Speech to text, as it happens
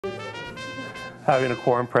Having a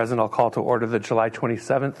quorum present, I'll call to order the July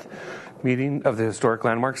 27th meeting of the Historic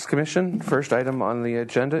Landmarks Commission. First item on the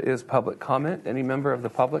agenda is public comment. Any member of the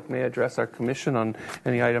public may address our commission on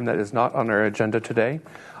any item that is not on our agenda today.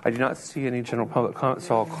 I do not see any general public comment,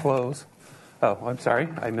 so I'll close. Oh, I'm sorry,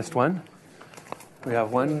 I missed one. We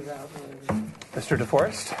have one. Mr.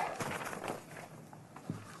 DeForest.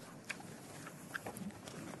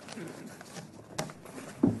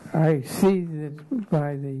 I see that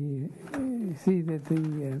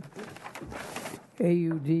the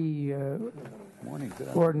AUD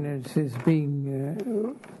ordinance is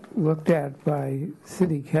being looked at by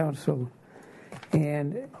City Council,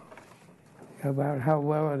 and about how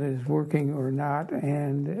well it is working or not,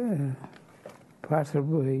 and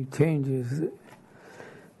possibly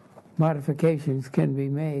modifications can be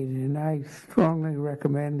made. And I strongly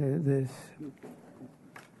recommend the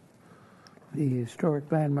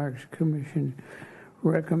Historic Landmarks Commission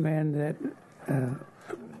recommend that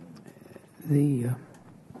the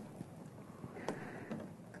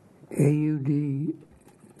AUD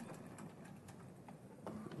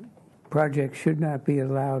project should not be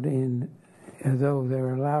allowed in, although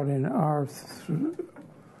they're allowed in is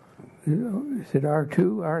it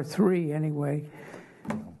R2, R3 anyway,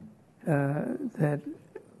 that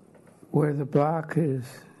where the block is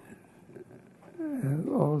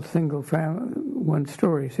all single family,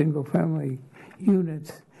 one-story single-family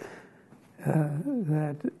units,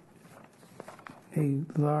 that a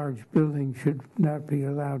large building should not be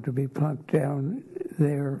allowed to be plunked down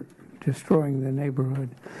there, destroying the neighborhood.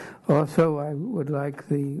 Also, I would like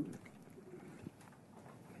the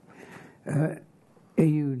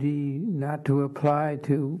AUD not to apply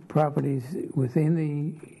to properties within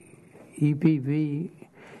the EPV,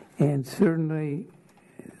 and certainly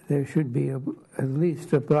there should be at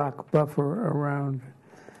least a block buffer around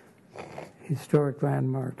historic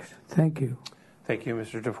landmarks. Thank you. Thank you,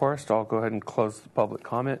 Mr. DeForest. I'll go ahead and close the public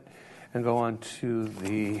comment and go on to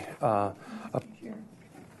the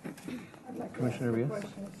Commissioner Rios.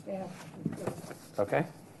 Question of staff. Okay.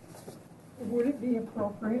 Would it be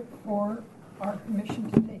appropriate for our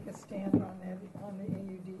commission to take a stand on the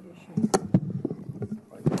AUD issue?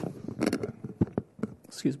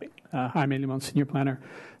 Excuse me. Hi, I'm Andy Limon, Senior Planner.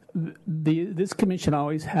 This commission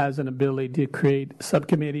always has an ability to create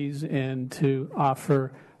subcommittees and to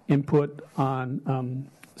offer input on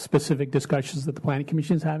specific discussions that the Planning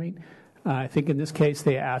Commission is having. I think in this case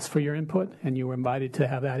they asked for your input, and you were invited to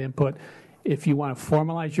have that input. If you want to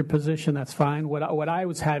formalize your position, that's fine. What I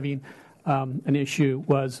was having an issue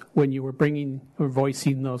was when you were bringing or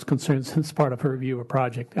voicing those concerns as part of a review of a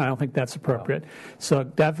project. I don't think that's appropriate. So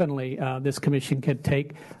definitely this commission can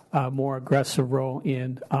take a more aggressive role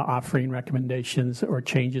in offering recommendations or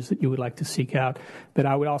changes that you would like to seek out. But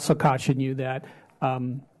I would also caution you that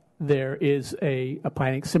there is a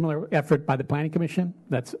similar effort by the Planning Commission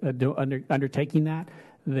that's undertaking that.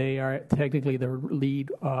 They are technically the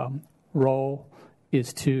lead role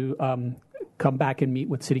is to come back and meet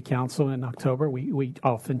with City Council in October. We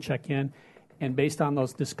often check in. And based on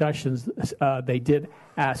those discussions, they did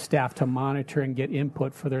ask staff to monitor and get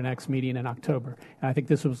input for their next meeting in October. And I think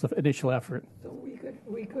this was the initial effort. So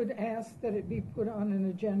we could ask that it be put on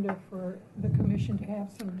an agenda for the commission to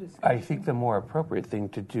have some discussion. I think the more appropriate thing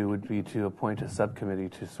to do would be to appoint a subcommittee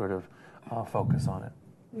to sort of focus on it.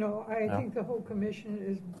 No, I think the whole commission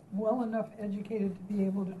is well enough educated to be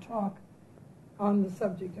able to talk on the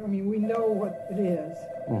subject. I mean, we know what it is.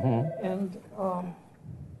 Mm-hmm. And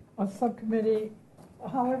a subcommittee,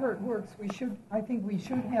 however it works, I think we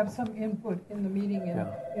should have some input in the meeting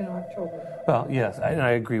in October. Well, yes, and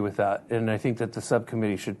I agree with that. And I think that the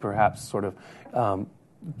subcommittee should perhaps sort of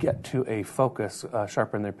get to a focus,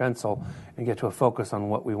 sharpen their pencil, and get to a focus on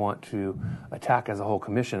what we want to attack as a whole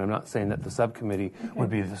commission. I'm not saying that the subcommittee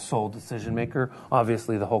would be the sole decision maker.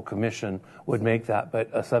 Obviously, the whole commission would make that,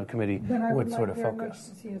 but a subcommittee would sort of focus. Then I would like very much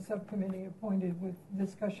to see a subcommittee appointed with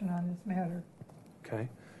discussion on this matter. Okay.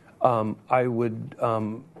 I would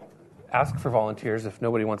ask for volunteers. If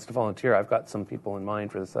nobody wants to volunteer, I've got some people in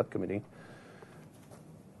mind for the subcommittee.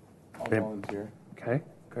 I'll volunteer. Okay,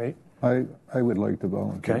 great. I would like to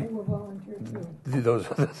volunteer. Okay. I will volunteer too. Those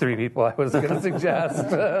are the three people I was going to suggest.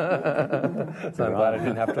 So I'm glad I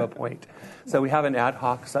didn't have to appoint. So we have an ad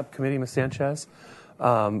hoc subcommittee, Ms. Sanchez,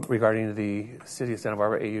 regarding the City of Santa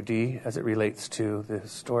Barbara AUD as it relates to the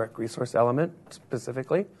historic resource element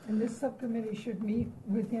specifically. And this subcommittee should meet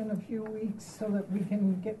within a few weeks so that we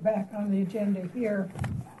can get back on the agenda here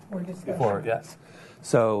for discussion. Yes.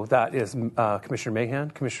 So that is Commissioner Mahan,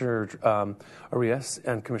 Commissioner Arias,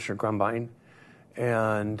 and Commissioner Grumbine.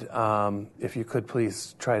 And if you could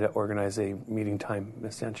please try to organize a meeting time,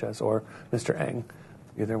 Ms. Sanchez or Mr. Eng,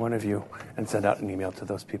 either one of you, and send out an email to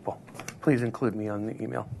those people. Please include me on the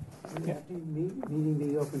email. Yeah. Meeting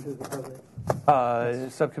be open to the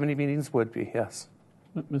public? Subcommittee meetings would be, yes.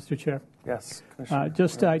 Mr. Chair. Yes, I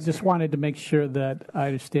Commissioner. just wanted to make sure that I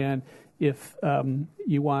understand if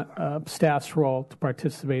you want staff's role to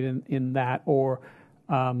participate in that, or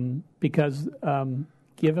because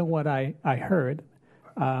given what I heard,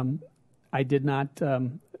 I did not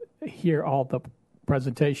hear all the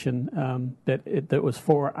presentation that was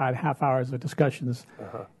 4.5 hours of discussions.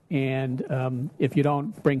 And if you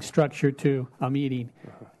don't bring structure to a meeting,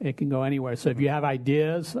 it can go anywhere. So if you have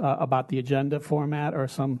ideas about the agenda format or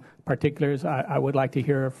some particulars, I would like to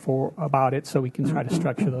hear about it so we can try to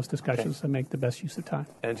structure those discussions and make the best use of time.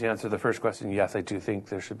 And to answer the first question, yes, I do think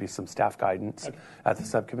there should be some staff guidance at the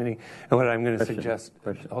subcommittee. And what I'm going to suggest,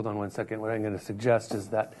 hold on one second, what I'm going to suggest is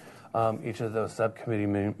that each of those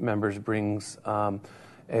subcommittee members brings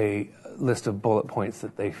a list of bullet points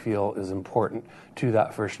that they feel is important to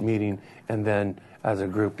that first meeting, and then as a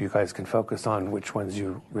group you guys can focus on which ones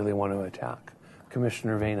you really want to attack.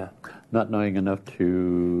 Commissioner Vena. Not knowing enough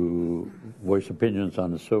to voice opinions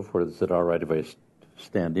on and so forth, is it all right if I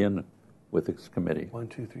stand in with this committee? 1,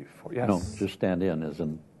 2, 3, 4. Yes. No, just stand in as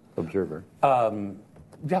an observer.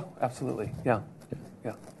 Yeah, absolutely. Yeah.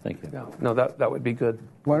 Thank you. Yeah. No, that would be good.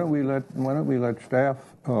 Why don't we let staff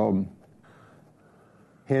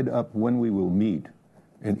head up when we will meet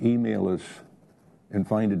and email us and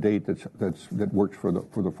find a date that works for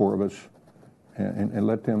the four of us, and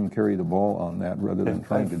let them carry the ball on that rather than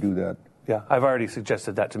trying to do that. Yeah, I've already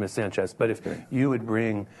suggested that to Ms. Sanchez, but if you would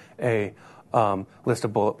bring a list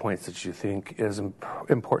of bullet points that you think is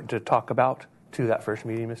important to talk about to that first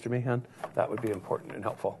meeting, Mr. Mahan, that would be important and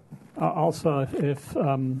helpful. Also, if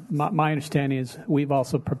my understanding is we've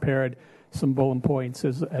also prepared some bullet points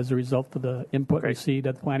as a result of the input received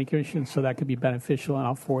at the Planning Commission, so that could be beneficial, and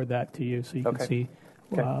I'll forward that to you so you can see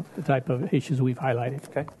the type of issues we've highlighted.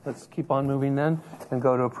 Okay, let's keep on moving then and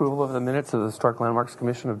go to approval of the minutes of the Historic Landmarks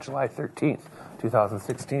Commission of July 13th,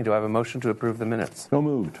 2016. Do I have a motion to approve the minutes? So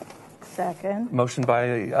moved. Second. Motion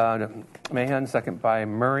by Mahan, second by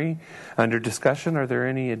Murray. Under discussion, are there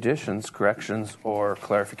any additions, corrections, or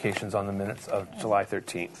clarifications on the minutes of July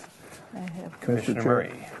 13th? I have. Commissioner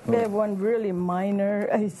Murray. I have one really minor.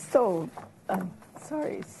 It's so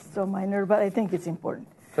minor, but I think it's important.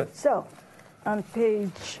 Good. So, on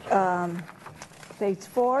page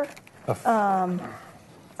 4,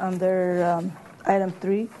 under item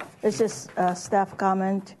 3, it's just a staff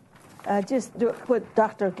comment. Put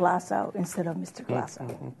Dr. Glassow instead of Mr.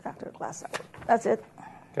 Glassow. Dr. Glassow. That's it.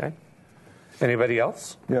 Okay. Anybody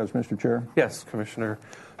else? Yes, Mr. Chair. Yes, Commissioner.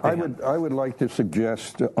 I would like to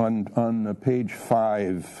suggest on page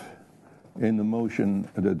 5 in the motion,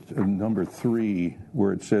 number 3,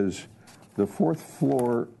 where it says the fourth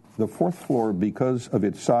floor, because of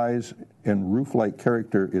its size and roof-like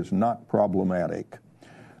character, is not problematic.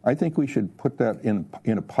 I think we should put that in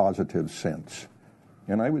a positive sense.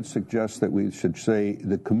 And I would suggest that we should say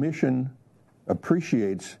the Commission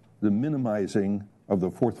appreciates the minimizing of the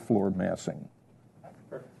fourth floor massing.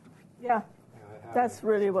 Yeah, that's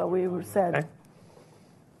really what we said. Okay.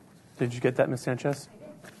 Did you get that, Ms. Sanchez?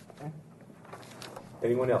 Okay.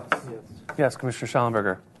 Anyone else? Yes. Yes, Commissioner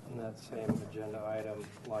Schallenberger. In that same agenda item,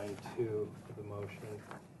 line 2 of the motion,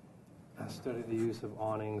 study the use of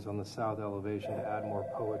awnings on the south elevation to add more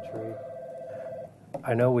poetry.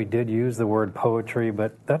 I know we did use the word poetry,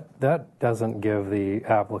 but that doesn't give the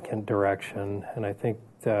applicant direction, and I think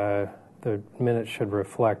the minutes should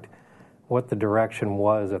reflect what the direction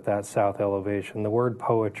was at that south elevation. The word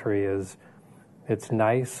poetry it's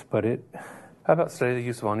nice, but it... How about study the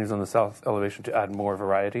use of awnings on the south elevation to add more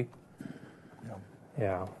variety?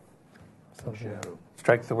 Yeah.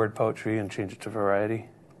 Strike the word poetry and change it to variety.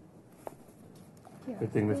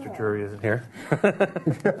 Good thing Mr. Drury isn't here.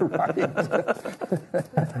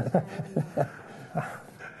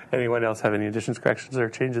 Anyone else have any additions, corrections, or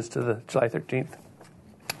changes to the July 13th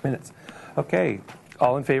minutes? Okay.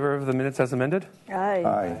 All in favor of the minutes as amended? Aye.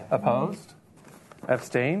 Aye. Opposed?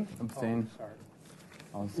 Abstain? Abstain.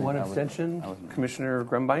 One abstention. Commissioner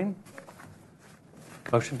Grumbine?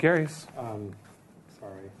 Motion carries.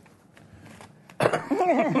 Sorry.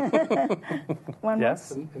 One Yes?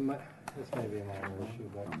 This may be a minor issue,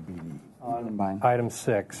 but on item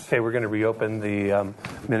 6. Okay, we're going to reopen the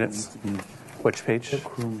minutes. Which page? 6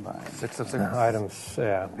 of 6.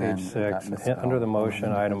 Page 6. Under the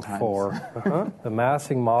motion, item 4. The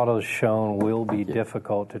massing models shown will be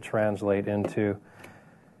difficult to translate into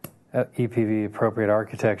EPV appropriate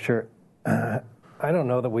architecture. I don't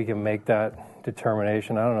know that we can make that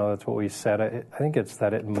determination. I don't know that's what we said. I think it's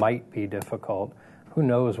that it might be difficult. Who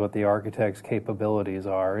knows what the architect's capabilities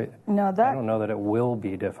are? No, I don't know that it will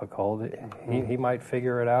be difficult. He might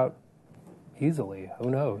figure it out easily.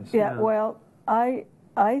 Who knows? Yeah, well,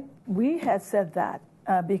 we had said that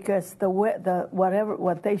because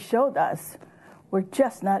what they showed us were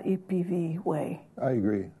just not EPV way. I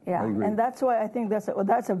agree. Yeah, I agree. and that's why I think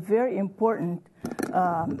that's a very important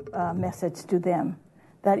message to them.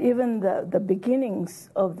 That even the beginnings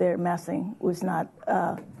of their massing was not.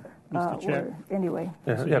 Mr. Chair. Anyway.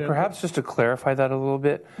 Yeah, perhaps just to clarify that a little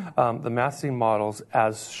bit, the massing models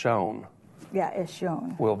as shown Yeah, it's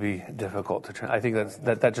shown. will be difficult to I think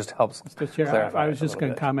that just helps Mr. Chair, clarify I was it a just little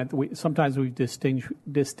going to bit. comment. Sometimes we've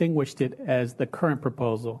distinguished it as the current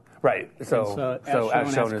proposal. Right. So, And so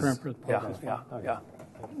as shown as is current yeah, proposal. yeah.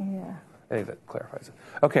 Yeah. I think that clarifies it.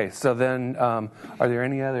 Okay, so then are there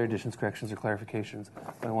any other additions, corrections, or clarifications?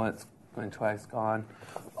 Going once, going twice, gone.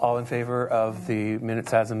 All in favor of the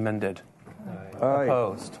minutes as amended? Aye.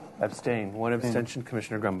 Opposed? Abstain? One abstention,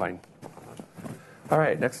 Commissioner Grumbine. All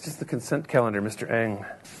right, next is the consent calendar. Mr. Eng.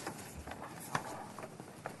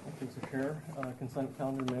 Thank you, Mr. Chair. Consent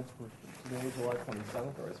calendar minutes for today, July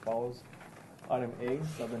 27th, are as follows. Item A,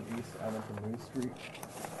 7 East Adams Moon Street.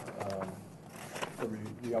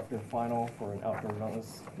 The operative final for an outdoor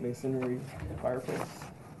mountainous masonry fireplace.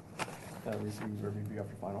 Received review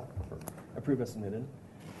after final, for approved as submitted.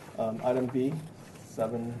 Item B,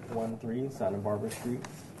 713 Santa Barbara Street.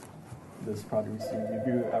 This project received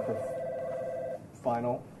review after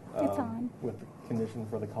final with the condition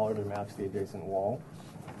for the color to match the adjacent wall.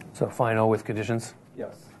 So final with conditions?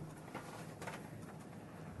 Yes.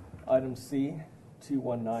 Item C,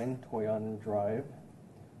 219 Toyon Drive.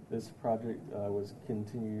 This project was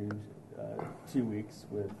continued 2 weeks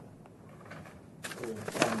with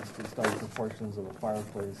plans to start the portions of a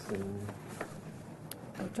fireplace and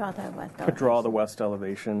draw the west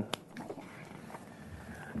elevation.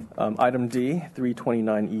 Item D,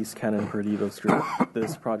 329 East Cannon Perdido Street.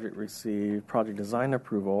 This project received project design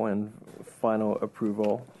approval and final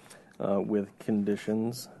approval with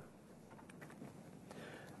conditions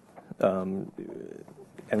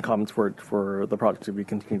and comments for the project to be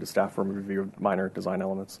continued to staff for review of minor design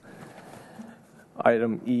elements.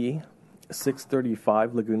 Item E,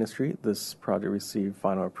 635 Laguna Street. This project received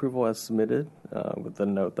final approval as submitted with the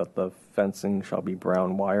note that the fencing shall be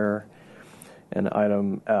brown wire. And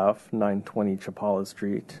item F, 920 Chapala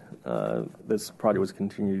Street. This project was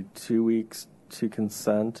continued 2 weeks to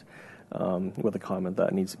consent with a comment that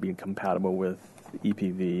it needs to be compatible with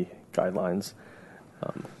EPV guidelines.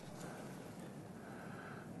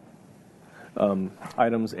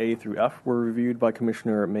 Items A through F were reviewed by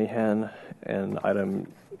Commissioner Mahan, and item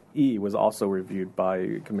E was also reviewed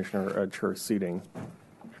by Commissioner Chur-Seating.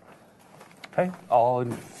 Okay, all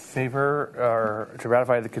in favor or to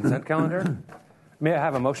ratify the consent calendar? May I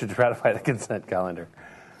have a motion to ratify the consent calendar?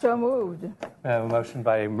 So moved. I have a motion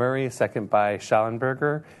by Murray, a second by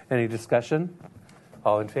Schallenberger. Any discussion?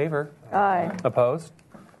 All in favor? Aye. Opposed?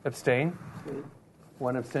 Abstain?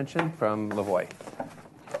 One abstention from Lavoie.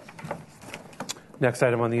 Next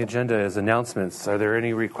item on the agenda is announcements. Are there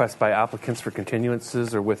any requests by applicants for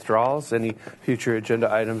continuances or withdrawals? Any future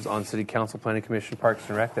agenda items on City Council, Planning Commission, Parks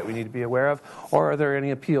and Rec that we need to be aware of? Or are there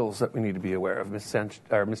any appeals that we need to be aware of?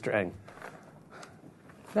 Mr. Eng?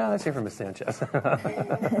 No, let's hear from Ms. Sanchez.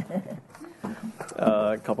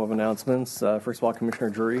 A couple of announcements. First of all,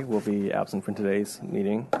 Commissioner Drury will be absent from today's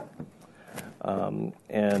meeting.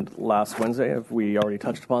 And last Wednesday, we already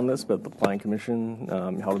touched upon this, but the Planning Commission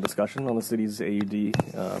held a discussion on the city's AUD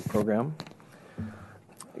program.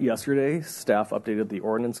 Yesterday, staff updated the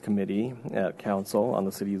Ordinance Committee at Council on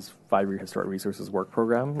the city's 5-year Historic Resources Work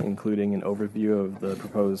Program, including an overview of the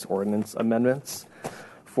proposed ordinance amendments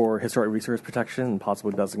for historic resource protection and possible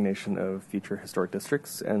designation of future historic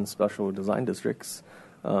districts and special design districts.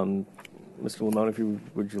 Mr. Lamone,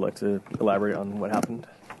 would you like to elaborate on what happened?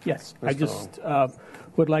 Yes, I just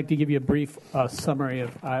would like to give you a brief summary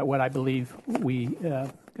of what I believe we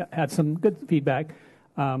had some good feedback.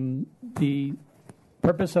 The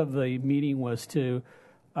purpose of the meeting was to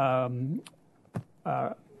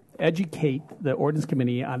educate the Ordinance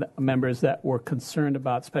Committee on members that were concerned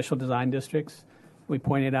about special design districts. We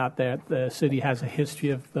pointed out that the city has a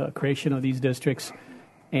history of the creation of these districts,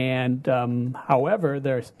 and however,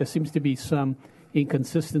 there seems to be some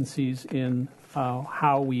inconsistencies in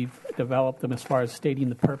how we've developed them as far as stating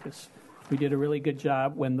the purpose. We did a really good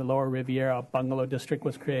job when the Lower Riviera Bungalow District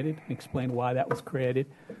was created, and explained why that was created.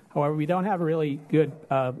 However, we don't have a really good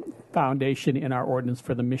foundation in our ordinance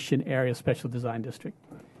for the Mission Area Special Design District.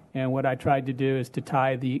 And what I tried to do is to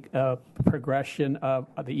tie the progression of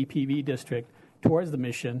the EPV district towards the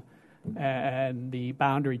mission and the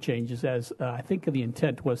boundary changes, as I think the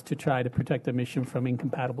intent was to try to protect the mission from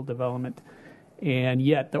incompatible development. And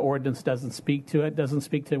yet the ordinance doesn't speak to it, doesn't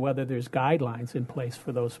speak to whether there's guidelines in place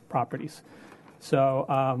for those properties.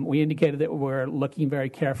 So we indicated that we're looking very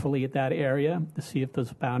carefully at that area to see if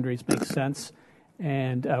those boundaries make sense.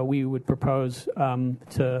 And we would propose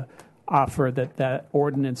to offer that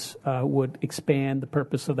ordinance would expand the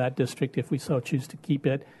purpose of that district if we so choose to keep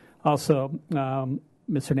it. Also,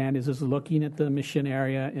 Ms. Hernandez is looking at the mission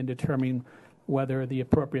area and determining whether the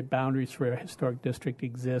appropriate boundaries for a historic district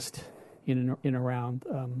exist in and around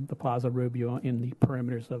the Plaza Rubio in the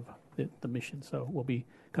perimeters of the mission. So we'll be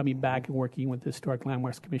coming back and working with the Historic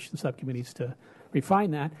Landmarks Commission subcommittees to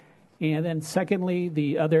refine that. And then secondly,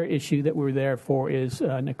 the other issue that we're there for is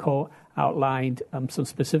Nicole outlined some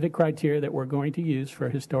specific criteria that we're going to use for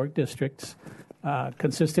historic districts,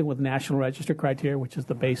 consistent with National Register criteria, which is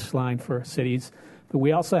the baseline for cities. But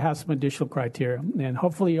we also have some additional criteria. And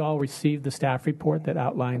hopefully you all received the staff report that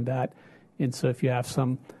outlined that. And so if you have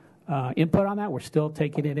some input on that, we're still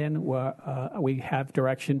taking it in. We have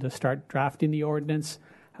direction to start drafting the ordinance.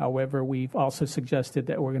 However, we've also suggested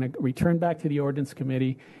that we're going to return back to the ordinance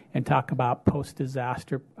committee and talk about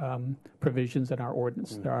post-disaster provisions in our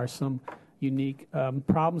ordinance. There are some unique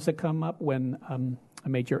problems that come up when a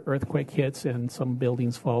major earthquake hits and some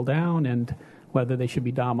buildings fall down, and whether they should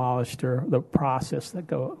be demolished or the process that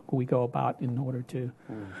we go about in order to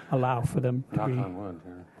allow for them to be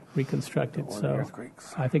reconstructed. So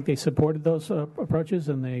I think they supported those approaches,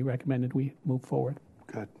 and they recommended we move forward.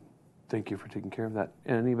 Good. Thank you for taking care of that.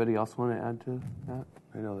 Anybody else want to add to that?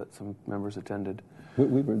 I know that some members attended.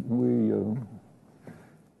 Judy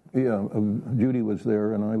was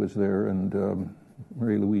there, and I was there, and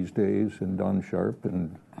Mary Louise Days, and Don Sharp,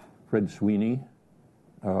 and Fred Sweeney.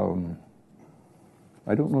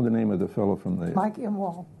 I don't know the name of the fellow from the... Mike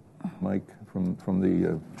Imwall. Mike from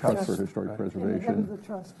the Trust for Historic Preservation. The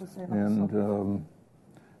trust was there and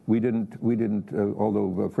we didn't.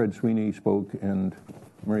 Although Fred Sweeney spoke and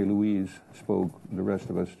Mary Louise spoke, the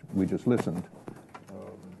rest of us, we just listened.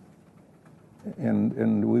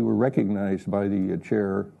 And we were recognized by the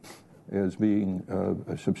chair as being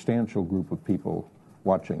a substantial group of people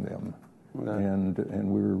watching them,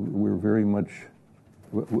 and we're very much.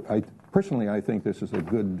 Personally, I think this is a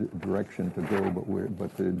good direction to go,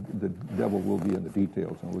 but the devil will be in the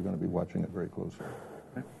details, and we're going to be watching it very closely.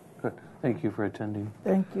 Okay. Good. Thank you for attending.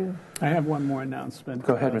 Thank you. I have one more announcement.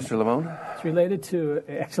 Go ahead, Mr. Lamone. It's related to,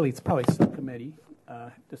 actually, it's probably subcommittee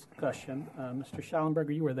discussion. Mr.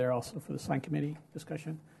 Schallenberger, you were there also for the sign committee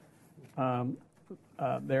discussion.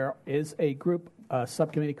 There is a group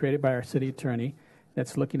subcommittee created by our city attorney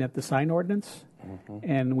that's looking at the sign ordinance.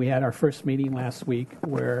 And we had our first meeting last week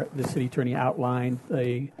where the city attorney outlined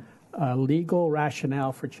the legal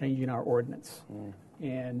rationale for changing our ordinance.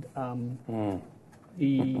 And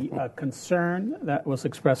the concern that was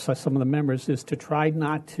expressed by some of the members is to try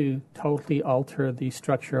not to totally alter the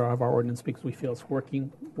structure of our ordinance because we feel it's working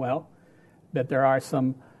well, that there are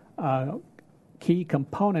some key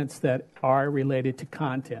components that are related to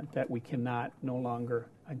content that we cannot no longer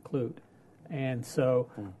include. And so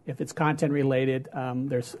if it's content related,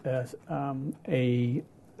 there's a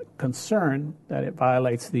concern that it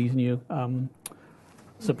violates these new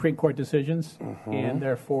Supreme Court decisions, and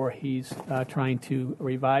therefore he's trying to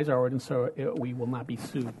revise our ordinance so we will not be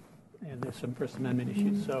sued. And there's some First Amendment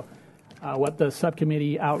issues. So what the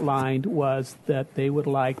subcommittee outlined was that they would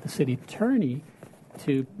like the city attorney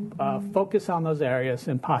to focus on those areas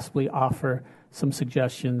and possibly offer some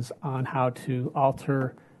suggestions on how to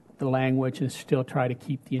alter the language and still try to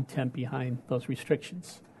keep the intent behind those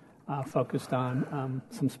restrictions focused on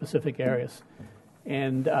some specific areas.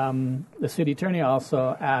 And the city attorney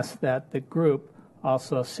also asked that the group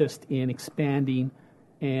also assist in expanding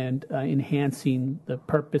and enhancing the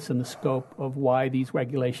purpose and the scope of why these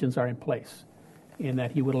regulations are in place, and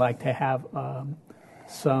that he would like to have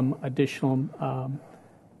some additional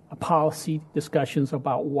policy discussions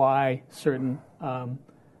about why certain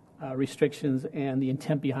restrictions and the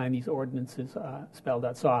intent behind these ordinances spelled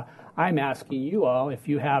out. So I'm asking you all if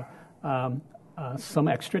you have some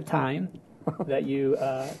extra time that you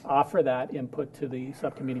offer that input to the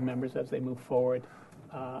subcommittee members as they move forward.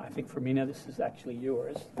 I think for Mina, this is actually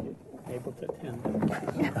yours. You're able to attend.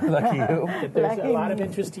 Lucky you. There's a lot of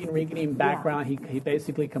interesting reading background. He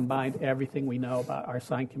basically combined everything we know about our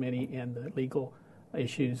sign committee and the legal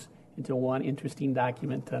issues into one interesting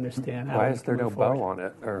document to understand how. Why is there no bow on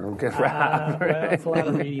it or gift wrap? Well, it's a lot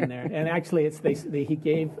of reading there, and actually, he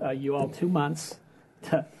gave you all 2 months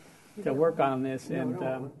to work on this, and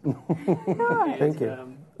Thank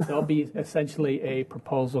you. There'll be essentially a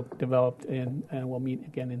proposal developed, and we'll meet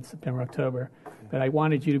again in September, October. But I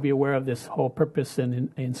wanted you to be aware of this whole purpose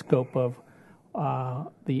and scope of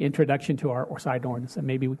the introduction to our sign ordinance, and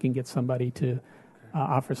maybe we can get somebody to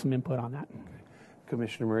offer some input on that.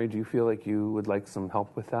 Commissioner Murray, do you feel like you would like some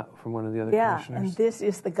help with that from one of the other Yeah, commissioners? and this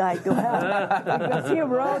is the guy to help because he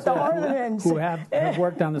wrote the ordinance. Who have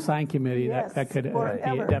worked on the sign committee, Yes, that could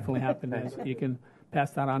forever. definitely happen. You can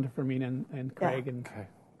pass that on to Fermina and Craig and Okay.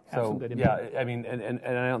 have some So, good yeah, input. I mean, and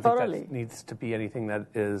I don't think Totally. that needs to be anything that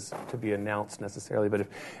is to be announced necessarily, but if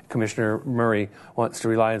Commissioner Murray wants to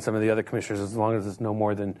rely on some of the other commissioners, as long as it's no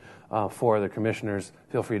more than 4 other commissioners,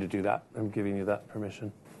 feel free to do that. I'm giving you that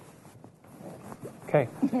permission. Okay.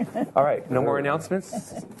 All right. No more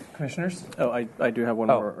announcements, commissioners? Oh, I do have one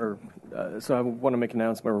Oh. more. So I want to make an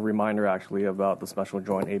announcement, a reminder actually, about the special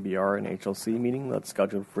joint ABR and HLC meeting that's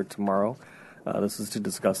scheduled for tomorrow. This is to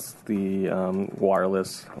discuss the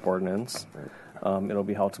wireless ordinance. It'll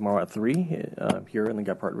be held tomorrow at 3 here in the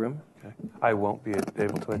Gephardt room. Okay. I won't be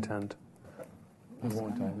able to attend. I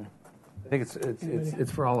won't either. I think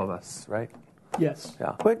it's for all of us, right? Yes.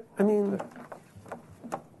 Yeah. But, I mean,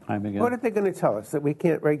 Time again. what are they going to tell us? That we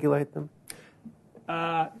can't regulate them?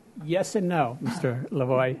 Yes and no, Mr.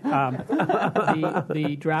 Lavoie.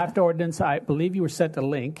 The draft ordinance, I believe you were sent a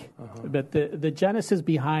link, but the genesis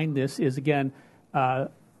behind this is, again,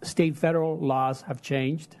 state federal laws have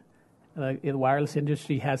changed. The wireless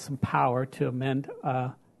industry has some power to amend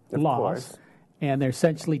laws, course. and they're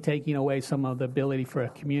essentially taking away some of the ability for a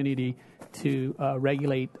community to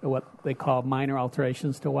regulate what they call minor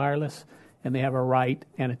alterations to wireless. And they have a right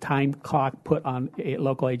and a time clock put on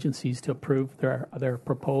local agencies to approve their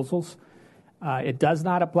proposals. It does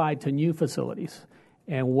not apply to new facilities.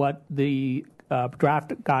 And what the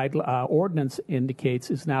draft guide ordinance indicates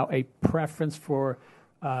is now a preference for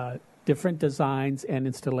different designs and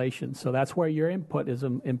installations. So that's where your input is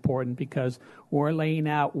important, because we're laying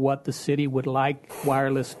out what the city would like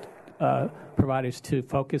wireless providers to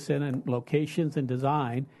focus in on locations and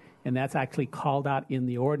design. And that's actually called out in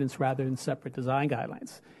the ordinance rather than separate design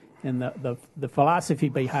guidelines. And the philosophy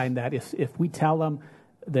behind that is, if we tell them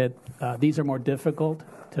that these are more difficult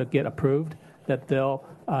to get approved, that they'll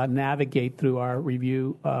navigate through our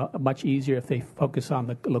review much easier if they focus on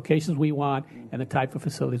the locations we want and the type of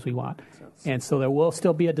facilities we want. And so there will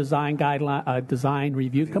still be a design guideline, design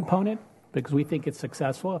review component, because we think it's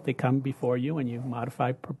successful if they come before you and you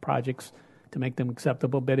modify projects to make them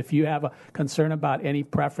acceptable. But if you have a concern about any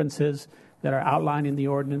preferences that are outlined in the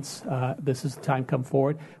ordinance, this is the time to come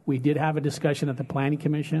forward. We did have a discussion at the Planning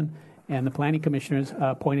Commission, and the Planning Commissioners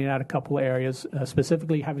pointed out a couple of areas,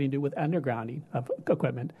 specifically having to do with undergrounding of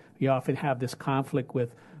equipment. You often have this conflict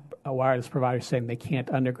with wireless providers saying they can't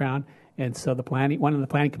underground. And so one of the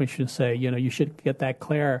Planning Commissioners say, you should get that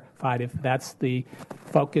clarified. If that's the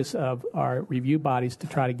focus of our review bodies to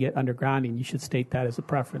try to get undergrounding, you should state that as a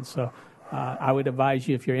preference. So I would advise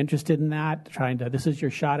you, if you're interested in that, this is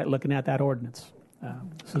your shot at looking at that ordinance.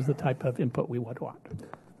 This is the type of input we would want.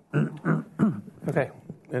 Okay.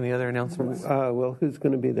 Any other announcements? Well, who's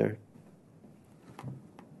going to be there?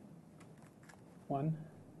 One,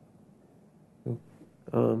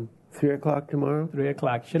 3 o'clock tomorrow? 3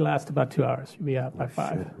 o'clock. Should last about 2 hours. You'll be out by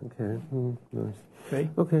 5. Okay. Nice. Okay?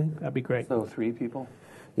 Okay. That'd be great. So 3 people?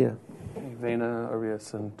 Yeah. Vena,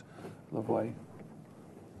 Arias, and Lavoie.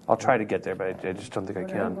 I'll try to get there, but I just don't think I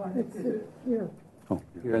can. Here.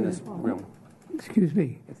 You're in this room. Excuse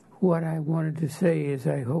me. What I wanted to say is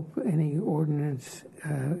I hope any ordinance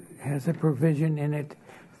has a provision in it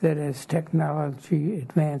that as technology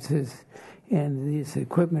advances and this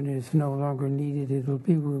equipment is no longer needed, it will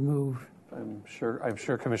be removed. I'm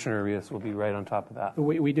sure Commissioner Arias will be right on top of that.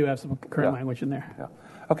 We do have some current Yeah. language in there. Yeah.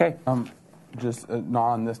 Okay. Just not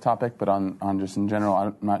on this topic, but on just in general,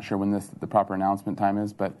 I'm not sure when the proper announcement time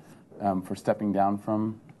is, but for stepping down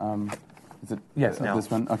from, is it Yes, now.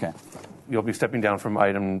 this one? Okay. You'll be stepping down from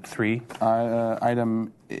item 3?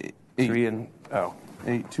 Item 8, 3 and,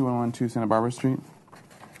 2112 Santa Barbara Street.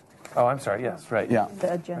 Oh, I'm sorry, yes, right. Yeah,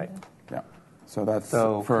 The agenda. Right. yeah. So that's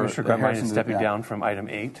So for Commissioner Grumline Harrison- is stepping yeah. down from item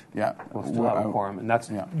 8. Yeah. We'll still have a quorum, and that's,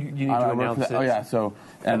 Yeah. you need I to work for announce the- it. Oh, yeah, so,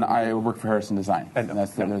 and I work for Harrison Design. And And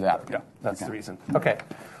they're the applicant. Yeah, that's Okay. the reason. Okay.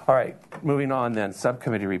 All right. Moving on then.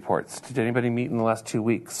 Subcommittee reports. Did anybody meet in the last 2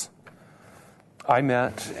 weeks? I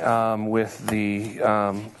met with the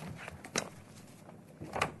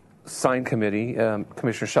sign committee.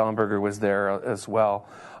 Commissioner Schellenberger was there as well.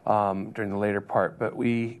 during the later part, but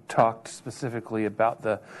we talked specifically about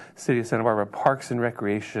the City of Santa Barbara Parks and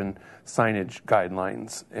Recreation signage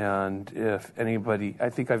guidelines. And if anybody, I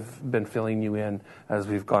think I've been filling you in as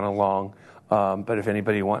we've gone along, but if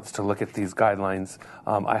anybody wants to look at these guidelines,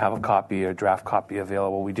 I have a draft copy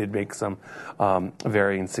available. We did make some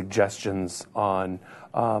varying suggestions on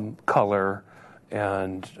color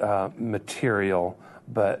and material,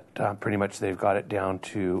 but pretty much they've got it down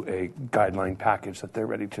to a guideline package that they're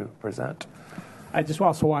ready to present. I just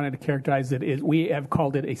also wanted to characterize it. We have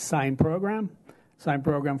called it a sign program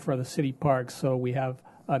for the city parks. So we have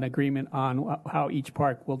an agreement on how each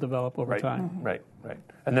park will develop over time. Right.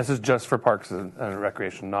 And this is just for parks and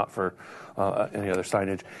recreation, not for any other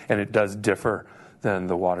signage. And it does differ than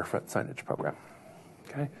the waterfront signage program.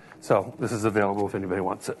 Okay, so this is available if anybody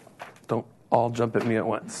wants it. Don't all jump at me at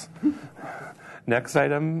once. Next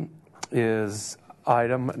item is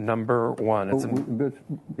item number 1.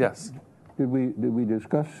 Yes. Did we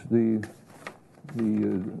discuss the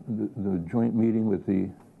joint meeting with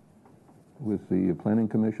the Planning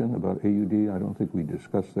Commission about AUD? I don't think we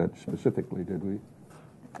discussed that specifically, did we?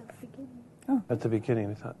 At the beginning,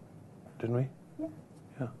 we thought, didn't we?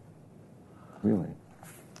 Yeah. Really?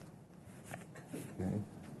 Okay.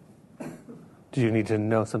 Do you need to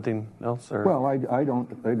know something else, or? Well, I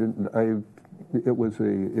didn't. It was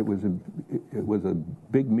a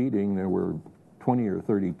big meeting. There were 20 or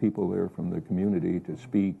 30 people there from the community to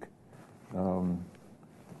speak.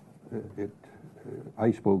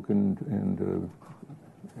 I spoke and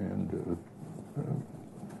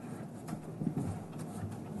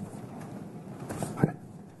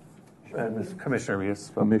Commissioner Arias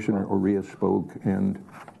spoke. Commissioner Arias spoke, and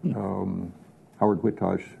Howard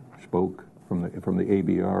Whittosh spoke from the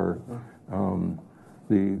ABR.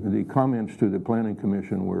 The comments to the Planning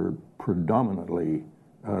Commission were predominantly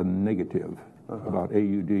negative about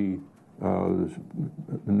AUD,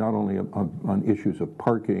 not only on issues of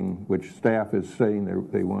parking, which staff is saying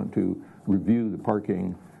they want to review the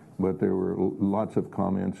parking, but there were lots of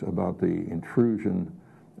comments about the intrusion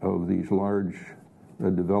of these large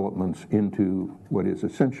developments into what is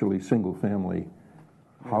essentially single-family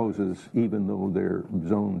houses, even though they're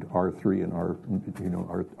zoned R3 and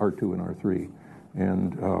R2 and R3.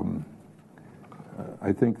 And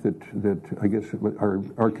I think that I guess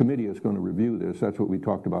our committee is going to review this. That's what we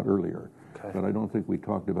talked about earlier. Okay. But I don't think we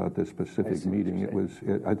talked about this specific meeting.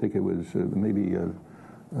 I think it was maybe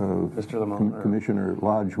Mr. Lamont, Commissioner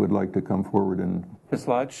Lodge would like to come forward and. Ms.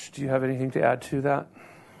 Lodge, do you have anything to add to that?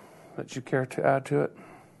 That you care to add to it?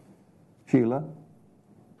 Sheila?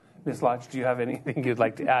 Ms. Lodge, do you have anything you'd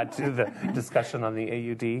like to add to the discussion on the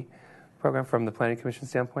AUD program from the Planning Commission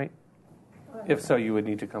standpoint? If so, you would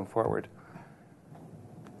need to come forward.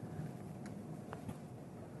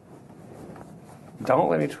 Don't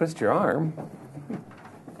let me twist your arm.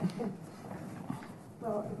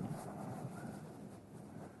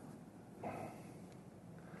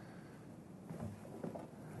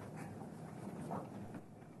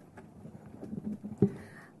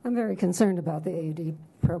 I'm very concerned about the AUD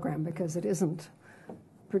program because it isn't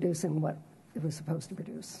producing what it was supposed to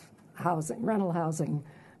produce. Rental housing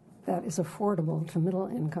that is affordable to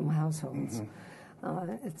middle-income households.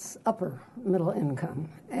 It's upper middle income.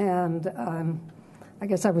 And I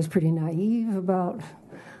guess I was pretty naive about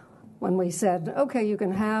when we said, okay, you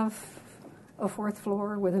can have a fourth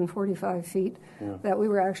floor within 45 feet, that we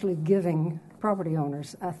were actually giving property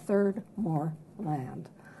owners a third more land.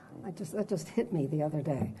 That just hit me the other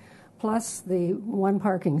day. Plus the one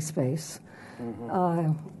parking space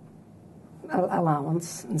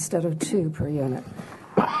allowance instead of 2 per unit.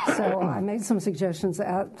 So I made some suggestions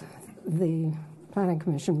at the Planning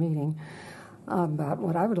Commission meeting about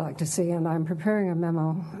what I would like to see, and I'm preparing a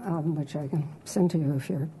memo, which I can send to you if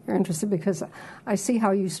you're interested, because I see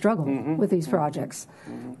how you struggle with these projects.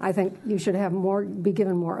 I think you should be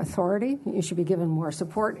given more authority. You should be given more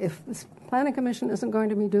support. If the Planning Commission isn't going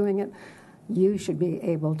to be doing it, you should be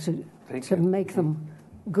able to make them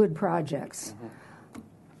good projects.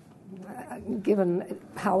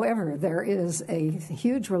 However, there is a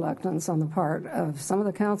huge reluctance on the part of some of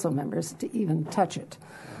the council members to even touch it.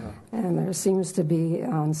 And there seems to be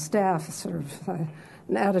on staff sort of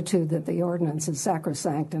an attitude that the ordinance is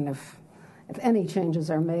sacrosanct, and if any changes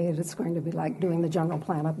are made, it's going to be like doing the general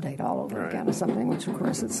plan update all over again or something, which of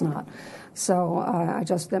course it's not. So I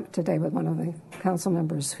just met today with one of the council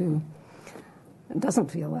members who doesn't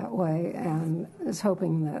feel that way and is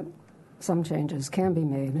hoping that some changes can be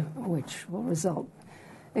made, which will result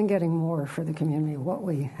and getting more for the community, what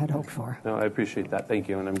we had hoped for. No, I appreciate that. Thank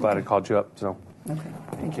you, and I'm glad I called you up. So, Okay.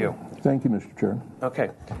 thank you. Thank you, Mr. Chair. Okay,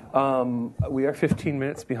 we are 15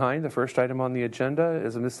 minutes behind. The first item on the agenda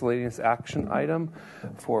is a miscellaneous action item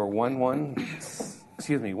for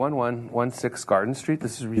 1116 Garden Street.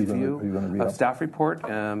 This is Are you gonna review read of up? staff report.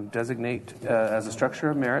 Designate as a structure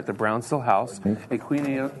of merit the Brownsville House, a Queen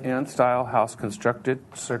Anne style house constructed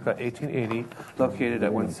circa 1880, located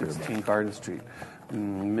at 116 Garden Street.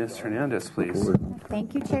 Ms. Hernandez, please.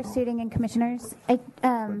 Thank you, Chair Studing and Commissioners.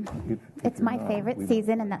 It's my favorite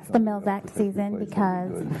season, and that's the Mills Act season,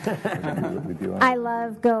 because I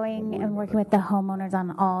love going and working with the homeowners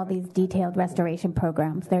on all these detailed restoration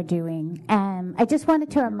programs they're doing. I just wanted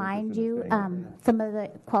to remind you some of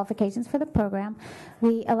the qualifications for the program.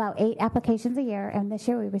 We allow 8 applications a year, and this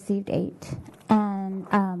year we received 8. And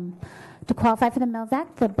to qualify for the Mills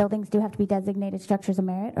Act, the buildings do have to be designated structures of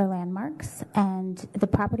merit or landmarks, and the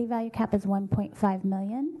property value cap is $1.5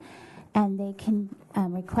 million, and they can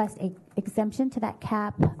request a exemption to that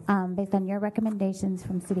cap based on your recommendations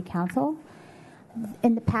from City Council.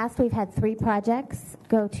 In the past, we've had 3 projects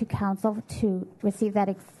go to Council to receive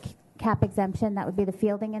that cap exemption. That would be the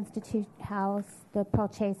Fielding Institute House, the Pearl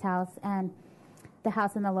Chase House, and the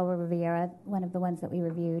house in the Lower Riviera, one of the ones that we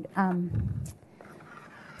reviewed.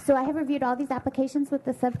 So I have reviewed all these applications with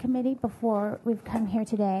the subcommittee before we've come here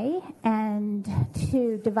today. And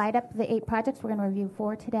to divide up the 8 projects, we're going to review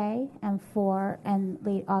 4 today and 4 in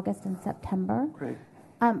late August and September. Great.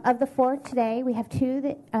 Of the 4 today, we have 2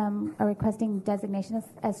 that are requesting designation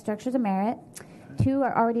as structures of merit. 2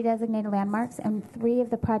 are already designated landmarks, and 3 of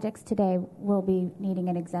the projects today will be needing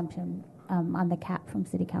an exemption on the cap from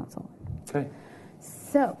City Council. Okay.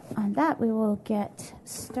 So on that, we will get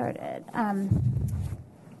started.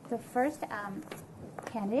 The first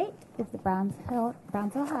candidate is the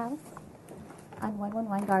Brownsville House on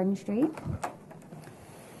 111 Garden Street.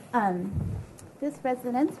 This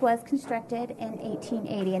residence was constructed in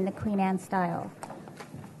 1880 in the Queen Anne style.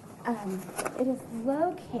 It is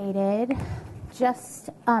located just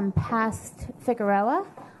past Figueroa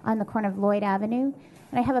on the corner of Lloyd Avenue.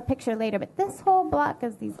 And I have a picture later, but this whole block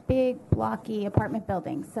is these big, blocky apartment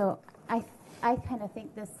buildings. So I kind of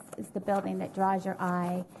think this is the building that draws your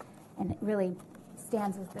eye and it really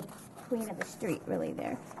stands as the queen of the street, really,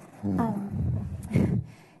 there.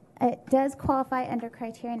 It does qualify under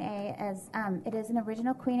Criterion A as it is an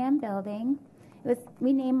original Queen Anne building.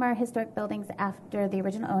 We name our historic buildings after the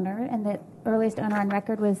original owner, and the earliest owner on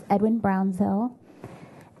record was Edwin Brownsville.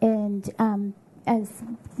 And as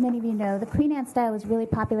many of you know, the Queen Anne style was really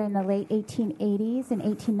popular in the late 1880s and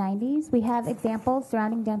 1890s. We have examples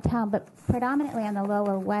surrounding downtown, but predominantly on the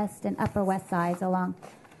lower west and upper west sides along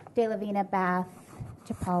De La Vina, Bath,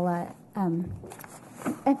 Chapala, and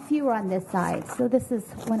fewer on this side. So this is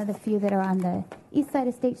one of the few that are on the east side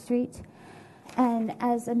of State Street. And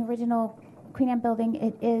as an original Queen Anne building,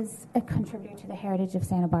 it is a contributor to the heritage of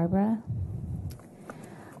Santa Barbara.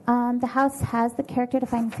 The house has the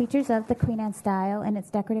character-defining features of the Queen Anne style and its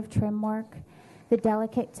decorative trim work. The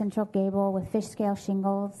delicate central gable with fish-scale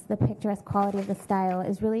shingles, the picturesque quality of the style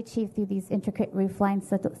is really achieved through these intricate roofline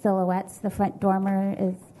silhouettes. The front dormer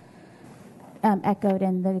is echoed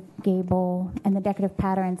in the gable, and the decorative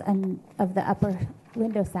patterns of the upper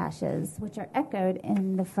window sashes, which are echoed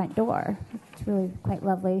in the front door. It's really quite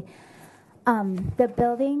lovely. The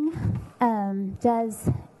building does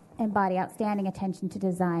embody outstanding attention to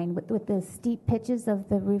design. With the steep pitches of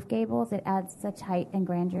the roof gables, it adds such height and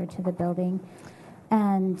grandeur to the building.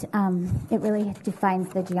 And it really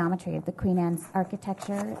defines the geometry of the Queen Anne's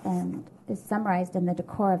architecture and is summarized in the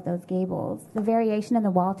decor of those gables. The variation in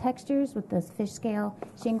the wall textures with those fish scale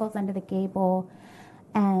shingles under the gable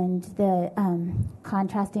and the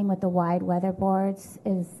contrasting with the wide weatherboards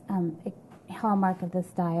is a hallmark of the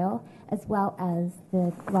style, as well as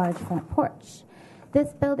the large front porch.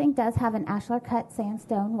 This building does have an ashlar-cut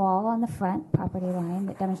sandstone wall on the front property line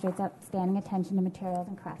that demonstrates outstanding attention to materials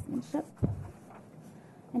and craftsmanship.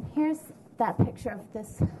 And here's that picture of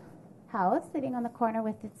this house sitting on the corner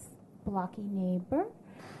with its blocky neighbor.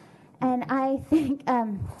 And I think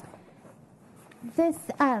this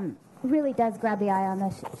really does grab the eye on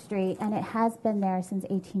the street, and it has been there since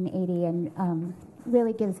 1880 and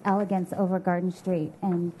really gives elegance over Garden Street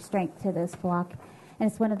and strength to this block. And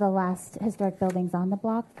it's one of the last historic buildings on the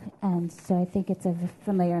block, and so I think it's a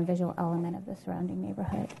familiar and visual element of the surrounding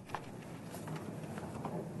neighborhood.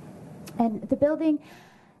 And the building,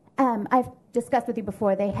 I've discussed with you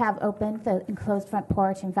before, they have opened the enclosed front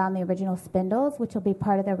porch and found the original spindles, which will be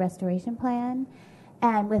part of their restoration plan.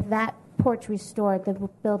 And with that porch restored, the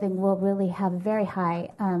building will really have a very high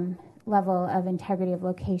level of integrity of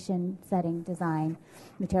location, setting, design,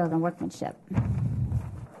 materials, and workmanship.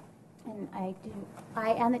 And I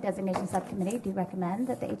and the designation subcommittee do recommend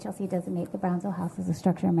that the HLC designate the Brownsville House as a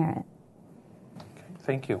structure of merit. Okay,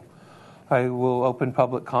 thank you. I will open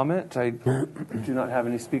public comment. I do not have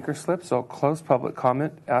any speaker slips, so I'll close public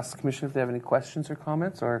comment. Ask the commission if they have any questions or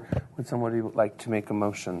comments, or would somebody like to make a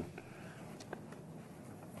motion?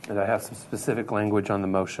 And I have some specific language on the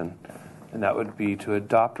motion, and that would be to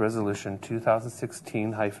adopt Resolution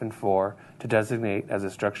 2016-4 to designate as a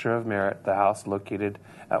structure of merit the house located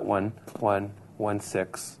at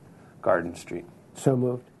 1116 Garden Street. So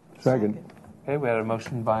moved. Second. Okay, we had a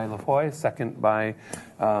motion by Lafoy, a second by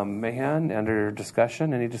Mahan. Under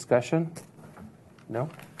discussion, any discussion? No?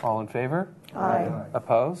 All in favor? Aye.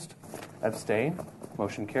 Opposed? Abstain?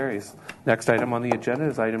 Motion carries. Next item on the agenda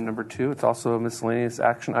is item number 2. It's also a miscellaneous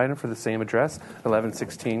action item for the same address,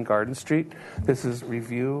 1116 Garden Street. This is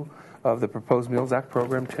review of the proposed Mills Act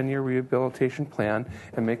program 10-year rehabilitation plan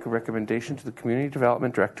and make a recommendation to the Community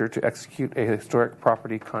Development Director to execute a historic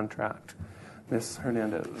property contract. Ms.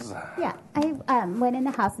 Hernandez. Yeah, I went in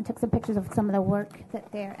the house and took some pictures of some of the work that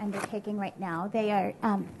they're undertaking right now. They are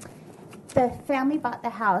the family bought the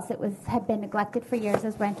house. It had been neglected for years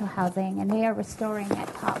as rental housing, and they are restoring it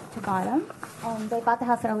top to bottom. And they bought the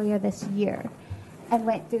house earlier this year and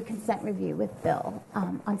went through consent review with Bill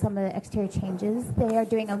on some of the exterior changes. They are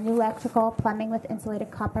doing a new electrical, plumbing with insulated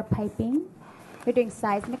copper piping. They're doing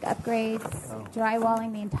seismic upgrades,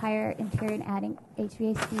 drywalling the entire interior and adding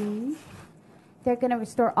HVAC. They're going to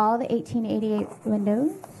restore all the 1888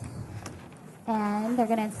 windows, and they're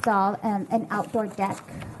going to install an outdoor deck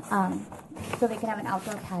so they can have an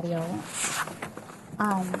outdoor patio.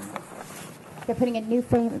 They're putting in new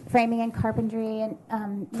framing and carpentry and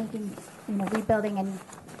rebuilding and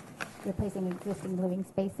replacing existing living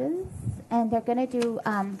spaces. And they're going to do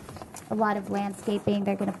a lot of landscaping.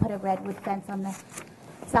 They're going to put a redwood fence on the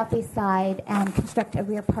southeast side and construct a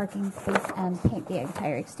rear parking space and paint the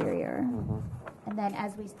entire exterior. Mm-hmm. And then,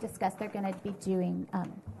 as we discussed, they're going to be doing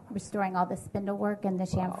restoring all the spindle work and the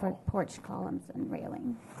chamfered porch columns and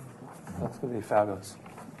railing. That's going to be fabulous.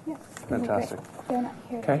 Yes. Fantastic. They're not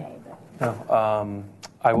here today. But. No.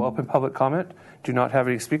 I will open public comment. Do not have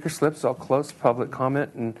any speaker slips. I'll close public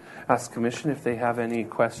comment and ask the commission if they have any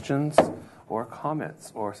questions or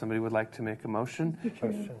comments, or somebody would like to make a motion.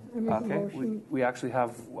 Okay. We actually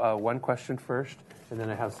have one question first, and then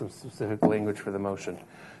I have some specific language for the motion.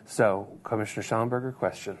 So, Commissioner Schallenberger,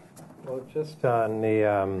 question. Well, just on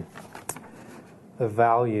the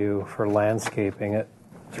value for landscaping, at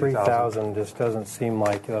 $3,000 just doesn't seem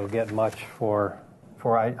like it'll get much for.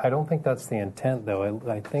 I don't think that's the intent, though.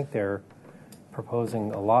 I think they're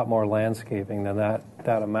proposing a lot more landscaping than that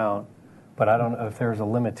amount. But I don't know if there's a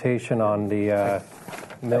limitation on the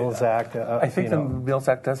Mills Act. I think the Mills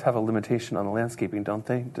Act does have a limitation on the landscaping, don't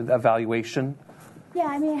they? The evaluation. Yeah,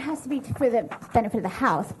 I mean, it has to be for the benefit of the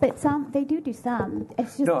house, but they do some.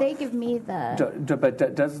 It's just they give me the...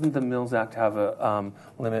 But doesn't the Mills Act have a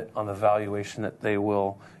limit on the valuation that they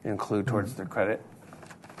will include towards their credit?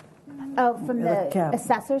 Oh, from the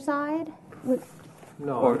assessor side?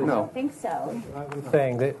 No. I don't think so. I'm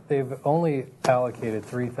saying they've only allocated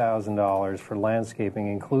 $3,000 for landscaping,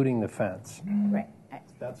 including the fence. Right.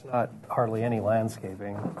 That's not hardly any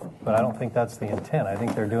landscaping, but I don't think that's the intent. I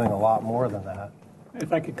think they're doing a lot more than that.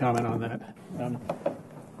 If I could comment on that.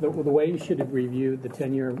 The way you should review the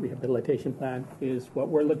 10-year rehabilitation plan is what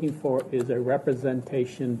we're looking for is a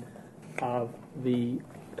representation of the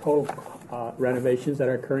total renovations that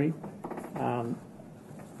are occurring.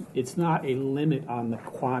 It's not a limit on the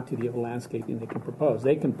quantity of landscaping they can propose.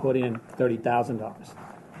 They can put in $30,000.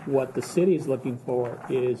 What the city is looking for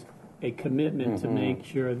is a commitment to make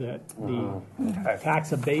sure that the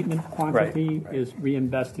tax abatement quantity is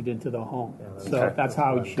reinvested into the home. So that's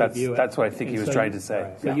how we should view it. That's what I think he was trying to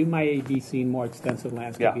say. So you may be seeing more extensive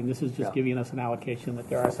landscaping. This is just giving us an allocation that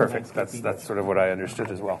there are some perfect. That's sort of what I understood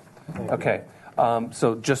as well. Okay.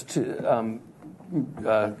 So just to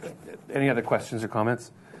any other questions or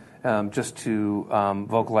comments? Just to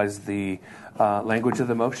vocalize the language of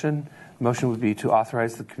the motion. The motion would be to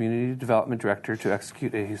authorize the Community Development Director to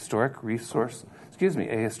execute a historic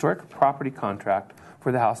property contract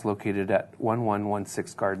for the house located at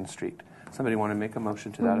 1116 Garden Street. Somebody want to make a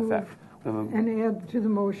motion to that effect? And add to the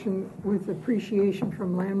motion with appreciation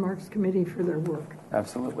from Landmarks Committee for their work.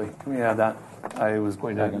 Absolutely. Can we add that? I was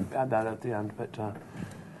going to add that at the end, but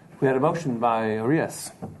we had a motion by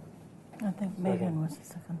Arias. I think Megan was the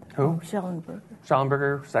second. Who? Schallenberger.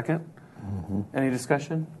 Schallenberger, second. Any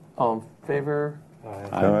discussion? All in favor?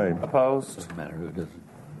 Aye. Opposed? Doesn't matter who does it.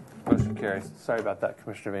 Motion carries. Sorry about that,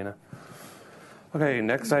 Commissioner Vena. Okay,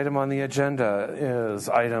 next item on the agenda is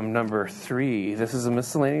item number 3. This is a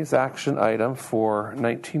miscellaneous action item for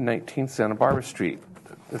 1919 Santa Barbara Street.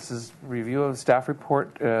 This is review of staff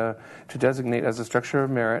report to designate as a structure of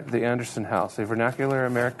merit the Anderson House, a vernacular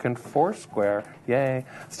American four-square,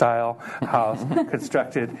 style house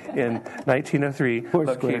constructed in 1903,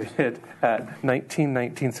 located at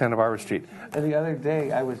 1919 Santa Barbara Street. And the other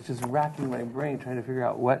day, I was just racking my brain trying to figure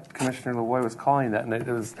out what Commissioner LaVoy was calling that, and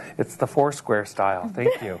it's the four-square style.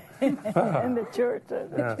 Thank you. And the church,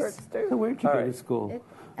 church too. So where'd you go to school?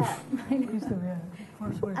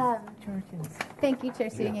 Thank you, Chair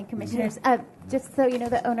Seating and Commissioners. Just so you know,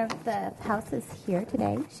 the owner of the house is here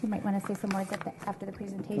today. She might want to say some words after the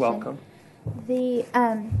presentation. Welcome. The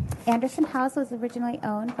Anderson House was originally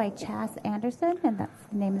owned by Chas Anderson, and that's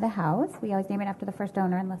the name of the house. We always name it after the first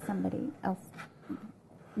owner unless somebody else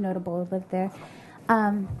notable lived there.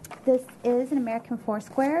 This is an American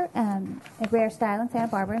four-square, a rare style in Santa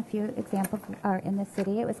Barbara, and few examples are in the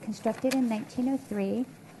city. It was constructed in 1903,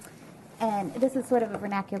 and this is sort of a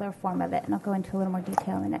vernacular form of it, and I'll go into a little more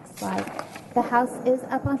detail in the next slide. The house is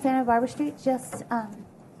up on Santa Barbara Street, just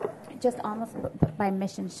almost by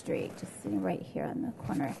Mission Street, just sitting right here on the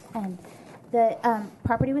corner. And the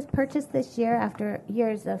property was purchased this year after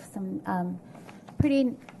years of some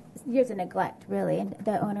years of neglect, really, and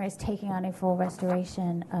the owner is taking on a full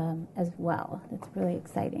restoration as well. That's really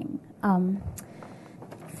exciting.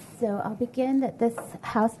 So I'll begin that this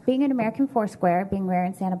house, being an American four-square, being rare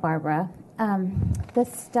in Santa Barbara, the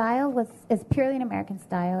style is purely an American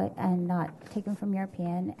style and not taken from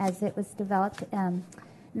European, as it was developed in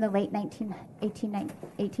the late 1890s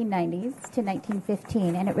to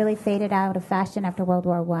 1915, and it really faded out of fashion after World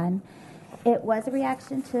War I. It was a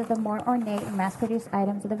reaction to the more ornate and mass-produced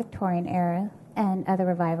items of the Victorian era and other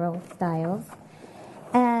revival styles.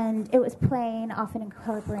 And it was plain, often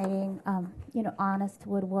incorporating, honest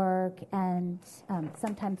woodwork, and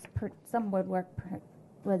sometimes some woodwork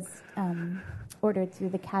was ordered through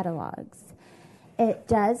the catalogs. It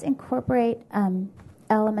does incorporate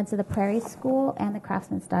elements of the Prairie School and the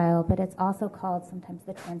Craftsman style, but it's also called sometimes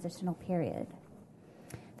the transitional period.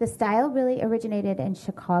 The style really originated in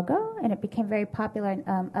Chicago, and it became very popular in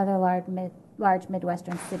other large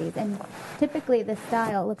Midwestern cities. And typically, the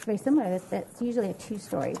style looks very similar to this. It's usually a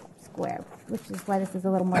two-story square, which is why this is a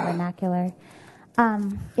little more vernacular.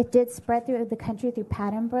 It did spread through the country through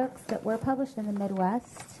pattern books that were published in the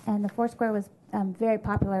Midwest, and the four-square was very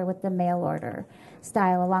popular with the mail order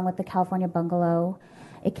style, along with the California bungalow.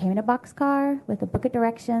 It came in a boxcar with a book of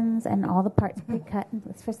directions and all the parts pre-cut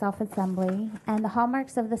for self-assembly. And the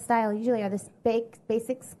hallmarks of the style usually are this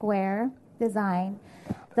basic square design,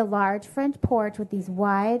 the large French porch with these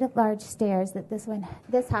wide, large stairs.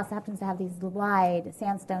 This house happens to have these wide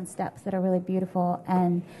sandstone steps that are really beautiful,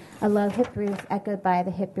 and a low hip roof echoed by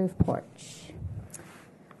the hip roof porch.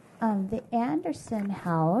 The Anderson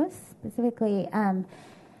House specifically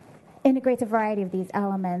integrates a variety of these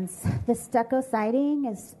elements. The stucco siding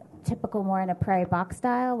is typical more in a prairie box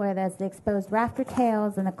style, whereas the exposed rafter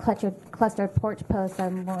tails and the clustered porch posts are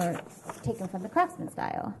more taken from the Craftsman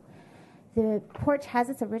style. The porch has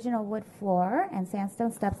its original wood floor and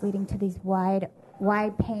sandstone steps leading to these wide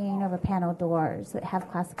pane over panel doors that have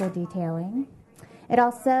classical detailing. It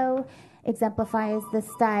also exemplifies the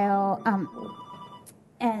style,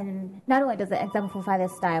 and not only does it exemplify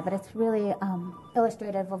this style, but it's really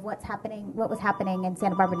illustrative of what was happening in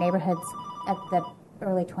Santa Barbara neighborhoods at the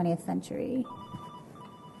early 20th century.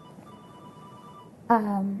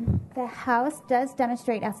 The house does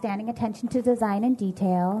demonstrate outstanding attention to design and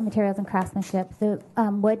detail, materials and craftsmanship. The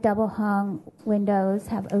wood double-hung windows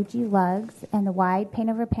have OG lugs, and the wide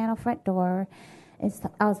pane-over-panel front door,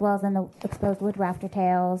 as well as in the exposed wood rafter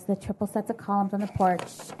tails, the triple sets of columns on the porch,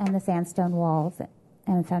 and the sandstone walls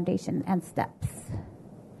and foundation and steps.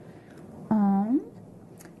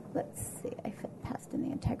 Let's see, I passed in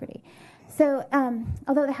the integrity. So,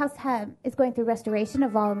 although the house is going through restoration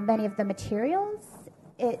of many of the materials,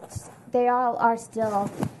 they all are still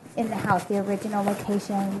in the house. The original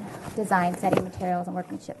location, design, setting, materials, and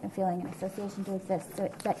workmanship and feeling and association do exist, so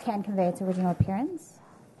that can convey its original appearance.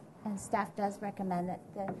 And staff does recommend that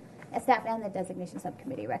staff and the designation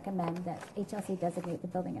subcommittee recommend that HLC designate the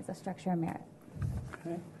building as a structure of merit.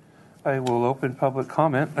 Okay. I will open public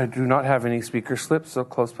comment. I do not have any speaker slips, so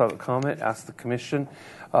close public comment. Ask the commission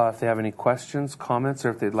if they have any questions, comments, or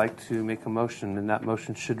if they'd like to make a motion. And that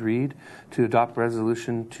motion should read to adopt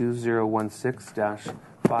Resolution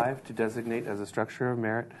 2016-5 to designate as a structure of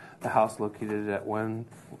merit the house located at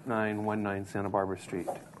 1919 Santa Barbara Street.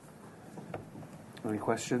 Any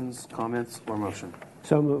questions, comments, or motion?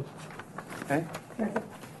 So moved. Okay.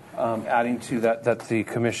 Adding to that, that the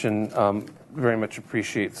commission very much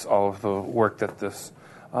appreciates all of the work that this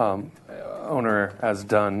owner has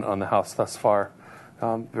done on the house thus far.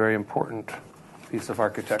 Very important piece of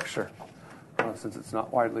architecture since it's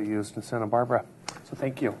not widely used in Santa Barbara. So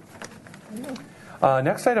thank you.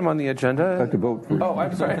 Next item on the agenda. Got to vote for. Oh,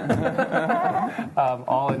 I'm sorry.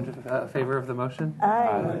 All in favor of the motion?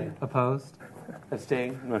 Aye. Opposed?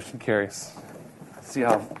 Abstained? Motion carries. See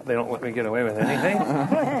how they don't let me get away with anything?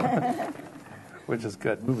 Which is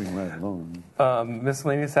good. Moving right along.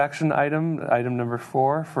 Miscellaneous action item number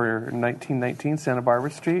 4 for 1919 Santa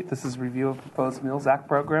Barbara Street. This is review of proposed Mills Act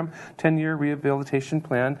program, 10-year rehabilitation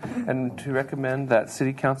plan, and to recommend that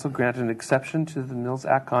City Council grant an exception to the Mills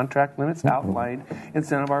Act contract limits outlined in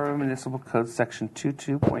Santa Barbara Municipal Code Section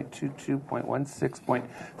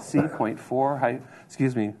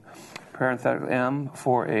 22.22.16.C.4, parenthetical M,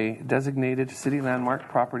 for a designated city landmark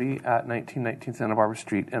property at 1919 Santa Barbara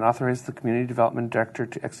Street, and authorize the Community Development Director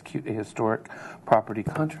to execute a historic property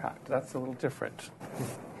contract. That's a little different.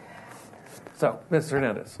 So, Ms.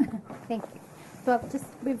 Hernandez. Thank you. So I'll just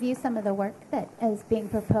review some of the work that is being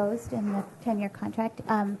proposed in the 10-year contract.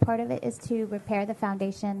 Part of it is to repair the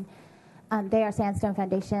foundation. They are sandstone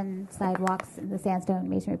foundation sidewalks and the sandstone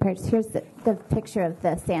masonry repairs. Here's the picture of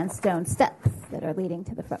the sandstone steps that are leading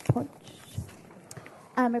to the front porch.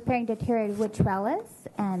 Repairing deteriorated wood trellis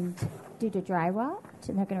and due to dry rot,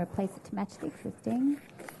 and they're going to replace it to match the existing.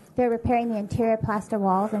 They're repairing the interior plaster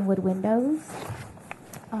walls and wood windows.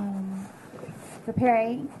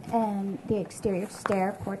 Repairing the exterior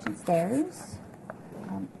porch and stairs.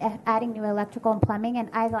 Adding new electrical and plumbing, and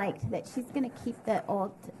I liked that she's going to keep the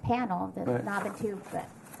old panel, the knob and tube, but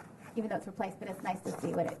even though it's replaced, but it's nice to see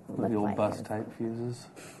what it looks like. The old bus type fuses.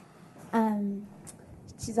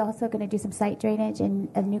 She's also going to do some site drainage and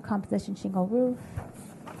a new composition shingle roof,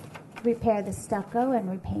 repair the stucco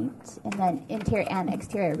and repaint, and then interior and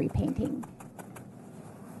exterior repainting.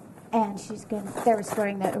 And they're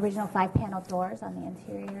restoring the original 5-panel doors on the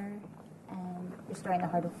interior and restoring the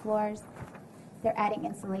hardwood floors. They're adding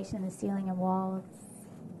insulation in the ceiling and walls,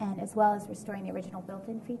 and as well as restoring the original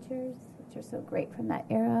built-in features, which are so great from that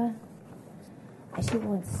era. She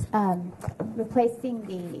was replacing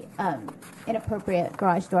the inappropriate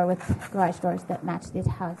garage door with garage doors that match the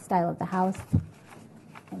style of the house.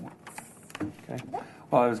 And that's okay.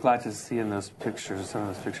 Well, I was glad to see in those pictures, some of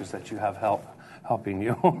those pictures, that you have helping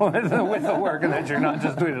you with the work, and that you're not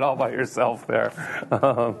just doing it all by yourself there.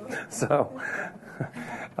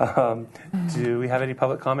 Do we have any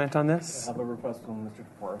public comment on this? I have a request from Mr.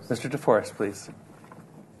 DeForest. Mr. DeForest, please.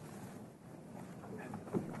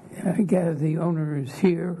 I gather the owner is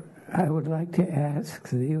here. I would like to ask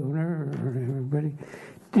the owner or everybody,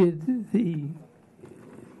 did the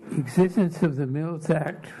existence of the Mills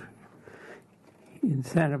Act in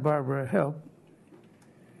Santa Barbara help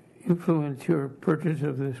influence your purchase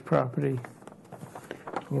of this property?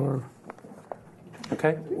 Or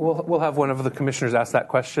okay, we'll have one of the commissioners ask that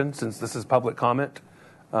question since this is public comment.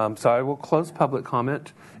 So I will close public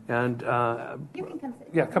comment and you can come sit.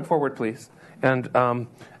 Yeah, come forward, please, and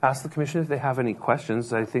ask the commission if they have any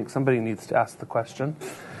questions. I think somebody needs to ask the question.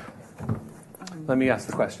 Let me ask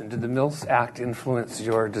the question. Did the Mills Act influence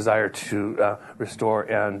your desire to restore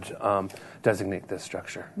and designate this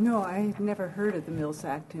structure? No, I had never heard of the Mills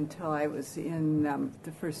Act until I was in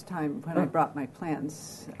the first time when I brought my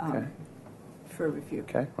plans for review.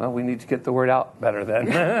 Okay, well, we need to get the word out better then.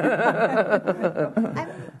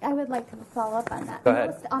 I would like to follow up on that. Go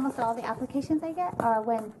ahead. Almost all the applications I get are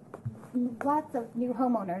when lots of new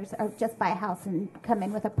homeowners are just buy a house and come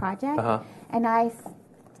in with a project, and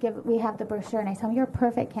we have the brochure, and I tell them, you're a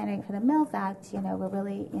perfect candidate for the Mills Act. We're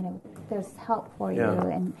really, there's help for you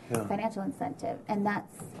and financial incentive, and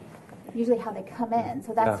that's usually how they come in.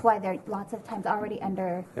 So that's why they're lots of times already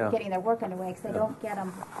getting their work underway, because they don't get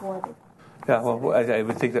them before. Well, I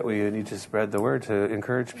would think that we need to spread the word to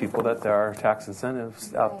encourage people that there are tax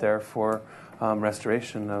incentives out there for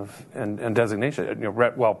restoration and designation.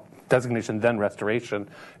 Designation then restoration,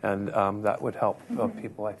 and that would help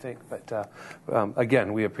people, I think. But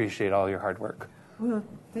again, we appreciate all your hard work. Well,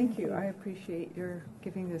 thank you. I appreciate your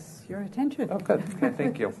giving this your attention. Oh, good. Okay,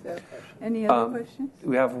 thank you. So, any other questions?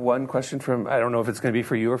 We have one question from, I don't know if it's going to be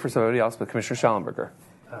for you or for somebody else, but Commissioner Schallenberger.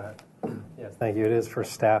 Yes, thank you. It is for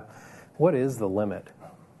staff. What is the limit?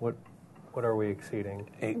 What are we exceeding?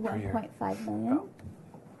 8 per year. 1.5 million.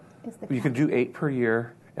 You can do 8 per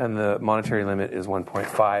year, and the monetary limit is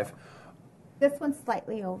 1.5. This one's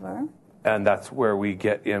slightly over. And that's where we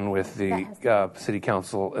get in with the City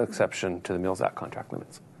Council exception to the Mills Act contract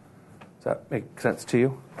limits. Does that make sense to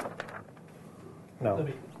you? No,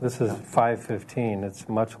 this is 515. It's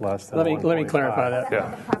much less than Let me 1.5. clarify that.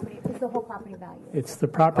 It's the whole property value. It's the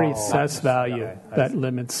property Oh, assessed value okay. I that see.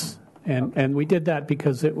 limits, and we did that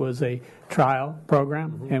because it was a trial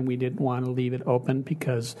program, and we didn't want to leave it open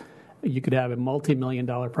because you could have a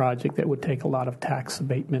multi-million-dollar project that would take a lot of tax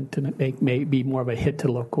abatement, and it may be more of a hit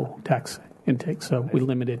to local tax intake. So we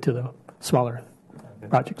limited it to the smaller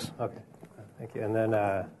projects. Okay, thank you. And then,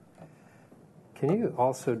 can you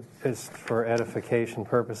also, just for edification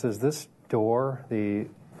purposes, this door, the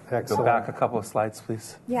Go back a couple of slides,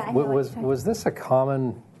 please. Yeah, I know what you're trying to was this a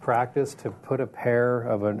common practice to put a pair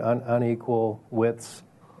of an unequal widths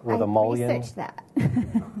with a mullion? I researched that.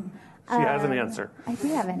 She has an answer. I do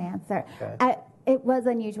have an answer. Okay. It was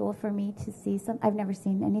unusual for me to see some. I've never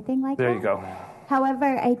seen anything like that. There you go.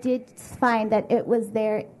 However, I did find that it was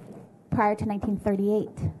there prior to 1938.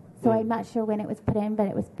 So I'm not sure when it was put in, but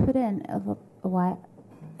it was put in a while,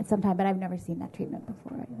 sometime. But I've never seen that treatment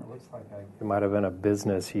before. It looks like it might have been a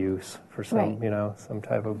business use for some, Right. some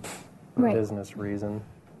type of Right. business reason.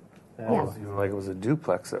 Almost even like it was a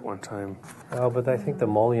duplex at one time. Oh, but I think the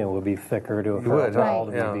mullion would be thicker to It would, wall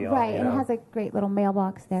to yeah. be on. Right, and it has a great little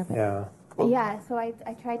mailbox there. But Yeah. yeah, so I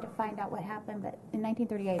tried to find out what happened, but in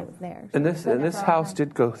 1938 it was there. And So this it's been there this for a long house time.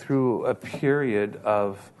 did go through a period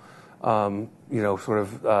of, sort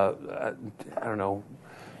of, I don't know,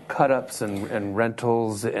 cut-ups and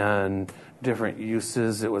rentals and different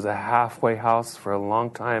uses. It was a halfway house for a long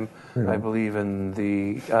time, I believe, in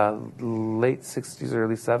the late 60s,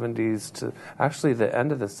 early 70s to actually the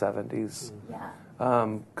end of the 70s. Yeah.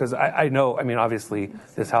 Because I know, I mean, obviously,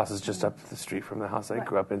 this house is just up the street from the house I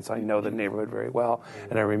grew up in, so I know the neighborhood very well.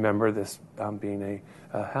 And I remember this being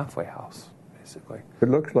a halfway house, basically. It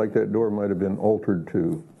looks like that door might have been altered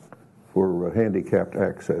for handicapped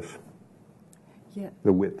access, Yeah.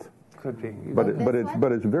 the width. Could be. But This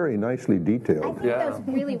one? it's very nicely I detailed. think those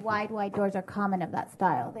really wide doors are common of that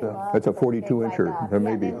style. They love That's a those 42-incher. big, That yeah,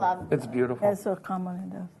 may they be. love It's beautiful. That's so common in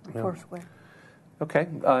the Foursquare. Okay.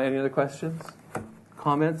 Any other questions?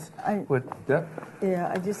 Comments? Deb?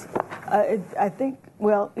 Yeah, I think,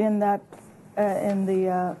 well, in that, in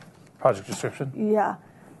the, Project description? yeah,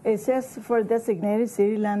 it says for designated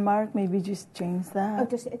city landmark, maybe just change that. Oh,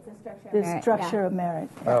 just it's a structure of The merit. structure yeah. of merit.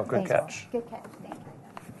 Oh, good Thank you. catch. Good catch. Thank you.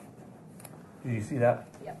 Do you see that?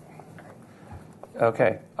 Yep.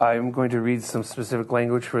 Okay. I'm going to read some specific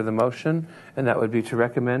language for the motion, and that would be to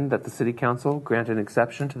recommend that the City Council grant an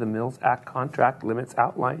exception to the Mills Act contract limits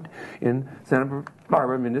outlined in Santa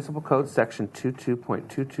Barbara Municipal Code Section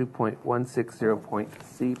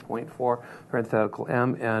 22.22.160.C.4, parenthetical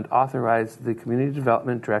M, and authorize the Community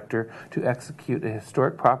Development Director to execute a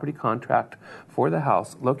historic property contract for the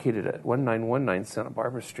house located at 1919 Santa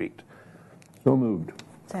Barbara Street. So moved.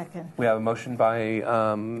 Second. We have a motion by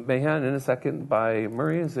Mahan and a second by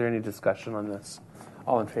Murray. Is there any discussion on this?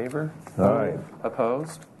 All in favor? Aye.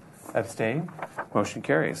 Opposed? Abstain? Motion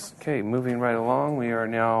carries. Okay, moving right along. We are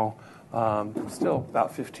now still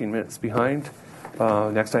about 15 minutes behind.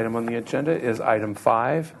 Next item on the agenda is item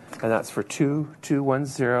 5, and that's for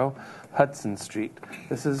 2210 Hudson Street.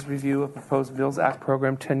 This is review of proposed Mills Act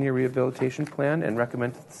program 10-year rehabilitation plan and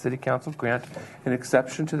recommend that the City Council grant an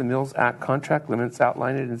exception to the Mills Act contract limits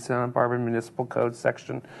outlined in Santa Barbara Municipal Code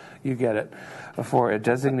section, you get it, for a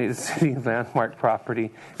designated city landmark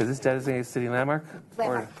property. Is this designated city landmark?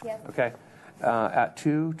 Landmark, yes. Okay. At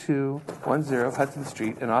 2210 Hudson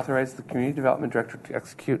Street and authorize the Community Development Director to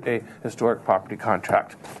execute a historic property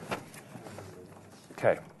contract.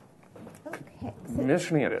 Okay. Okay. Ms.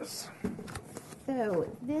 Hernandez. So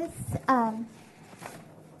this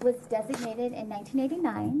was designated in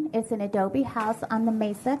 1989. It's an adobe house on the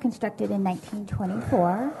Mesa, constructed in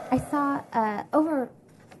 1924. I saw an overview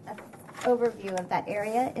of that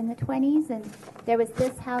area in the 20s, and there was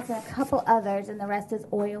this house and a couple others, and the rest is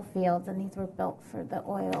oil fields, and these were built for the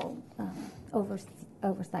oil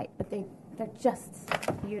oversight. But they're just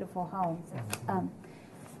beautiful homes.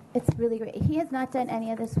 It's really great. He has not done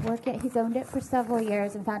any of this work yet. He's owned it for several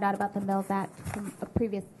years and found out about the Mills Act from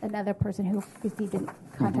another person who received a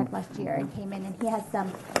contract last year and came in, and he has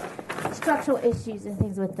some structural issues and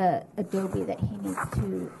things with the adobe that he needs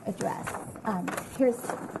to address. Here's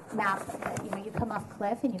a map. You come off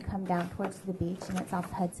Cliff and you come down towards the beach, and it's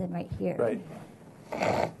off Hudson right here. Right.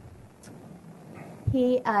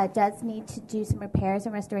 He does need to do some repairs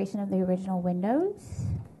and restoration of the original windows.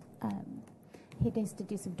 He needs to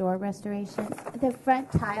do some door restoration. The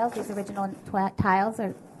front tiles, these original tiles,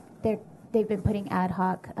 they've been putting ad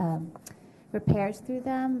hoc repairs through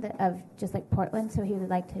them of just like Portland, so he would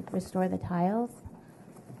like to restore the tiles.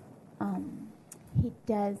 He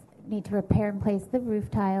does need to repair and place the roof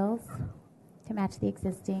tiles to match the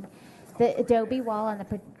existing. The adobe wall on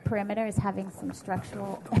the perimeter is having some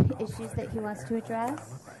structural issues that he wants to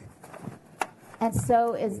address. And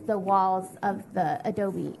so is the walls of the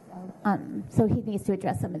adobe. So he needs to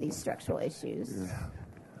address some of these structural issues.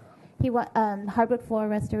 He wants hardwood floor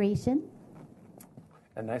restoration.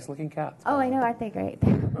 And nice-looking cats. Oh, I know, aren't they great?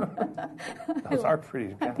 Those are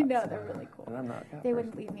pretty cats. I know, they're really cool. And I'm not a cat They person.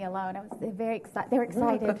 wouldn't leave me alone. They were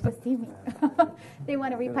excited to see me. They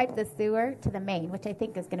want to repipe the sewer to the main, which I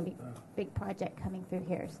think is going to be a big project coming through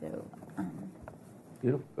here. So,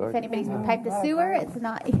 Beautiful. if anybody's repiped the sewer, it's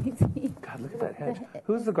not easy. God, look at that hedge.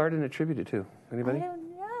 Who's the garden attributed to? Anybody? I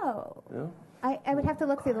don't know. No? I would have to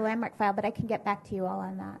look through the landmark file, but I can get back to you all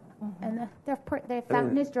on that. And the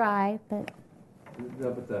fountain is dry, but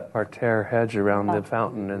Parterre hedge around the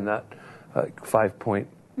fountain and that 5-point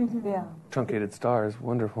truncated star is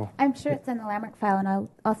wonderful. I'm sure it's in the landmark file, and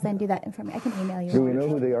I'll send you that information. I can email you. Do we know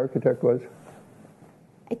who the architect was?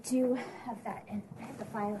 I do have that in the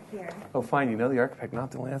file here. Oh, fine. You know the architect,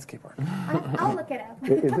 not the landscaper. I'll look it up.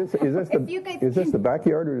 Is this the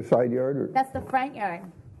backyard or the side yard? Or That's the front yard.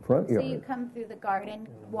 front yard? So you come through the garden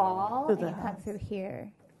wall, and you come through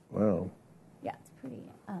here. Wow. Yeah, it's pretty.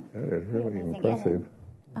 That is really amazing. impressive.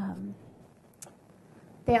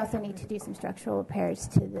 They also need to do some structural repairs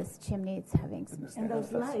to this chimney. It's having some And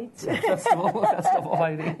those lights. Festival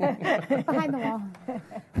lighting. behind the wall.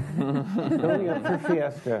 Building up for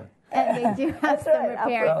Fiesta And they do have some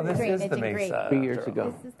repairs Well, and this is drainage the and Mesa. grading. 3 years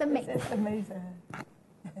ago. This is the Mesa. It's amazing.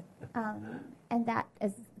 And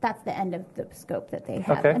that's the end of the scope that they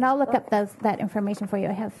have. Okay. And I'll look up that information for you.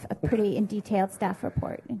 I have a pretty detailed staff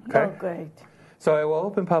report in here. Okay. Oh, great. So I will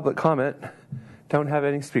open public comment. Don't have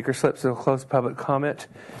any speaker slips, so we'll close public comment.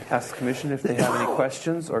 Ask the commission if they have any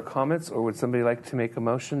questions or comments, or would somebody like to make a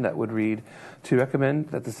motion that would read to recommend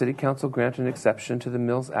that the City Council grant an exception to the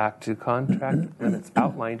Mills Act to contract limits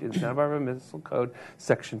outlined in Santa Barbara Municipal Code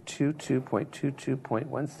Section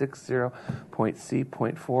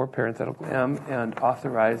 22.22.160.C.4, parenthetical M, and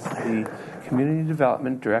authorize the Community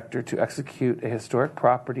Development Director to execute a historic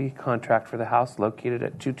property contract for the house located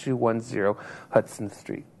at 2210 Hudson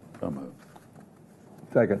Street. So moved.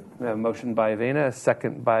 Second. We have a motion by Avena, a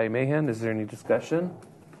second by Mahan. Is there any discussion?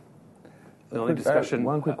 The only discussion.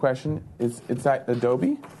 One quick question: It's that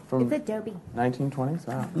Adobe from It's Adobe. 1920s?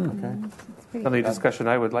 Wow. Okay. It's pretty The only discussion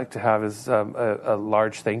I would like to have is a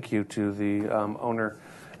large thank you to the owner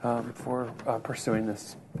for pursuing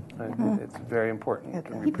this. It's very important. and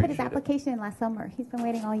we He put his appreciate it. application in last summer. He's been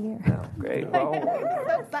waiting all year. Oh, great. Well, So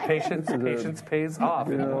excited. patience pays off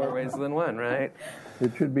in more ways than one, right?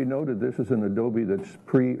 It should be noted this is an adobe that's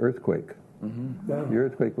pre-earthquake. The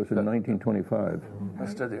earthquake was in 1925.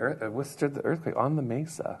 Withstood the earthquake on the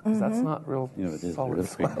Mesa, because that's not real You know, it is solid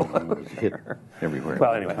earthquake soil. hit everywhere.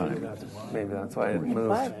 Well, at the anyway, time. maybe that's why it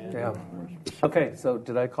moved. Yeah. Okay, so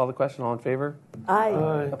did I call the question? All in favor?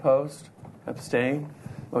 Aye. Opposed? Abstain?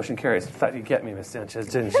 Motion carries. Thought you'd get me, Ms. Sanchez,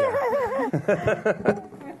 didn't you?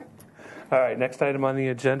 All right, next item on the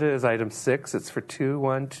agenda is item 6. It's for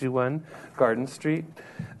 2121 Garden Street.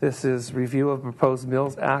 This is review of proposed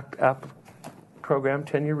Mills Act program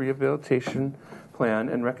 10-year rehabilitation plan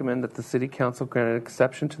and recommend that the City Council grant an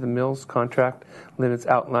exception to the Mills contract limits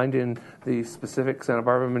outlined in the specific Santa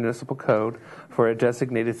Barbara Municipal Code for a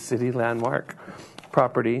designated city landmark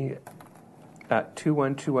property at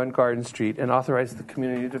 2121 Garden Street and authorize the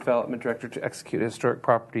Community Development Director to execute a historic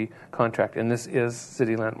property contract. And this is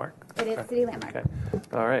city landmark. It is city landmark. Okay.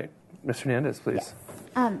 All right. Ms. Hernandez, please.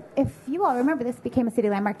 If you all remember, this became a city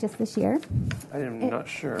landmark just this year. I'm not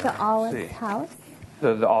sure. The Let's Olive see. House.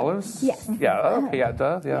 The olives? Yes. Yeah. Okay. Yeah.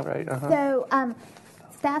 Duh. Yeah. Right. Uh-huh. So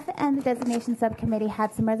staff and the designation subcommittee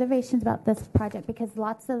had some reservations about this project because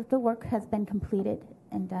lots of the work has been completed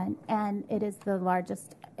and done, and it is the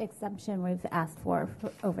largest exemption we've asked for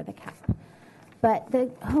over the cap. But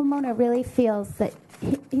the homeowner really feels that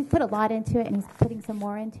he's put a lot into it, and he's putting some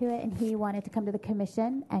more into it, and he wanted to come to the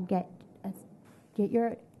commission and get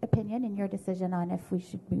your opinion and your decision on if we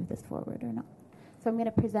should move this forward or not. So I'm going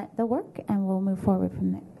to present the work, and we'll move forward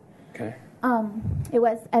from there. Okay. It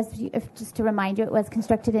was, just to remind you, it was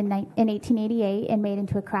constructed in 1888 and made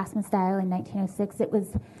into a craftsman style in 1906. It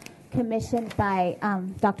was commissioned by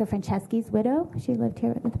Dr. Franceschi's widow. She lived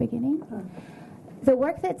here at the beginning. The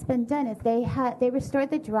work that's been done is they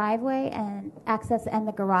restored the driveway and access and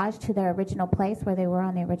the garage to their original place where they were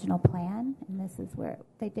on the original plan, and this is where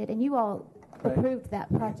they did. And you all approved that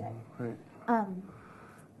project. Right.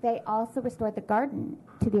 They also restored the garden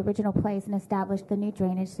to the original place and established the new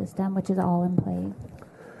drainage system, which is all in place.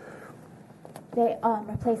 They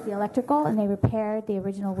replaced the electrical and they repaired the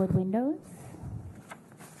original wood windows.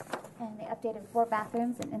 And they updated 4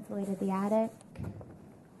 bathrooms and insulated the attic.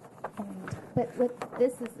 But what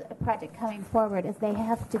this is a project coming forward is they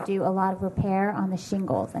have to do a lot of repair on the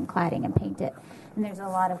shingles and cladding and paint it. And there's a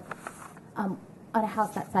lot of, on a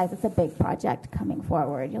house that size, it's a big project coming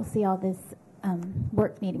forward. You'll see all this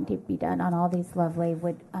work needing to be done on all these lovely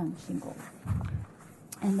wood shingles.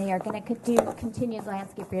 And they are going to do continued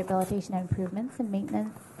landscape rehabilitation and improvements and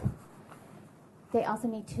maintenance. They also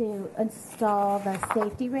need to install the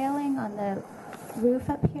safety railing on the roof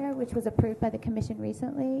up here, which was approved by the commission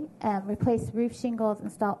recently, replace roof shingles,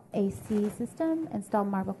 install AC system, install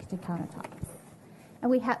marble kitchen countertops.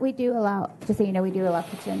 And we do allow, just so you know, we do allow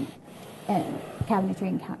kitchen and cabinetry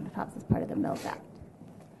and countertops as part of the Mills Act.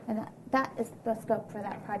 And that is the scope for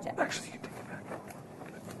that project. Actually, you can take it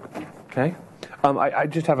back. Okay. I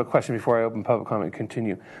just have a question before I open public comment and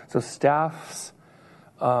continue. So staff's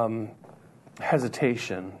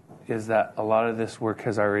hesitation is that a lot of this work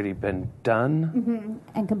has already been done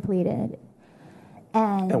and completed.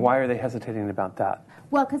 And why are they hesitating about that?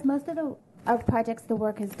 Well, because most of our projects, the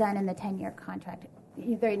work is done in the 10-year contract,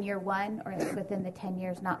 either in year 1 or within the 10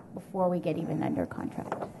 years, not before we get even under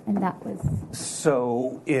contract. And that was...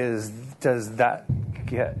 So does that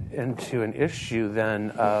get into an issue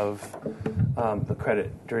then of the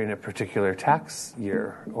credit during a particular tax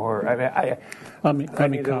year? Or I need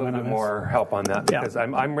a little bit more help on that, because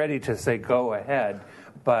I'm ready to say go ahead,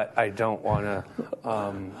 but I don't want to...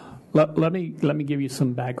 Let me give you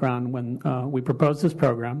some background. When we proposed this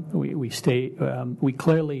program, we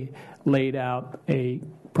clearly laid out a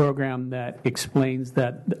program that explains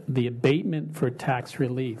that the abatement for tax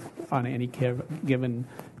relief on any given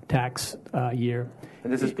tax year.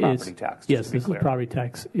 And this is property tax. Yes, this is property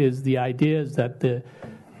tax. The idea is that the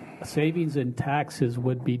savings in taxes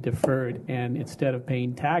would be deferred, and instead of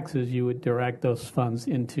paying taxes, you would direct those funds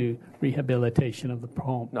into rehabilitation of the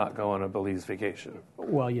home. Not go on a Belize vacation.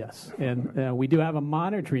 Well, yes. And we do have a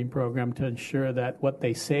monitoring program to ensure that what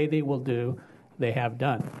they say they will do, they have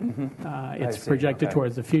done. It's projected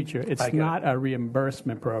towards the future. It's not a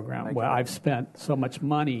reimbursement program where I've spent so much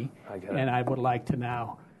money and I would like to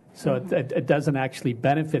now. So it doesn't actually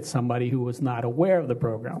benefit somebody who was not aware of the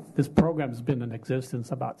program. This program has been in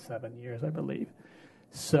existence about 7 years, I believe.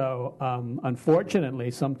 So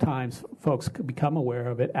unfortunately, sometimes folks become aware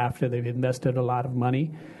of it after they've invested a lot of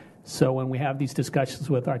money. So when we have these discussions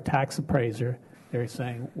with our tax appraiser, they're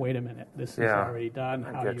saying, wait a minute, this is already done.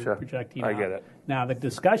 How are you projecting I get it. Now, the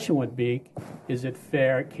discussion would be, is it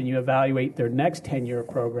fair? Can you evaluate their next 10-year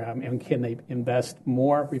program, and can they invest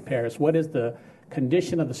more repairs? What is the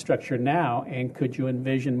condition of the structure now, and could you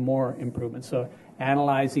envision more improvements? So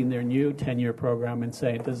analyzing their new 10-year program and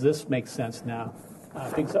saying, does this make sense now?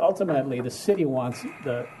 Because ultimately, the city wants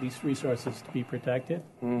these resources to be protected,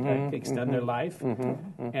 to extend their life.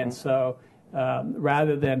 And so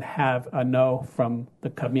rather than have a no from the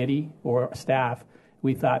committee or staff,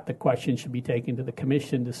 we thought the question should be taken to the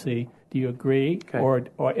commission to see, do you agree? Or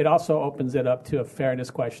it also opens it up to a fairness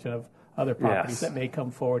question of other properties that may come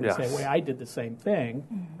forward and say, well, I did the same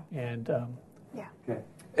thing. And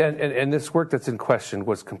And this work that's in question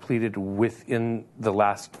was completed within the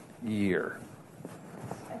last year.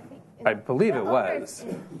 I believe it was.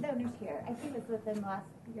 The owner's here. I think it's within the last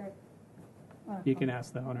year. You can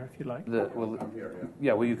ask the owner if you like.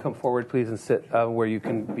 Will you come forward, please, and sit where you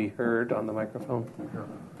can be heard on the microphone?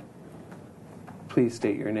 Please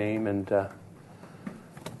state your name and...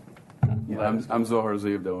 I'm Zohar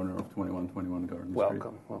Zeev, the owner of 2121 Garden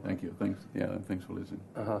Welcome. Street. Thank you. Thanks. Thanks for listening.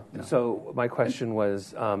 So my question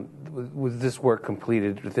was this work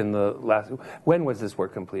completed within the last? When was this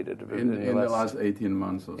work completed? In the last 18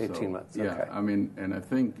 months or so. 18 months. Yeah. Okay. I mean, and I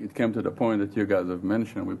think it came to the point that you guys have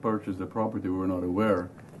mentioned. We purchased the property, we were not aware,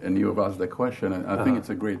 and you have asked the question. And I think it's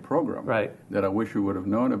a great program. Right. That I wish we would have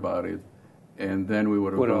known about it. And then we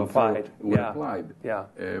would have applied. Applied. Yeah.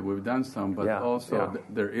 We've done some, but also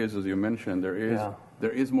there is, as you mentioned,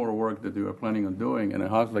 there is more work that we are planning on doing. And a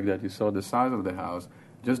house like that, you saw the size of the house.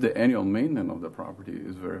 Just the annual maintenance of the property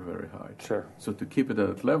is very, very high. Sure. So to keep it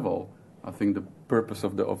at that level, I think the purpose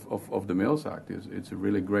of the Mills Act is it's a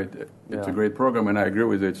really great a great program. And I agree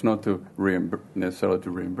with it. It's not to necessarily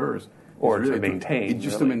to reimburse. Or really to maintain. It's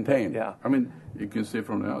just to maintain. Yeah. I mean, you can see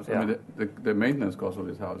from the house. Yeah. I mean, the maintenance cost of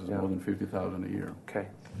this house is more than $50,000 a year. Okay.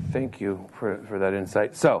 Thank you for that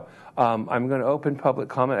insight. So I'm going to open public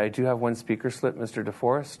comment. I do have one speaker slip. Mr.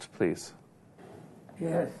 DeForest, please.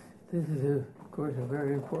 Yes, this is, of course, a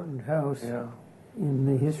very important house in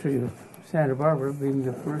the history of Santa Barbara, being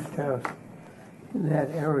the first house in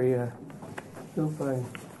that area built by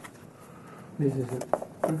Mrs.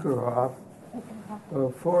 Brickerhoff.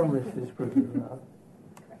 Or for Mrs. Brickerhoff.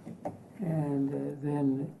 and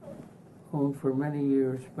then owned for many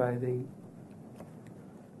years by the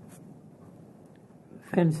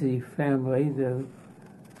Fency family, the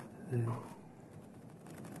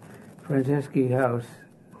Franceschi house,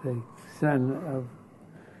 the son of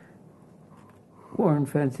Warren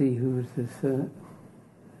Fency, who's the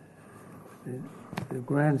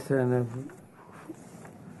grandson of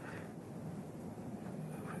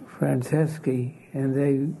Franceschi, and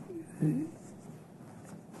they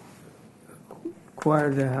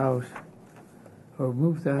acquired the house or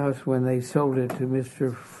moved the house when they sold it to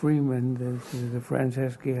Mr. Freeman, the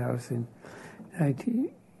Franceschi house in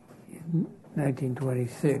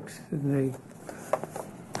 1926.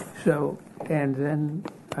 And then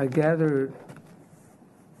I gather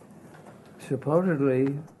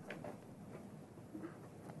supposedly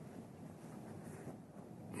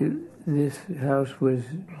this house was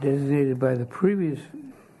designated by the previous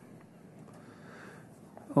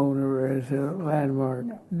owner as a landmark.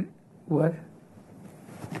 No. What?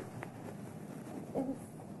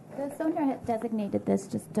 The owner had designated this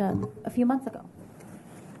just a few months ago.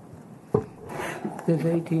 This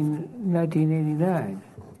 1989.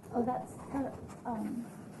 Oh, that's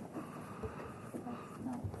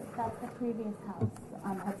the previous house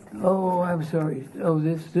on Hudson. Oh, I'm sorry. Oh,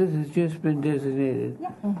 this has just been designated.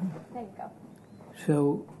 Yeah, there you go.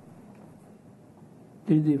 So,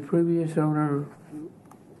 did the previous owner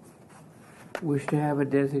wish to have it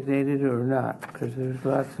designated or not? Because there's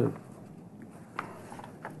lots of...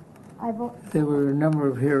 There were a number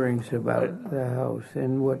of hearings about the house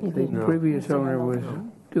and what the previous owner was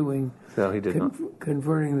doing. No, he did not.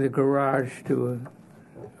 Converting the garage or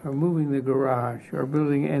moving the garage, or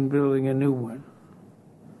building a new one.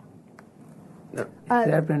 No. Has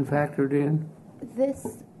that been factored in?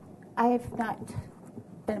 I have not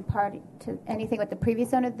been a party to anything with the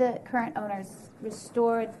previous owner. The current owners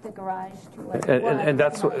restored the garage to what it was. And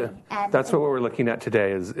that's what we're looking at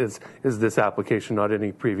today is this application, not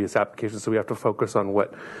any previous application. So we have to focus on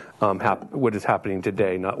what is happening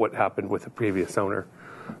today, not what happened with the previous owner.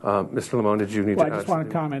 Mr. Lamone, did you need to add I just want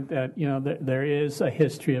to comment that there is a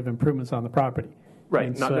history of improvements on the property. Right,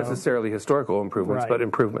 and not necessarily historical improvements, but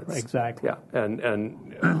improvements. Exactly. Yeah, and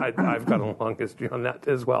I've got a long history on that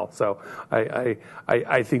as well. So I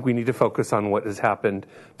think we need to focus on what has happened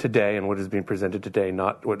today and what is being presented today,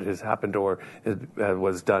 not what has happened or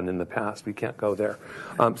was done in the past. We can't go there.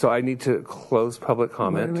 So I need to close public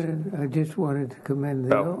comment. Wait a minute. I just wanted to commend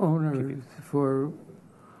the owner for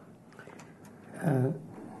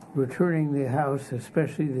returning the house,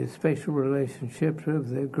 especially the spatial relationships of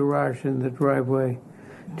the garage and the driveway,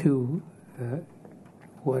 to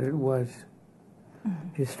what it was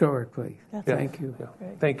historically. Thank you. Yeah.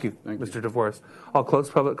 Thank you, Mr. DeVoris. I'll close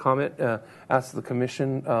public comment. Ask the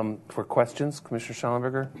Commission for questions. Commissioner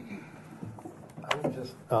Schallenberger? I'm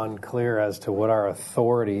just unclear as to what our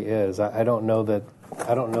authority is. I don't know the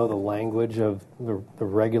language of the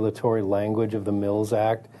regulatory language of the Mills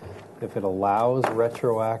Act. If it allows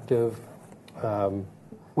retroactive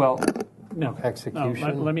execution.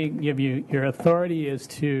 No, let me give you, your authority is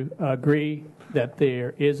to agree that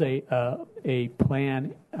there is a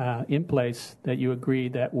plan in place that you agree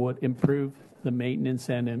that would improve the maintenance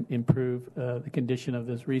and improve the condition of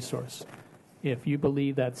this resource. If you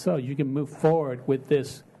believe that's so, you can move forward with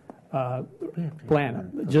this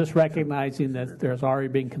plan, just recognizing that there's already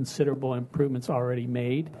been considerable improvements already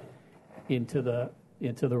made into the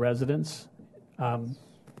residents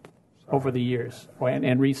over the years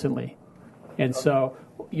and recently. And so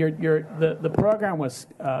the program was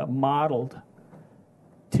modeled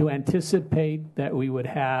to anticipate that we would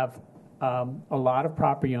have a lot of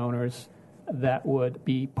property owners that would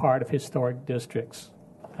be part of historic districts,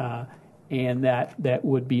 and that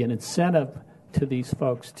would be an incentive to these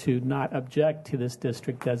folks to not object to this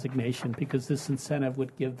district designation, because this incentive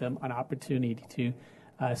would give them an opportunity to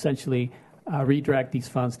essentially redirect these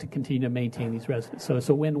funds to continue to maintain these residents. So it's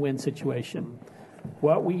a win-win situation.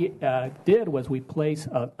 What we did was we placed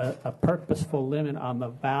a purposeful limit on the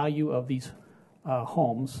value of these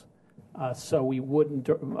homes, so we wouldn't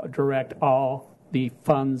direct all the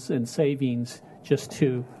funds and savings just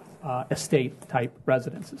to estate-type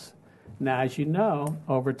residences. Now, as you know,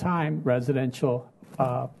 over time, residential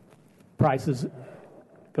prices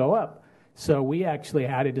go up. So we actually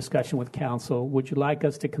had a discussion with council. Would you like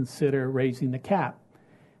us to consider raising the cap?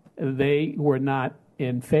 They were not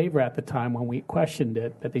in favor at the time when we questioned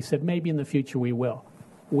it, but they said maybe in the future we will.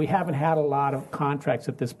 We haven't had a lot of contracts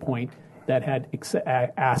at this point that had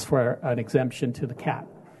asked for an exemption to the cap.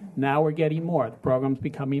 Now we're getting more. The program's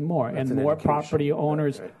becoming more. That's and more property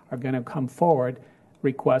owners are going to come forward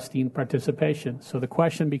requesting participation. So the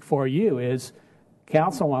question before you is,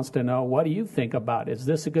 council wants to know, what do you think about it? Is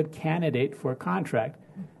this a good candidate for a contract?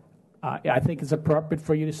 I think it's appropriate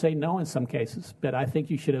for you to say no in some cases, but I think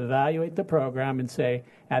you should evaluate the program and say,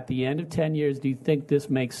 at the end of 10 years, do you think this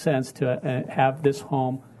makes sense to have this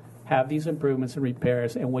home, have these improvements and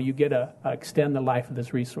repairs, and will you get extend the life of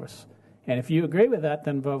this resource? And if you agree with that,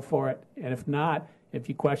 then vote for it. And if not, if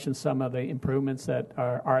you question some of the improvements that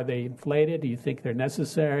are they inflated? Do you think they're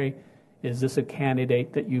necessary? Is this a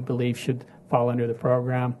candidate that you believe should fall under the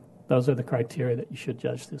program? Those are the criteria that you should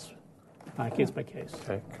judge this case by case.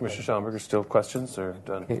 Okay. Commissioner Schellenberger, still questions or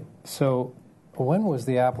done? Okay. So when was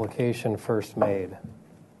the application first made?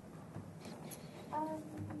 I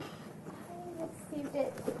received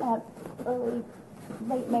it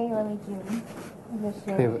late May, early June of this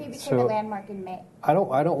year. Okay, We became so a landmark in May. I don't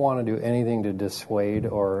want to do anything to dissuade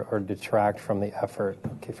or detract from the effort.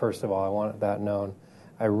 Okay, first of all, I want that known.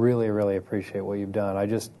 I really, really appreciate what you've done. I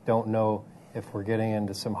just don't know if we're getting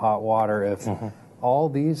into some hot water if all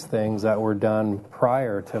these things that were done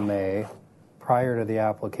prior to May, prior to the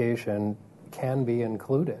application, can be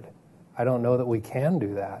included. I don't know that we can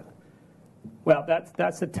do that. Well,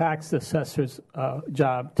 that's the tax assessor's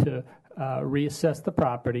job to reassess the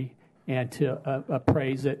property and to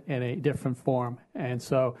appraise it in a different form. And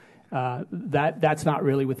so that's not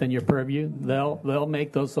really within your purview. They'll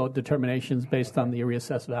make those determinations based on the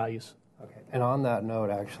reassessed values. Okay. And on that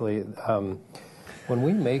note, actually, when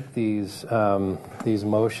we make these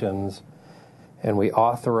motions and we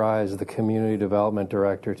authorize the community development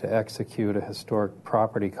director to execute a historic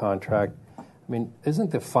property contract, I mean,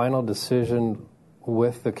 isn't the final decision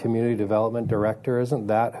with the community development director? Isn't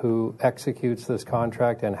that who executes this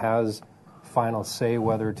contract and has final say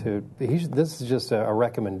whether to? This is just a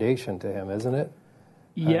recommendation to him, isn't it?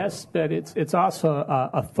 Yes, but it's also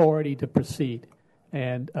authority to proceed.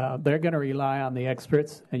 And they're going to rely on the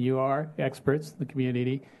experts, and you are experts, the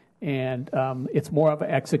community, and it's more of an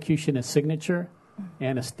execution and signature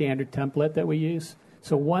and a standard template that we use.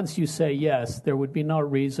 So once you say yes, there would be no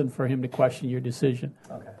reason for him to question your decision.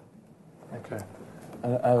 Okay. I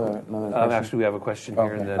have another question. Actually, we have a question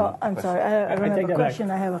here. And then I'm sorry, I don't have a question,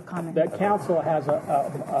 I have a comment. That council has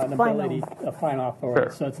an ability, a final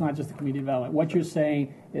authority, so it's not just the community development. What you're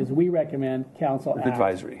saying is we recommend council act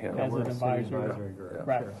advisory, as an advisory group.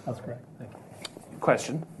 Right, that's correct. Thank you.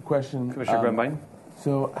 Question, Commissioner Grumbine.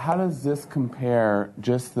 So how does this compare,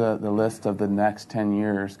 just the list of the next 10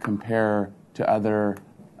 years, compare to other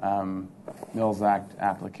Mills Act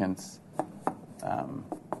applicants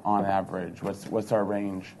on average? What's our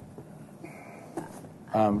range?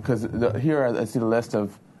 Because here I see the list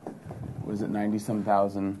of, was it 90-some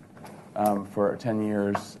thousand for 10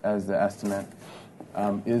 years as the estimate?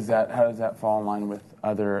 How does that fall in line with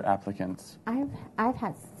other applicants? I've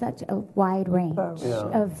had such a wide range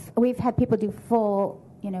of. We've had people do full,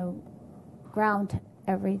 ground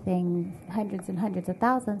everything, hundreds and hundreds of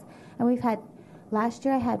thousands, and we've had. Last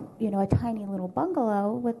year I had, a tiny little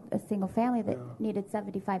bungalow with a single family that needed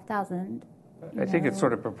 $75,000. I think it's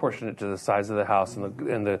sort of proportionate to the size of the house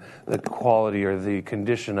and the quality or the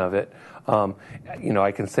condition of it.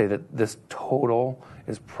 I can say that this total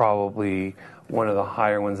is probably one of the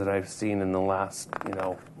higher ones that I've seen in the last,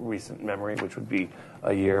 recent memory, which would be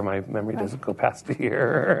a year. My memory doesn't go past a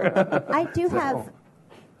year.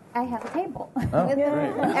 I have a table with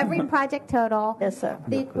great. every project total, yes, sir.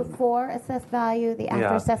 The before assessed value, the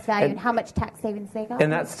after assessed value, and how much tax savings they got.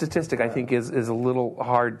 And that statistic, I think, is a little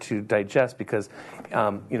hard to digest because,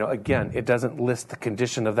 again, it doesn't list the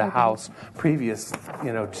condition of the house previous,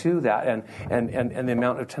 to that, and the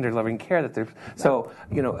amount of tender loving care that there's. So,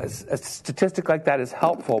 a statistic like that is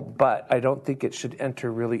helpful, but I don't think it should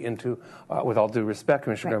enter really into, with all due respect,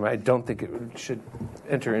 Commissioner Gurman, I don't think it should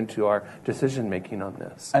enter into our decision making on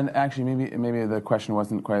this. And actually, maybe the question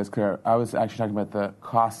wasn't quite as clear. I was actually talking about the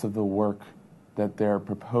cost of the work that they're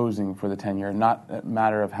proposing for the 10-year, not a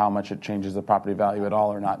matter of how much it changes the property value at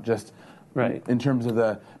all or not, just right in terms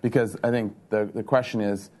of because I think the question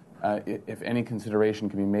is if any consideration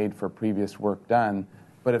can be made for previous work done,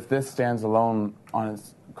 but if this stands alone on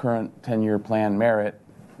its current 10-year plan merit,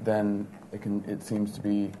 then it seems to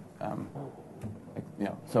be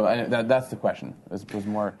so that's the question. It was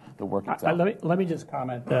more the work itself. Let me just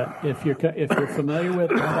comment that if you're familiar with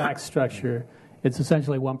the tax structure, it's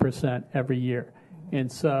essentially 1% every year,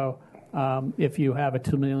 and so if you have a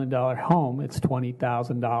 $2 million home, it's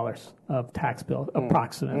 $20,000 of tax bill,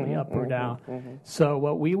 approximately up or down. So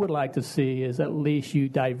what we would like to see is at least you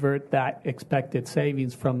divert that expected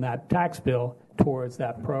savings from that tax bill towards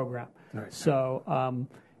that program. Right. So.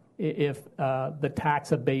 if the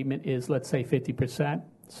tax abatement is, let's say, 50%.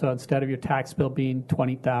 So instead of your tax bill being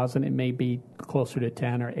 $20,000, it may be closer to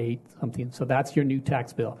 10 or 8 something. So that's your new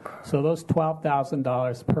tax bill. So those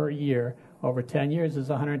 $12,000 per year over 10 years is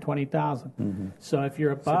 $120,000. Mm-hmm. So if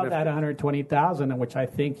you're above that $120,000, which I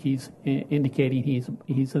think he's indicating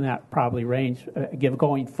he's in that probably range,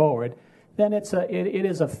 going forward, then it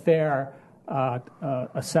is a fair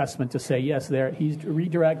assessment to say yes, he's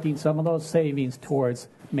redirecting some of those savings towards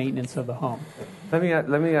maintenance of the home. Let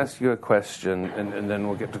me ask you a question, and then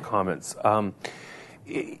we'll get to comments.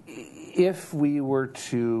 If we were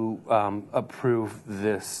to approve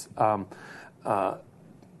this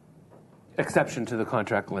exception to the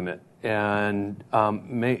contract limit, and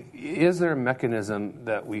is there a mechanism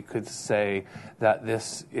that we could say that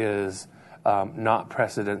this is not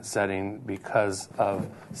precedent-setting because of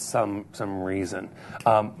some reason?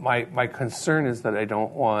 My concern is that I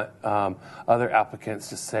don't want other applicants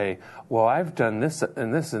to say, "Well, I've done this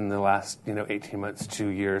and this in the last 18 months, 2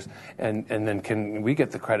 years, and then can we get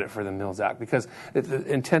the credit for the Mills Act?" Because the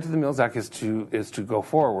intent of the Mills Act is to go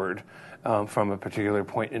forward from a particular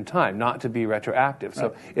point in time, not to be retroactive.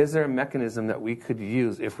 So is there a mechanism that we could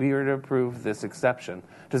use if we were to approve this exception?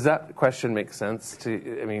 Does that question make sense?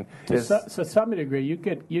 To some degree,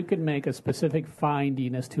 you could make a specific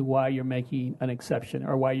finding as to why you're making an exception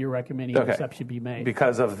or why you're recommending an exception be made.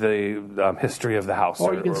 Because of the history of the house.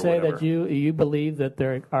 Or you can say whatever. that you believe that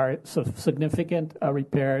there are significant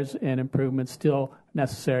repairs and improvements still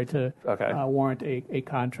necessary to warrant a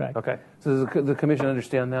contract. Okay. So does the commission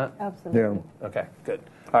understand that? Absolutely. Yeah. Okay, good.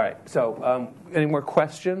 All right. So any more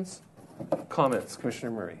questions? Comments?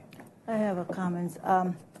 Commissioner Murray. I have a comment.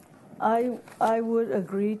 I would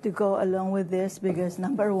agree to go along with this because,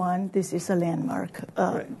 number one, this is a landmark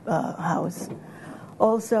house.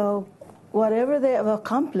 Also, whatever they have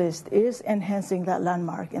accomplished is enhancing that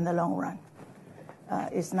landmark in the long run.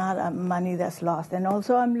 It's not money that's lost. And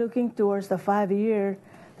also, I'm looking towards the 5-year.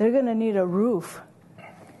 They're going to need a roof.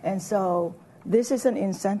 And so this is an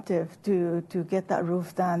incentive to get that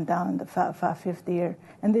roof done down the 5th year.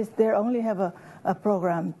 And they only have a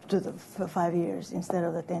program for 5 years instead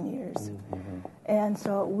of the 10 years. Mm-hmm. And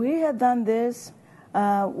so we had done this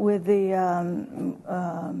with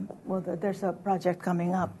there's a project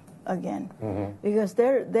coming up again, because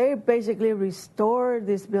they basically restore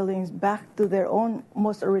these buildings back to their own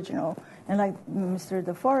most original. And like Mr.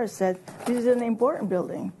 DeForest said, this is an important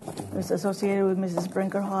building. It was associated with Mrs.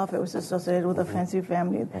 Brinkerhoff. It was associated with the Fancy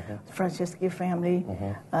family, the Franceschi family.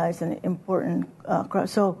 It's an important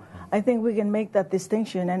so I think we can make that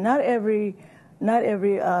distinction. And not every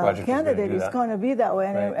candidate is going to be that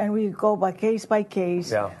way. And we go by case by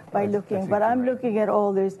by looking. But I'm looking at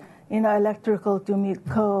all this, electrical to meet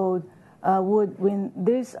code. When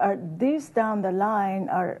these down the line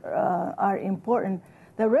are important.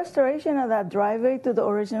 The restoration of that driveway to the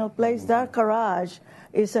original place, that garage,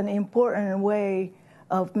 is an important way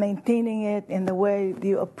of maintaining it in the way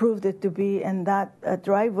you approved it to be, and that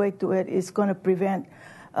driveway to it is going to prevent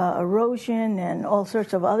erosion and all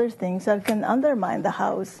sorts of other things that can undermine the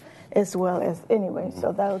house as well as anyway.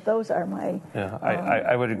 So those are my... Yeah,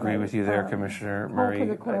 I would agree with you there, Commissioner Murray. Call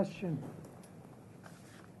for the question.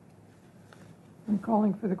 I'm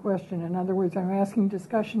calling for the question. In other words, I'm asking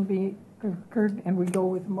discussion be occurred, and we go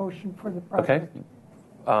with motion for the project. Okay.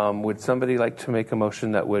 Would somebody like to make a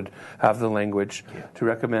motion that would have the language to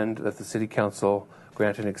recommend that the City Council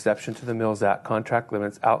grant an exception to the Mills Act contract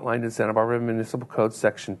limits outlined in Santa Barbara Municipal Code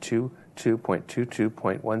Section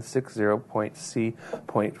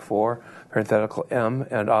 22.22.160.C.4, parenthetical M,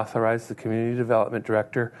 and authorize the Community Development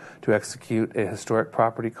Director to execute a historic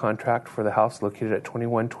property contract for the house located at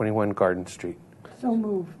 2121 Garden Street? So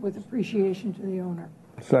moved, with appreciation to the owner.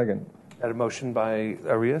 Second. Got a motion by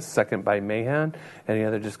Arias, second by Mahan. Any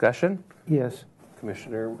other discussion? Yes.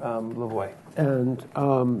 Commissioner Lavoie. And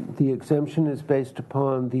the exemption is based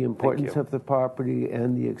upon the importance of the property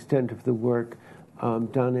and the extent of the work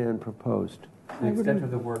done and proposed. The extent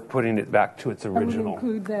of the work, putting it back to its original. I would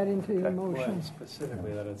include that into the motion. Well,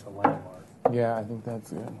 specifically that it's a landmark. Yeah, I think that's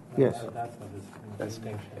good. Yes. That's the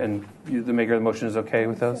distinction. And the maker of the motion is okay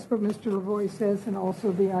with those? That's what Mr. Lavoie says, and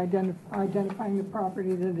also the identifying the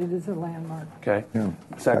property that it is a landmark. Okay. Yeah.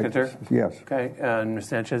 Seconder? Yes. Okay. And Ms.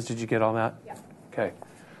 Sanchez, did you get all that? Yeah. Okay.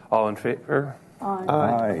 All in favor?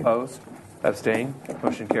 Aye. Opposed? Abstain?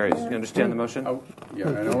 Motion carries. You understand the motion? Yeah,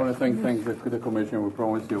 and I want to thank the commission. We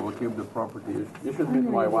promise you we'll keep the property. You should meet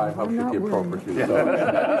my wife how she keep property. So.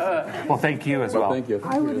 Well, thank you as well. Thank you.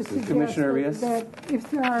 I would suggest Commissioner Arias? that if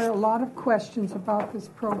there are a lot of questions about this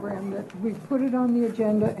program, that we put it on the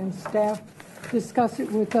agenda and staff discuss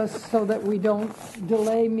it with us so that we don't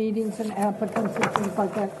delay meetings and applicants and things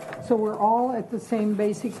like that. So we're all at the same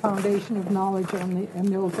basic foundation of knowledge on the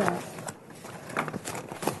Mills Act.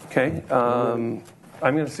 Okay.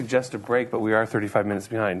 I'm going to suggest a break, but we are 35 minutes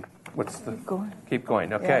behind. Keep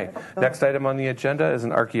going. Okay. Yeah, Next item on the agenda is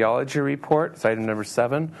an archaeology report. It's item number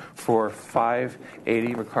 7 for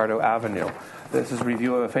 580 Ricardo Avenue. This is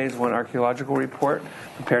review of a Phase 1 archaeological report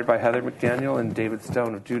prepared by Heather McDaniel and David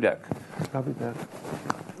Stone of Dudek. Copy that.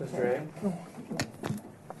 Mr. A?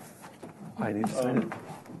 I need to sign it.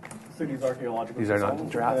 City's archaeological These are not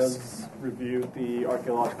consultant drafts. has reviewed the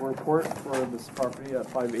archaeological report for this property at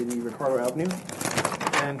 580 Ricardo Avenue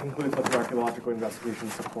and concludes that the archaeological investigation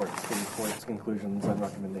supports the report's conclusions and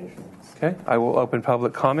recommendations. Okay. I will open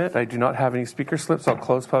public comment. I do not have any speaker slips. I'll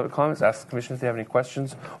close public comments. Ask the commission if they have any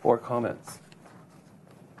questions or comments.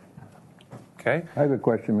 Okay. I have a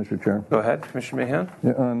question, Mr. Chair. Go ahead, Commissioner Mahan.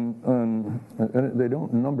 Yeah, they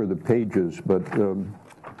don't number the pages, but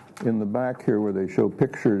in the back here where they show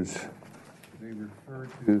pictures, they refer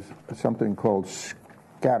to something called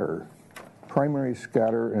scatter, primary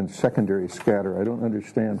scatter and secondary scatter. I don't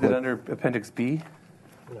understand. Is it under Appendix B?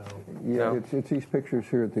 No. Yeah, No. it's these pictures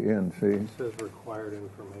here at the end, see? It says required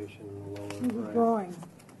information in the lower right. Drawing.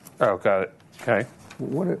 Oh, got it. Okay.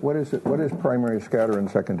 What is it? What is primary scatter and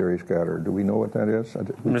secondary scatter? Do we know what that is?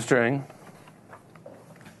 Mr. Eng?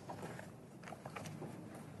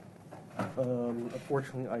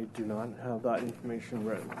 Unfortunately, I do not have that information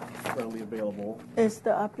readily available. Is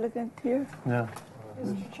the applicant here? No.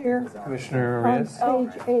 Mr. Chair? Commissioner On Reyes?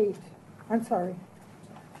 page 8, I'm sorry.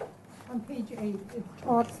 On page 8, it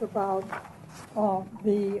talks about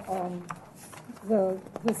the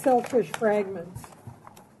shellfish fragments.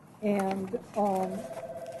 And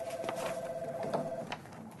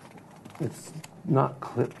It's not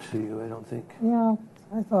clipped to you, I don't think. yeah,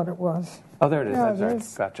 I thought it was. Oh, there it is. Yeah, I'm sorry. it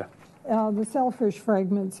is. Gotcha. The shellfish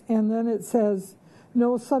fragments, and then it says,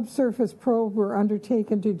 no subsurface probe were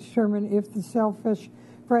undertaken to determine if the shellfish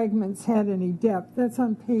fragments had any depth. That's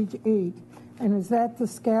on page 8. And is that the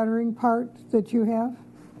scattering part that you have?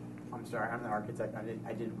 I'm sorry, I'm the architect.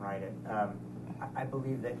 I didn't write it. I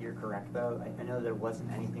believe that you're correct, though. I know there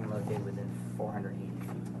wasn't anything located within 480 feet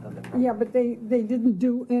of the property. Yeah, but they didn't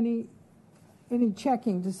do any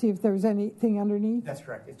checking to see if there was anything underneath? That's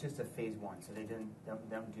correct. It's just a phase 1, so they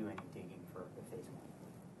don't do any digging for the phase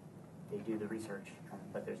 1. They do the research,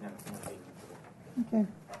 but there's no digging. Okay.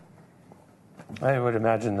 I would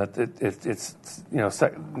imagine that it's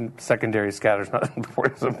secondary scatter is not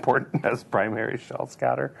as important as primary shell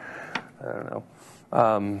scatter. I don't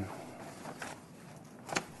know.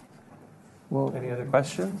 Well, any other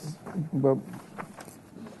questions? Well,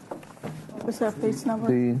 What's that page number?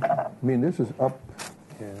 This is up.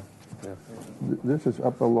 Yeah. This is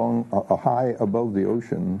up along a high above the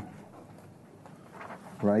ocean,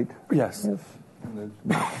 right? Yes. I'm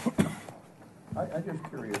just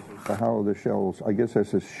curious as to how the shells. I guess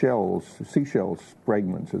that's the shells, seashells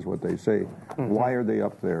fragments, is what they say. Mm-hmm. Why are they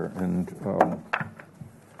up there? And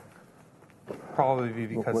probably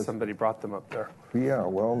because somebody brought them up there. Yeah.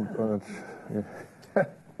 Well.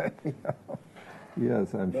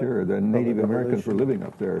 Yes, I'm sure. The Native Americans were living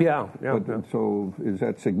up there. Yeah. So is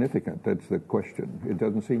that significant? That's the question. It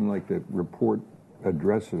doesn't seem like the report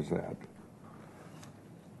addresses that.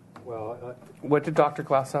 Well, what did Dr.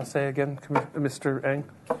 Glasshouse say again, Mr. Eng?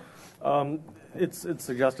 It's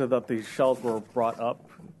suggested that the shells were brought up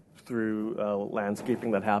through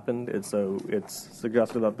landscaping that happened. It's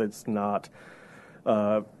suggested that it's not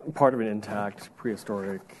part of an intact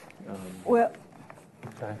prehistoric. Well,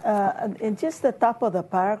 in just the top of the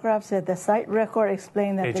paragraph said the site record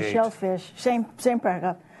explained that Page the 8. shellfish, same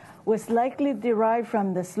paragraph, was likely derived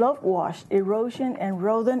from the slope wash, erosion, and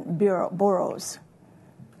rodent burrows.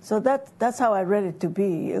 So that's how I read it to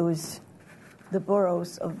be. It was the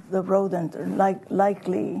burrows of the rodent,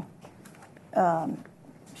 likely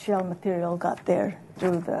shell material got there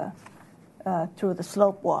through the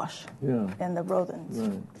slope wash and the rodents.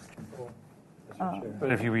 Right.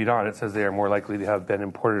 But if you read on, it says they are more likely to have been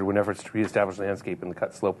imported when efforts to reestablish the landscape and the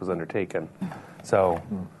cut slope was undertaken. So,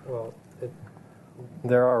 well,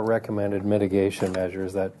 there are recommended mitigation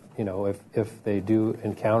measures that, if they do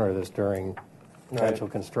encounter this during potential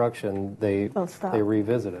construction, they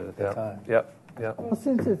revisit it at the time. Yep. Well,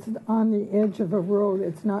 since it's on the edge of a road,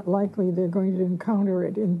 it's not likely they're going to encounter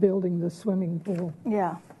it in building the swimming pool.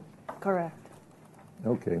 Yeah, correct.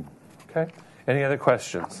 Okay. Any other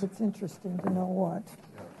questions? It's interesting to know what.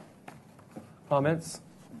 Comments?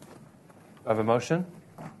 Of a motion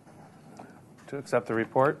to accept the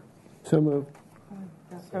report? So moved.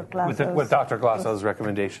 With Dr. Glasso's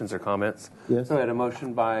recommendations or comments. Yes. So I had a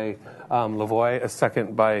motion by Lavoie, a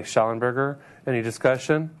second by Schallenberger. Any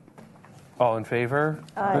discussion? All in favor?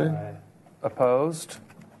 Aye. Opposed?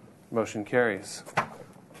 Motion carries.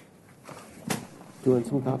 Do you want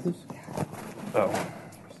some copies? Oh.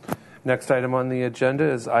 Next item on the agenda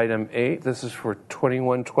is item 8. This is for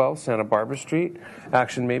 2112 Santa Barbara Street.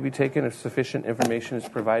 Action may be taken if sufficient information is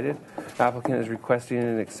provided. Applicant is requesting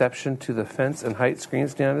an exception to the fence and height screen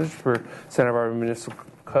standards for Santa Barbara Municipal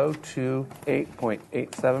Code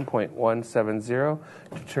 28.87.170.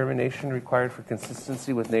 Determination required for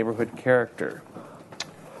consistency with neighborhood character.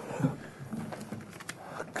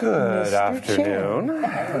 Good Mr. afternoon.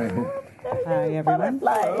 Hi, everyone.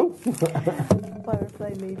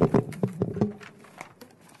 Butterfly lady.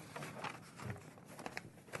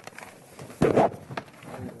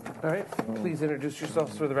 All right, please introduce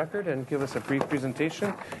yourselves for the record and give us a brief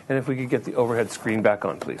presentation. And if we could get the overhead screen back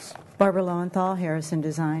on, please. Barbara Lowenthal, Harrison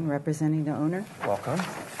Design, representing the owner. Welcome.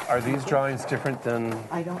 Are these drawings different than...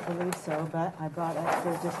 I don't believe so, but I brought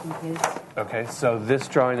extra just in case. Okay, so this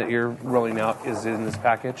drawing that you're rolling out is in this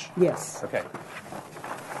package? Yes. Okay.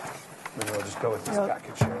 Maybe we'll just go with this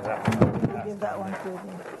package here. That Give that one to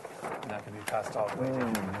me. that can be passed all the way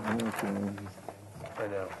down. I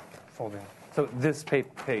know. Folding. So this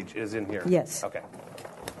page is in here? Yes. Okay.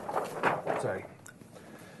 Sorry.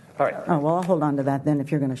 All right. Oh, well, I'll hold on to that then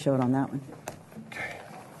if you're going to show it on that one. Okay.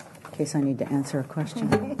 In case I need to answer a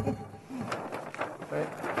question. All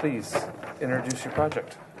right. Please introduce your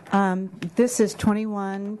project. This is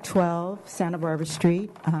 2112 Santa Barbara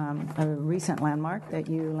Street, a recent landmark that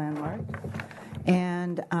you landmarked.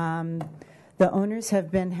 And the owners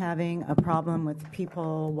have been having a problem with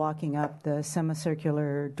people walking up the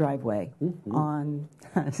semicircular driveway on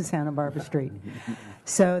Santa Barbara Street.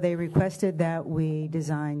 So they requested that we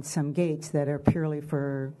design some gates that are purely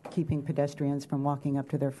for keeping pedestrians from walking up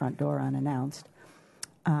to their front door unannounced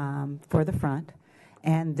for the front.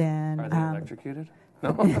 And then... Are they electrocuted?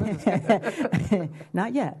 No.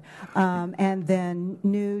 Not yet. And then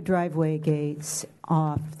new driveway gates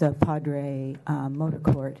off the Padre Motor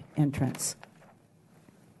Court entrance.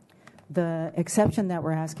 The exception that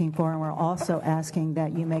we're asking for, and we're also asking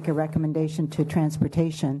that you make a recommendation to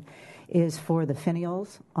transportation, is for the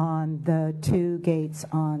finials on the two gates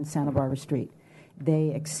on Santa Barbara Street.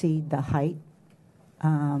 They exceed the height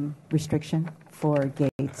restriction for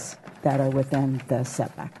gates that are within the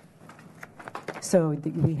setback. So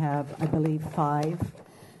we have, I believe, 5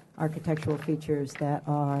 architectural features that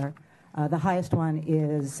are, the highest one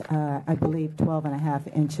is, I believe,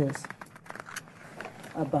 12.5 inches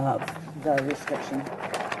above the restriction.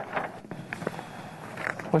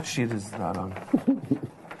 What sheet is that on?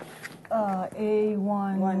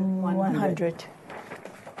 A100.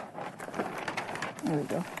 There we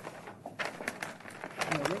go.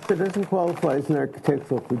 It doesn't qualify as an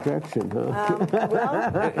architectural projection, huh?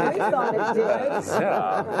 Well, we thought it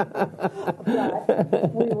did.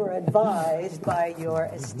 But we were advised by your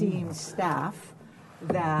esteemed staff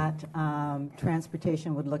that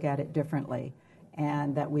transportation would look at it differently,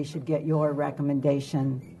 and that we should get your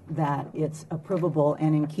recommendation that it's approvable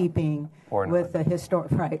and in keeping with the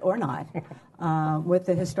historic, right, or not, with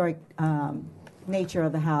the historic nature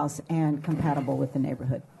of the house and compatible with the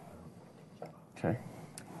neighborhood. Okay.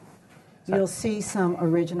 You'll see some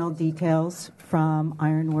original details from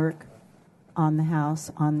ironwork on the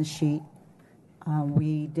house, on the sheet.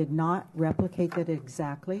 We did not replicate it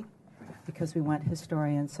exactly because we want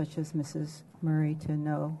historians such as Mrs. Murray to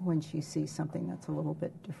know when she sees something that's a little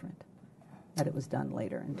bit different, that it was done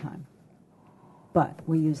later in time. But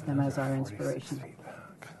we use them as our inspiration.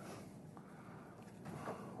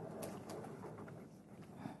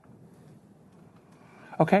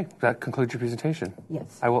 Okay, that concludes your presentation.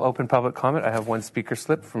 Yes. I will open public comment. I have one speaker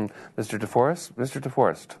slip from Mr. DeForest. Mr.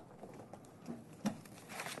 DeForest.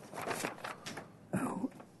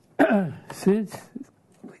 Since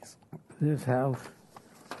this house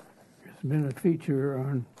has been a feature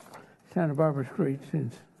on Santa Barbara Street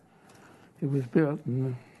since it was built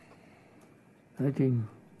in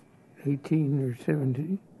 1918 or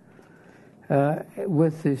 17,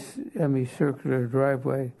 with this semicircular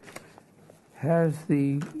driveway, has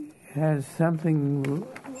something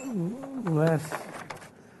less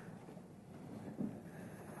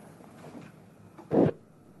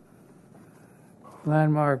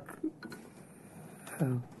landmark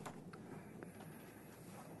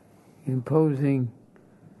imposing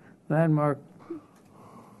landmark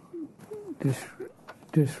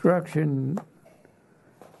destruction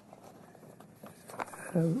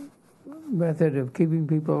method of keeping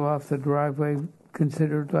people off the driveway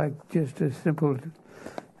considered like just a simple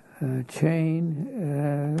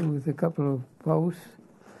chain with a couple of posts.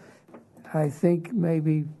 I think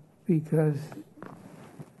maybe because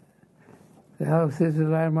the house is a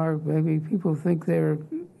landmark, maybe people think they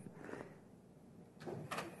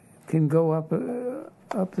can go up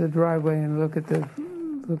the driveway and look at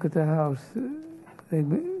the house.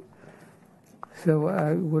 So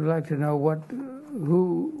I would like to know what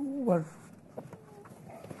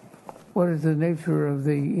is the nature of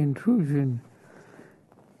the intrusion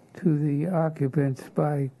to the occupants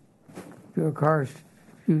by your cars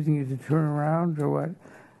using it to turn around or what?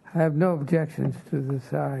 I have no objections to the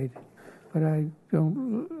side, but I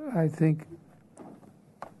think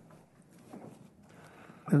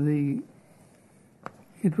the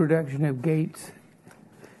introduction of gates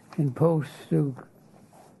and posts to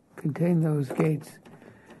contain those gates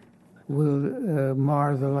will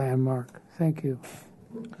mar the landmark. Thank you.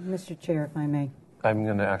 Mr. Chair, if I may. I'm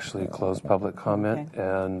going to actually close public comment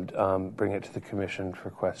and bring it to the commission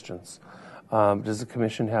for questions. Does the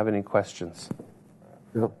commission have any questions?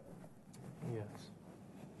 Yes.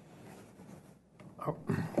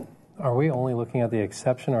 Are we only looking at the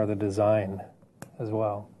exception or the design as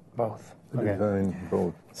well? Both. Okay. Design,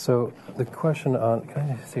 both. So the question on,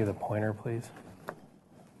 can I see the pointer, please?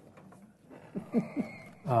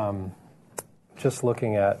 Just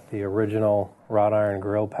looking at the original wrought iron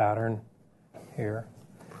grill pattern here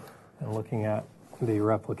and looking at the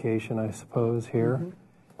replication, I suppose, here.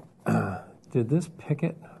 Did this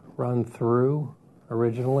picket run through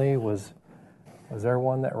originally? Was there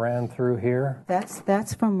one that ran through here?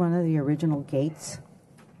 That's from one of the original gates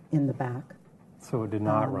in the back. So it did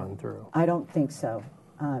not run through? I don't think so.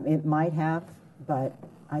 It might have, but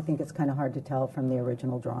I think it's kind of hard to tell from the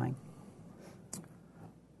original drawing.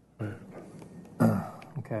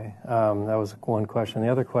 Okay, that was one question. The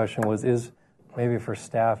other question was, maybe for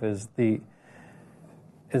staff, is the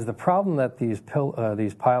problem that these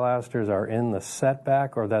pilasters are in the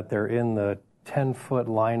setback, or that they're in the 10-foot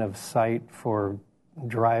line of sight for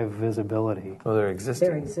drive visibility? Well, they're existing.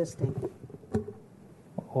 They're existing.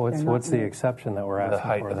 What's the exception that we're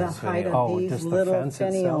asking for? The height of these just little the fence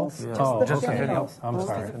finials. itself? Just the finials. I'm Just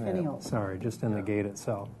sorry. the finials. Sorry, just in the gate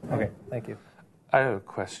itself. Okay, thank you. I have a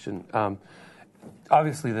question.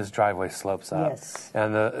 Obviously, this driveway slopes up, yes,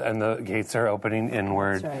 and the gates are opening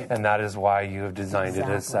inward, right, and that is why you have designed it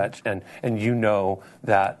as such. And you know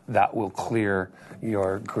that will clear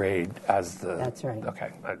your grade as the. That's right.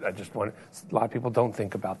 Okay, I just want a lot of people don't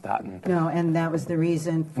think about that. No, and that was the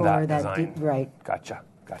reason for that design. right. Gotcha.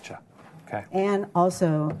 Okay. And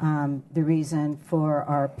also the reason for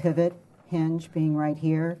our pivot hinge being right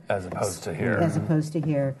here, As opposed to here. As opposed to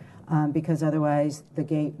here, because otherwise the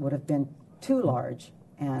gate would have been too large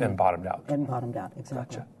and bottomed out. Exactly.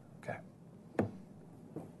 Gotcha. Okay.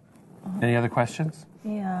 Any other questions?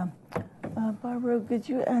 Yeah. Barbara, could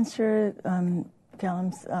you answer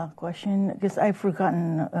Callum's question? Because I've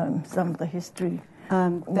forgotten some of the history.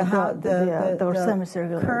 The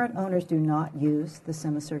semicircular. Current owners do not use the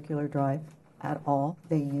semicircular drive at all.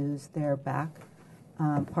 They use their back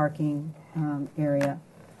parking area,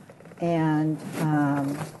 and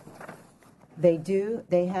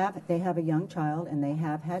they have a young child, and they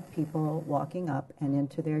have had people walking up and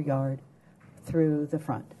into their yard through the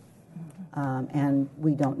front, and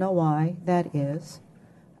we don't know why that is,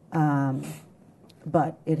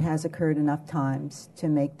 but it has occurred enough times to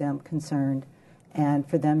make them concerned, and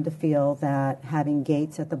for them to feel that having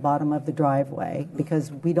gates at the bottom of the driveway,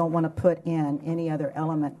 because we don't want to put in any other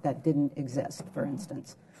element that didn't exist, for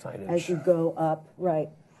instance. Signage. As you go up, right,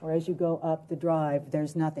 or as you go up the drive,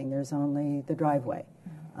 there's nothing, there's only the driveway.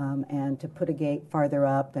 And to put a gate farther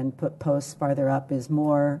up and put posts farther up is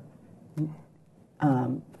more,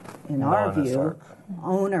 in our view,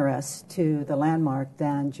 onerous to the landmark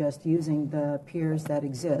than just using the piers that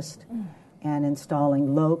exist and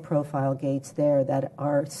installing low-profile gates there that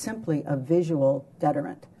are simply a visual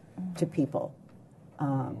deterrent to people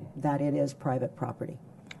that it is private property.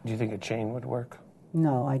 Do you think a chain would work?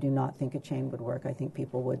 No, I do not think a chain would work. I think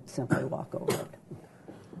people would simply walk over it.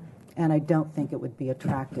 And I don't think it would be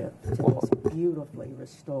attractive to this beautifully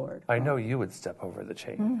restored. I know you would step over the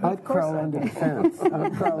chain. I'd crawl under the fence.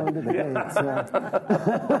 I'd crawl under the gates.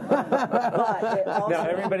 Now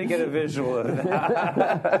everybody get a visual of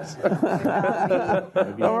that.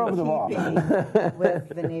 Or over the wall. With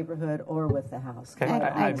the neighborhood or with the house. Okay.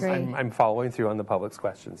 I agree. I'm following through on the public's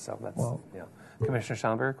questions, so that's yeah. Commissioner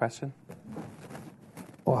Schallenberger, question?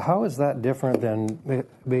 Well, how is that different than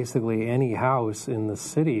basically any house in the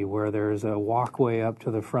city where there's a walkway up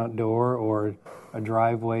to the front door or a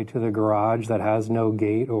driveway to the garage that has no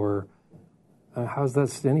gate or How's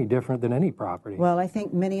this any different than any property? Well, I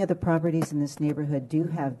think many of the properties in this neighborhood do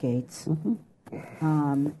have gates.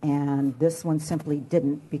 And this one simply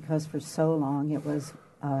didn't because for so long it was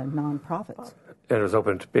nonprofits. And it was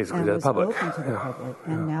open to basically to the public. Open to the public,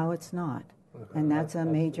 and now it's not. And that's a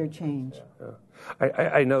major change.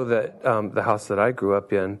 I know that the house that I grew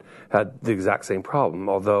up in had the exact same problem,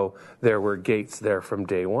 although there were gates there from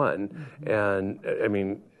day one. And, I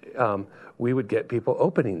mean, we would get people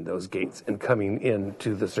opening those gates and coming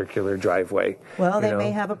into the circular driveway. Well, they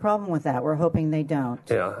may have a problem with that. We're hoping they don't.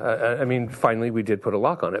 Yeah, I mean, finally we did put a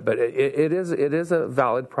lock on it, but it is a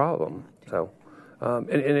valid problem. So, in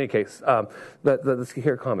any case, let's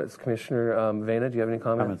hear comments. Commissioner Vena, do you have any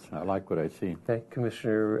comments? I like what I see. Okay,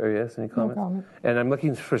 Commissioner Arias, any comments? No comment. And I'm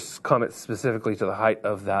looking for comments specifically to the height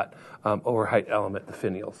of that overheight element, the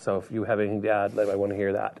finials. So if you have anything to add, I want to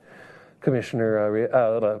hear that. Commissioner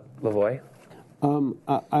Lavoie.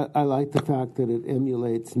 I like the fact that it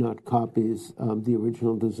emulates, not copies, the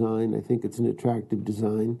original design. I think it's an attractive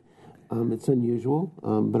design. It's unusual,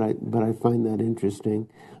 but I find that interesting.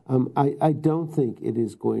 I don't think it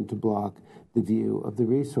is going to block the view of the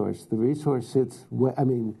resource. The resource sits,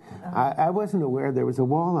 I wasn't aware there was a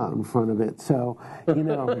wall out in front of it. So,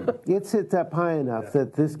 it sits up high enough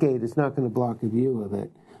that this gate is not going to block a view of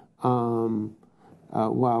it.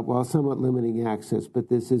 While somewhat limiting access, but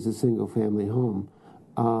this is a single-family home.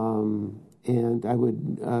 And I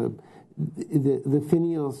would, the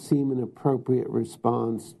finials seem an appropriate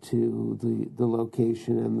response to the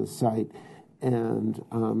location and the site, and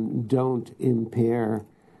don't impair.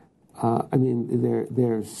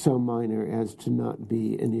 They're so minor as to not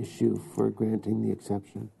be an issue for granting the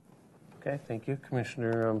exception. Okay, thank you.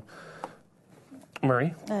 Commissioner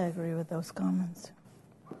Murray? I agree with those comments.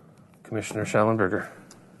 Commissioner Schallenberger?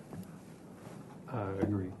 I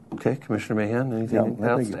agree. Okay, Commissioner Mahan, anything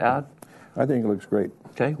else to add? I think it looks great.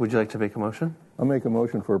 Okay, would you like to make a motion? I'll make a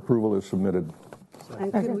motion for approval as submitted.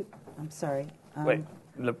 I'm sorry. Wait,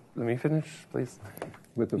 let me finish, please.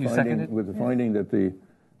 With the You finding, seconded? with the finding that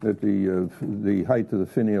the height of the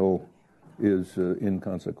finial is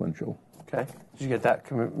inconsequential. Okay. Did you get that,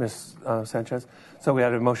 Ms. Sanchez? So we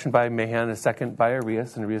had a motion by Mahan, a second by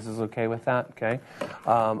Arias, and Arias is okay with that. Okay.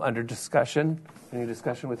 Under discussion, any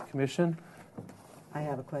discussion with the commission? I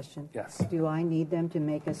have a question. Yes. Do I need them to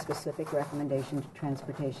make a specific recommendation to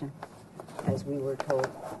transportation, as we were told?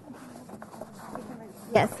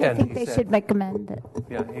 Yes, I think they should recommend it.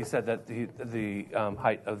 Yeah, he said that the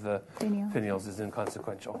height of the finials is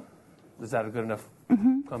inconsequential. Is that a good enough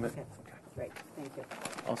comment? Okay. Great, thank you.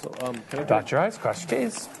 Also, can I dot your I's, cross your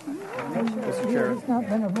T's. Mr. Chair, It's not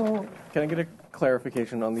been a vote. can I get a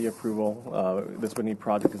clarification on the approval? This would need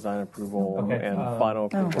project design approval and final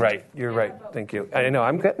approval. Right, you're right. Thank you. I know,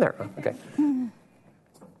 I'm getting there. Okay.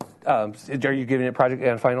 Are you giving it project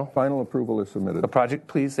and final? Final approval is submitted. The project,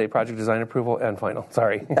 please say project design approval and final.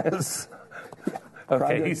 Sorry.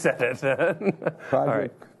 Okay, he said it. All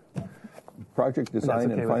right. Project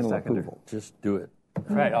design and final approval. Just do it.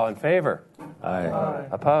 Right, all in favor? Aye.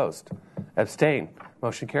 Opposed? Abstain?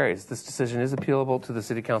 Motion carries. This decision is appealable to the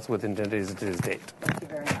City Council within 10 days of today's date. Thank you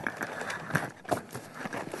very much.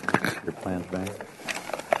 Your plans back?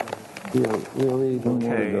 We only need one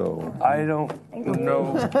more to Okay, go. I don't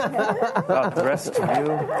know about the rest of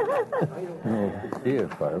you.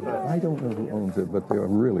 I don't know who owns it, but they are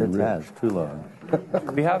really rich. That's too long.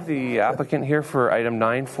 We have the applicant here for item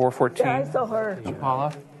 9414. Yeah, I saw her.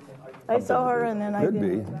 Paula? I saw her, and then I Could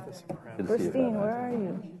didn't. be. Christine, where are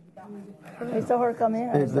you? I saw her come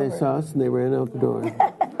in. They saw us and they ran out the door.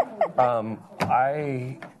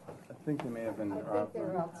 I think they may have been.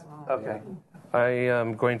 Okay. I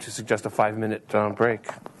am going to suggest a 5-minute break.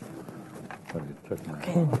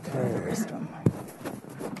 Okay.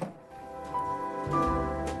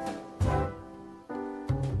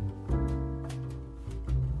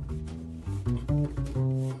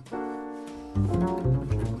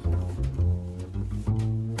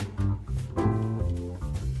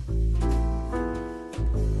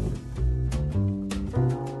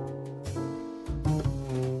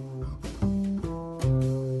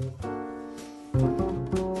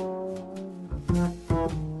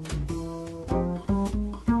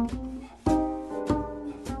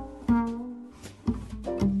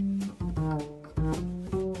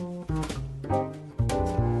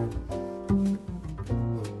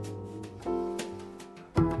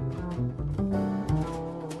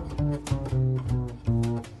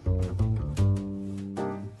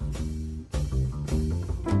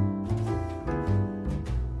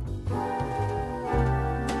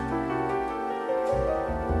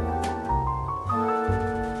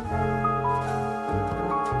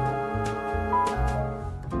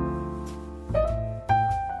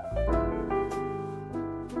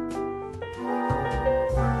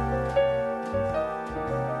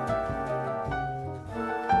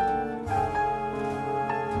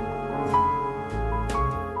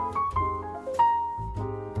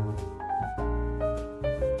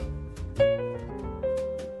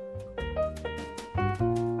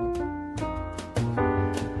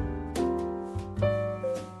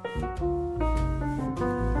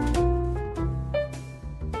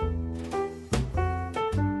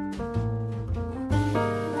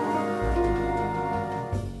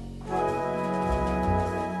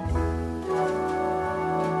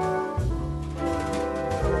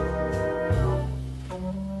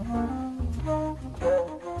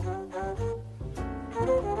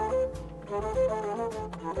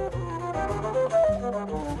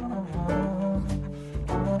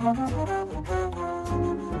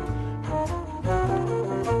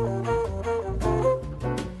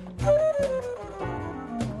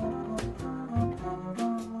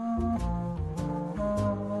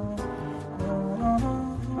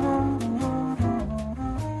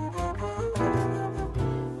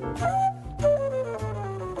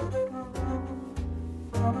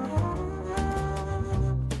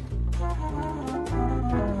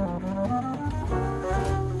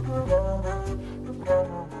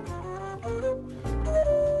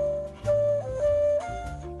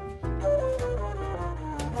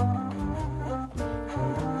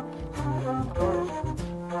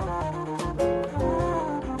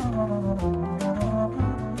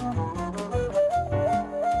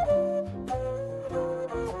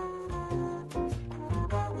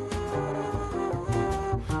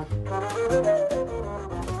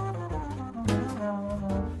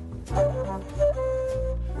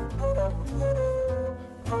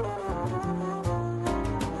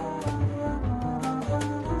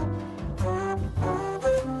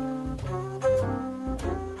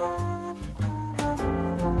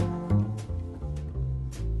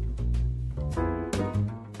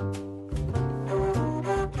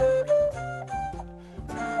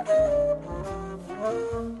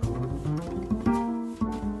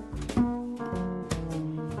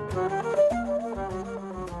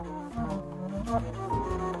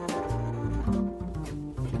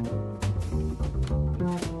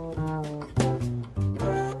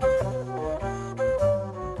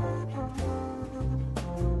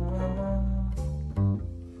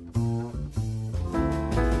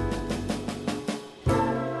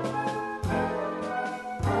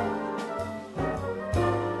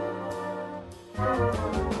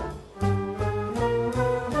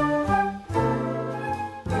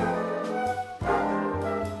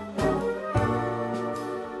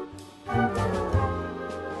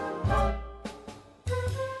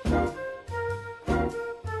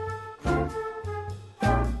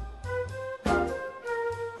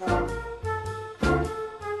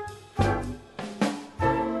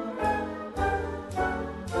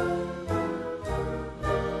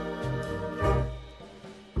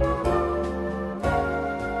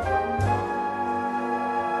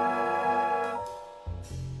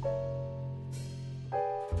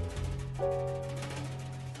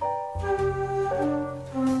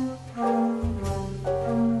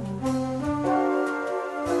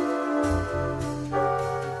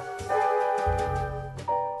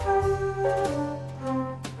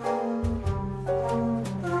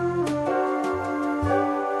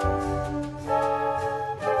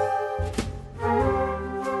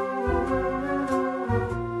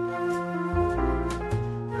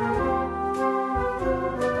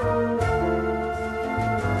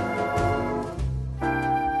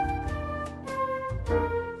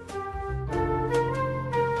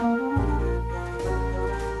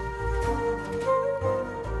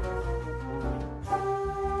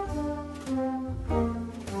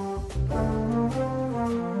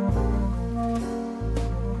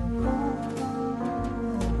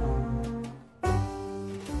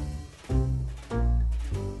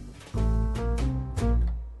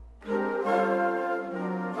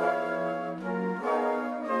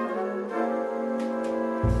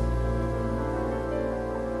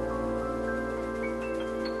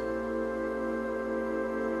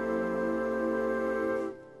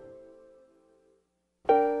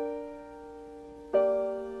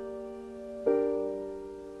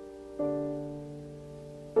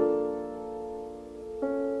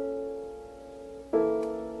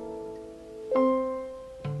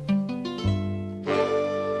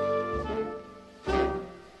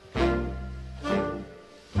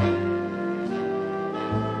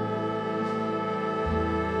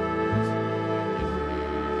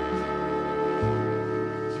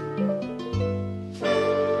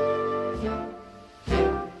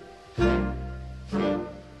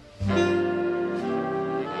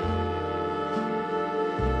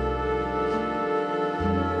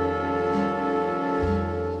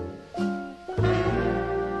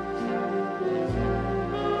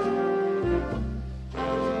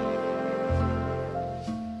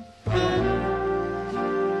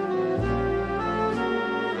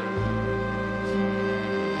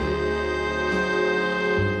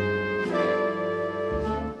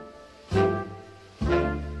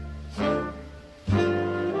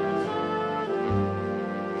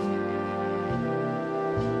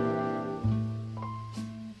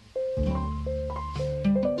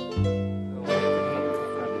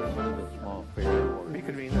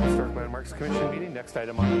 Landmarks Commission meeting. Next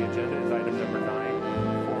item on the agenda is item number 9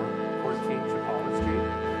 for 14 Chapala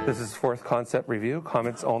Street. This is fourth concept review.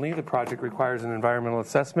 Comments only. The project requires an environmental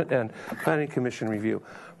assessment and planning commission review.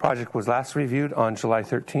 Project was last reviewed on July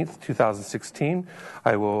 13th, 2016.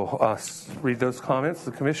 I will read those comments.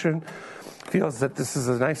 The commission feels that this is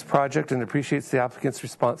a nice project and appreciates the applicant's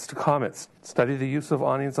response to comments. Study the use of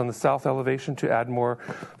awnings on the south elevation to add more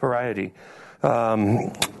variety.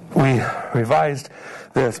 We revised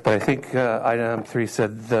this, but I think item 3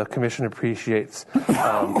 said the commission appreciates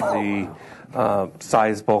the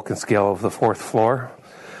size, bulk, and scale of the fourth floor.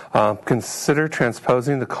 Consider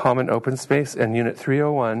transposing the common open space and Unit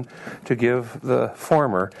 301 to give the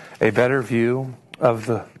former a better view of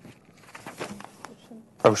the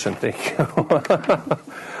ocean. Thank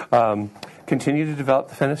you. Continue to develop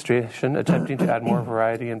the fenestration, attempting to add more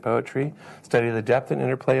variety and poetry. Study the depth and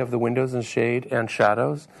interplay of the windows and shade and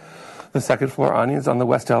shadows. The second floor awnings on the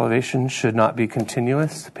west elevation should not be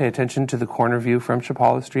continuous. Pay attention to the corner view from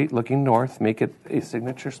Chapala Street looking north. Make it a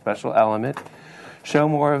signature special element. Show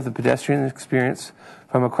more of the pedestrian experience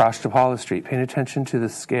from across Chapala Street. Paying attention to the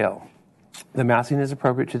scale. The massing is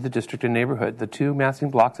appropriate to the district and neighborhood. The two massing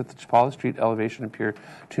blocks at the Chapala Street elevation appear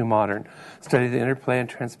too modern. Study the interplay and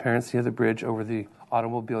transparency of the bridge over the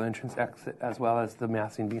automobile entrance exit, as well as the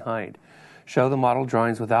massing behind. Show the model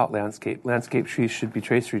drawings without landscape. Landscape trees should be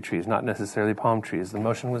tracery trees, not necessarily palm trees. The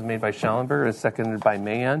motion was made by Schellenberger and seconded by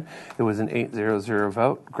Mahan. It was an 8-0-0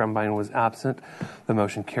 vote. Grumbine was absent. The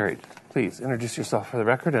motion carried. Please introduce yourself for the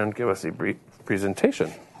record and give us a brief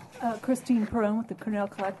presentation. Christine Perone with the Cornell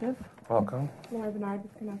Collective. Welcome. Laura Bernard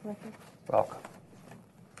with Cornell Collective. Welcome.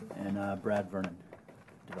 And Brad Vernon,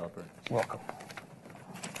 developer. Welcome.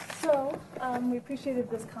 So we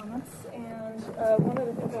appreciated those comments, and one of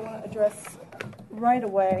the things I want to address right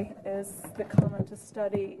away is the comment to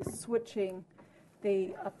study switching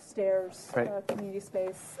the upstairs community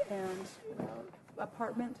space and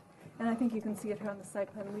apartment. And I think you can see it here on the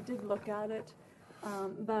site plan. We did look at it.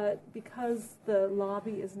 But because the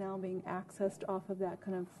lobby is now being accessed off of that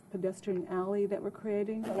kind of pedestrian alley that we're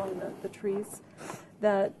creating along the trees,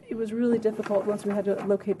 that it was really difficult once we had to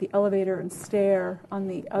locate the elevator and stair on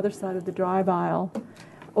the other side of the drive aisle,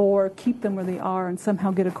 or keep them where they are and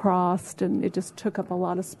somehow get across, and it just took up a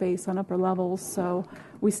lot of space on upper levels. So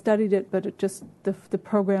we studied it, but it just the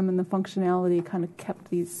program and the functionality kind of kept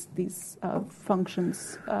these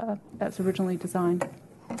functions as originally designed.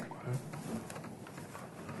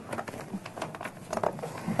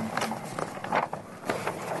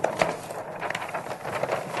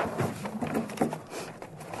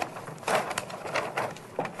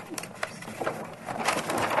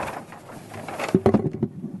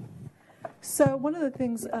 So one of the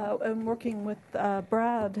things in working with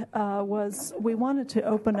Brad was we wanted to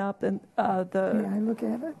open up the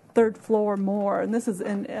third floor more, and this is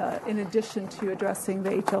in addition to addressing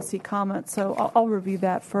the HLC comments. So I'll review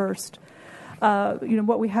that first.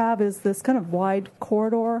 What we have is this kind of wide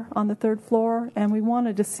corridor on the third floor, and we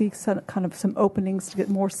wanted to see some openings to get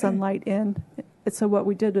more sunlight in. And so what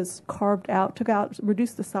we did is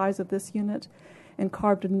reduced the size of this unit, and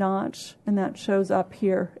carved a notch, and that shows up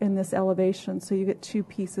here in this elevation. So you get two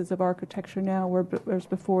pieces of architecture now, whereas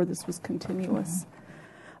before this was continuous.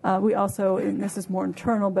 We also, and this is more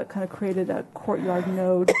internal, but kind of created a courtyard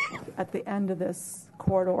node at the end of this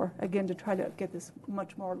corridor, again, to try to get this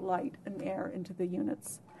much more light and air into the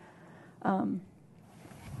units.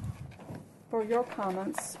 For your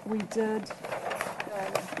comments, we did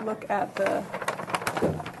look at the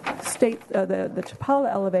Chapala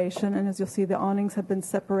elevation, and as you'll see, the awnings have been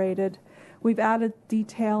separated. We've added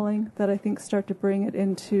detailing that I think start to bring it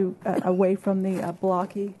into away from the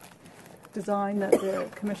blocky design that the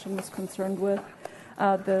commission was concerned with.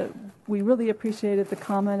 We really appreciated the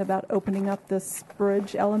comment about opening up this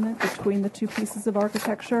bridge element between the two pieces of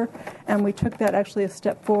architecture, and we took that actually a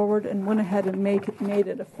step forward and went ahead and made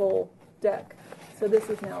it a full deck. So this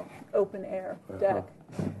is now open air deck,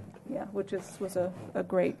 which was a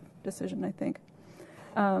great decision, I think.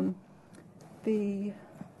 Look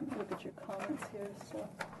at your comments here. So,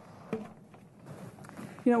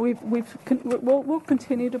 we'll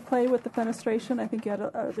continue to play with the fenestration. I think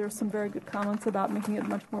there's some very good comments about making it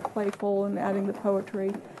much more playful and adding the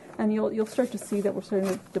poetry, and you'll start to see that we're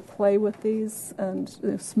starting to play with these and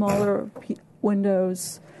smaller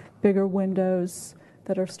windows, bigger windows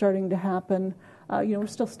that are starting to happen. We're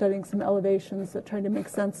still studying some elevations that trying to make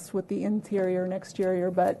sense with the interior and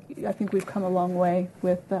exterior, but I think we've come a long way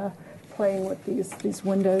with playing with these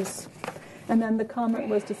windows. And then the comment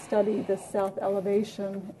was to study the south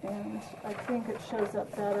elevation, and I think it shows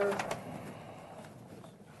up better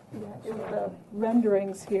in the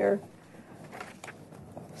renderings here.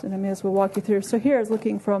 and I may as well walk you through. So here is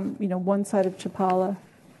looking from one side of Chapala.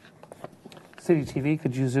 City TV,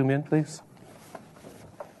 could you zoom in, please?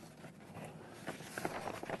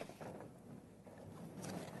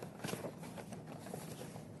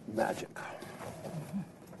 Magic.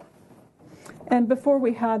 And before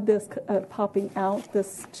we had this popping out,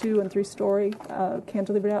 this 2- and 3-story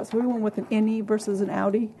cantilevered out, so we went with an innie versus an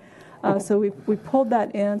outie. So we pulled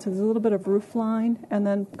that in, so there's a little bit of roof line, and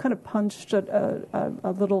then kind of punched a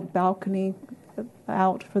little balcony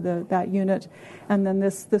out for that unit, and then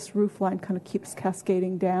this roof line kind of keeps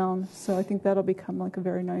cascading down. So I think that'll become like a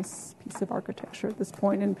very nice piece of architecture at this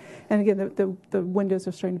point. And again, the windows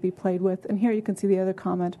are starting to be played with. And here you can see the other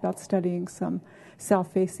comment about studying some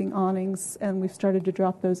south-facing awnings, and we've started to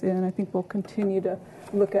drop those in. I think we'll continue to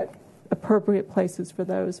look at appropriate places for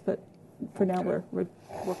those, but for now we're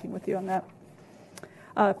working with you on that.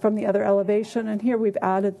 From the other elevation, and here we've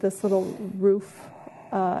added this little roof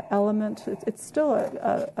element. It's still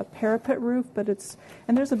a parapet roof, but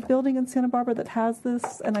and there's a building in Santa Barbara that has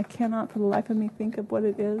this, and I cannot for the life of me think of what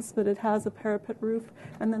it is, but it has a parapet roof,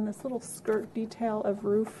 and then this little skirt detail of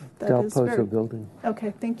roof that Del is Pozo building.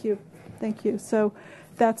 Okay, thank you. So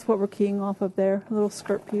that's what we're keying off of there, a little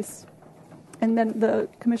skirt piece. And then the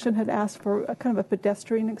commission had asked for a kind of a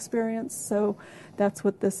pedestrian experience, so that's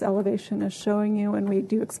what this elevation is showing you. And we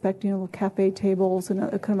do expect, cafe tables and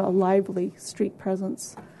a kind of a lively street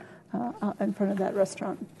presence in front of that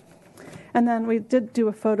restaurant. And then we did do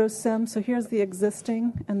a photo sim. So here's the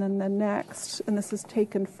existing, and then the next, and this is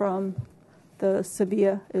taken from the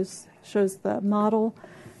Sevilla, shows the model,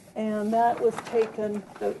 and that was taken.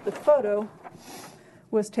 The photo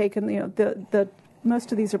was taken. The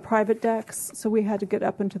most of these are private decks, so we had to get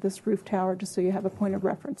up into this roof tower just so you have a point of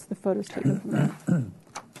reference. The photo's taken from there.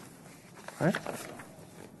 All right.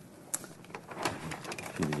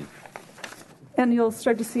 And you'll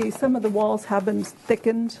start to see some of the walls have been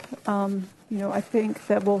thickened. I think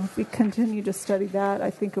that we continue to study that.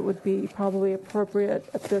 I think it would be probably appropriate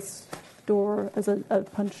at this door as a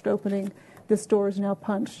punched opening. This door is now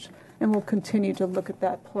punched, and we'll continue to look at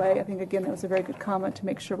that play. I think, again, that was a very good comment to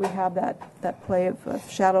make sure we have that play of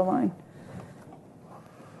shadow line.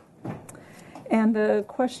 And the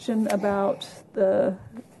question about the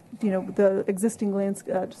existing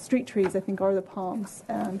street trees, I think, are the palms.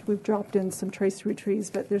 And we've dropped in some tracery trees,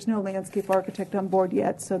 but there's no landscape architect on board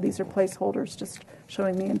yet, so these are placeholders just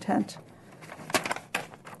showing the intent.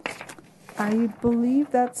 I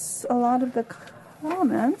believe that's a lot of the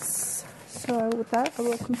comments. So with that, I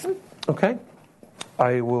will conclude. Okay.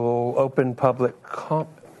 I will open public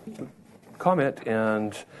comment,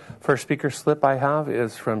 and first speaker slip I have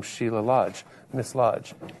is from Sheila Lodge. Miss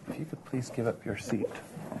Lodge, if you could please give up your seat.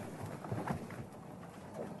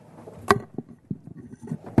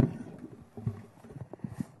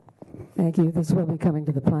 Thank you. This will be coming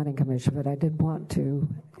to the Planning Commission, but I did want to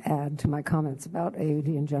add to my comments about AUD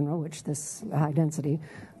in general, which this high density,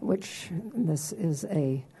 which this is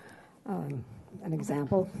an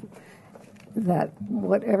example that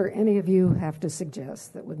whatever any of you have to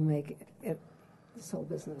suggest that would make this whole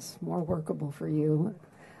business more workable for you,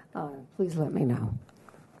 please let me know.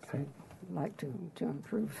 Okay. I'd like to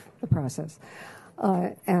improve the process.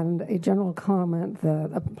 And a general comment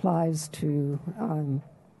that applies to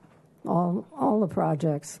all the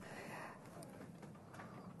projects.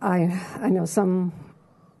 I know some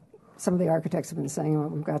of the architects have been saying, well,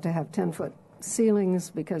 we've got to have 10-foot ceilings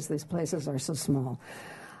because these places are so small.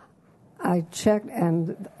 I checked,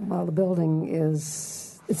 and while the building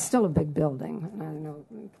it's still a big building, and I know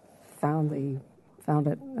found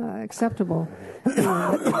it acceptable,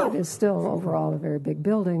 but it is still overall a very big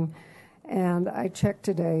building. And I checked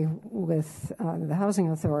today with the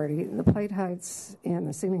Housing Authority. The plate heights and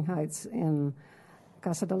the ceiling heights in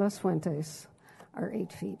Casa de las Fuentes are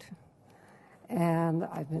 8 feet. And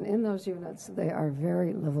I've been in those units. They are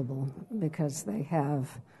very livable because they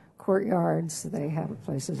have courtyards, they have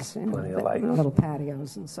places, little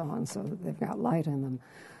patios and so on, so they've got light in them.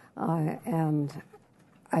 And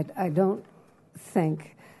I don't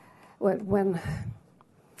think, when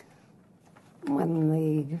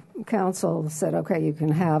the council said, okay, you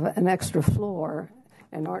can have an extra floor,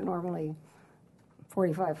 and normally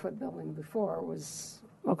 45-foot building before was,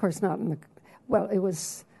 well, of course, not in it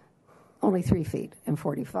was only 3 feet and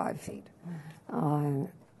 45 feet.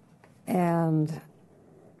 And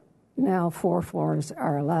now 4 floors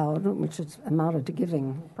are allowed, which is amounted to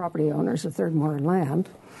giving property owners a third more land,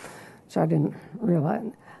 which I didn't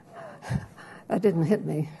realize. That didn't hit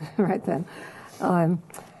me right then.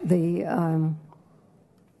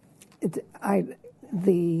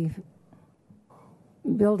 The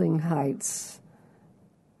building heights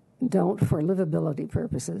don't, for livability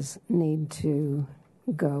purposes, need to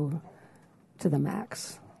go to the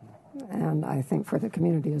max. And I think for the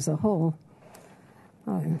community as a whole,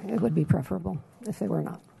 it would be preferable if they were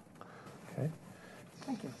not. Okay.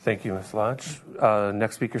 Thank you. Thank you, Ms. Lodge.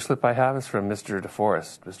 Next speaker slip I have is from Mr.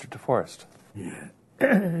 DeForest. Mr. DeForest.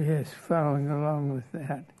 Yes, following along with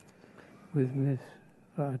that, with Ms.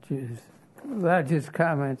 Lodge's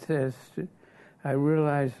comments, as I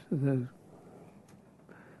realize the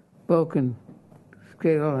bulk and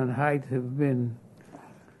scale and height have been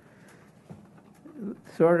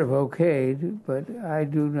sort of okayed, but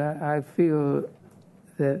I feel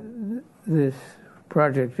that this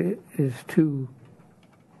project is too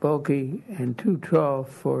bulky and too tall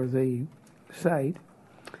for the site.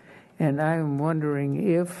 And I'm wondering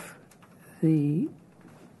if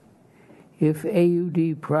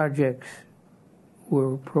AUD projects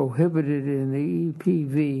were prohibited in the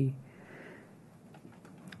EPV,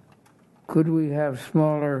 could we have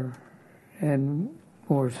smaller and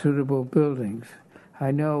more suitable buildings? I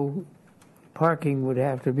know parking would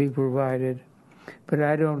have to be provided, but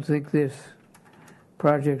I don't think this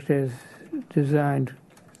project as designed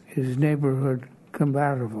is neighborhood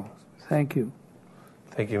compatible. Thank you.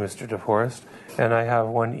 Thank you, Mr. DeForest. And I have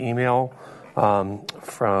one email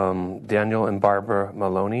from Daniel and Barbara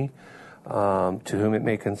Maloney, to whom it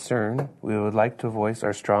may concern. We would like to voice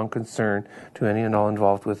our strong concern to any and all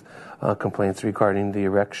involved with complaints regarding the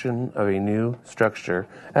erection of a new structure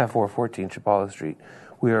at 414 Chapala Street.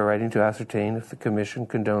 We are writing to ascertain if the Commission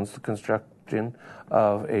condones the construction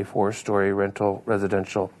of a 4-story rental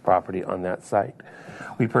residential property on that site.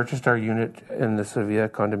 We purchased our unit in the Sevilla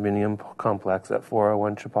condominium complex at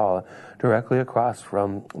 401 Chapala, directly across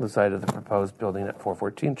from the site of the proposed building at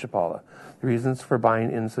 414 Chapala. The reasons for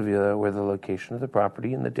buying in Sevilla were the location of the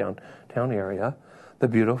property in the downtown area, the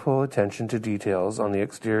beautiful attention to details on the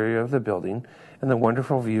exterior of the building, and the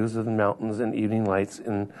wonderful views of the mountains and evening lights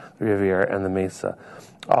in the Riviera and the Mesa.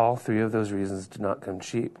 All three of those reasons did not come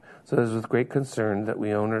cheap. So it is with great concern that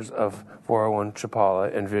we owners of 401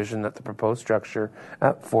 Chapala envision that the proposed structure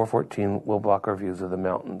at 414 will block our views of the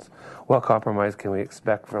mountains. What compromise can we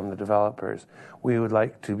expect from the developers? We would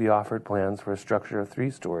like to be offered plans for a structure of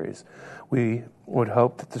 3 stories. We would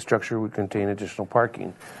hope that the structure would contain additional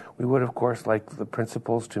parking. We would, of course, like the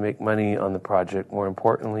principals to make money on the project. More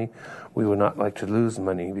importantly, we would not like to lose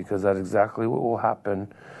money, because that's exactly what will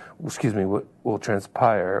happen. What will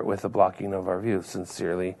transpire with the blocking of our views.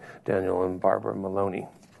 Sincerely, Daniel and Barbara Maloney.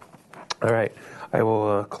 All right, I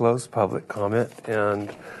will close public comment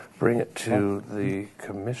and bring it to the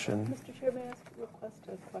Commission. Mr. Chair, may I request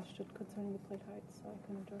a question concerning the plate height so I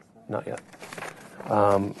can address that? Not yet.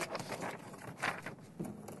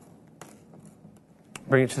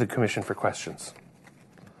 Bring it to the Commission for questions.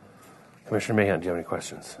 Commissioner Mahan, do you have any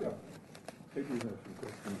questions? Yeah. I do have some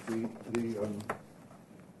questions.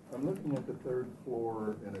 I'm looking at the 3rd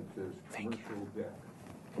floor, and it says commercial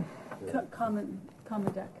deck. Common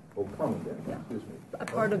deck. Oh, common deck. Yeah. Excuse me. A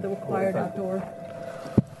part of the required outdoor.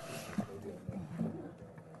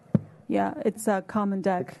 Yeah, it's a common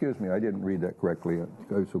deck. Excuse me, I didn't read that correctly.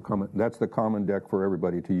 That's the common deck for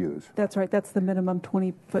everybody to use. That's right. That's the minimum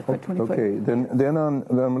 20 foot by 20 foot. Okay. Then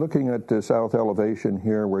I'm looking at the south elevation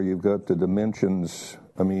here, where you've got the dimensions.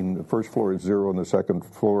 I mean, the first floor is 0, and the second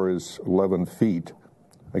floor is 11 feet.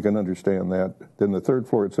 I can understand that. Then the 3rd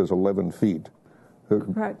floor, it says 11 feet.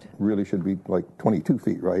 Correct. Really should be like 22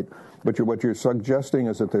 feet, right? But what you're suggesting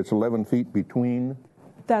is that there's 11 feet between.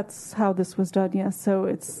 That's how this was done. Yes. So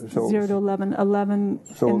it's 0 to 11. 11.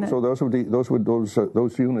 So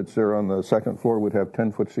those units there on the 2nd floor would have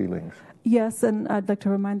 10-foot ceilings. Yes, and I'd like to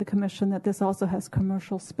remind the Commission that this also has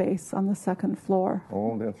commercial space on the 2nd floor.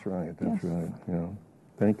 Oh, that's right. That's right. Yeah.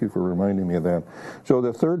 Thank you for reminding me of that. So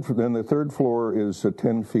the third floor is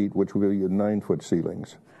 10 feet, which will be 9-foot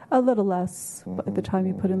ceilings. A little less by the time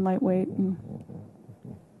you put in lightweight.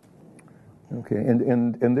 Okay,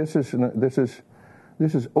 and this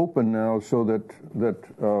is open now, so that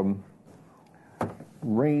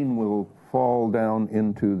rain will fall down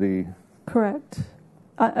into the. Correct,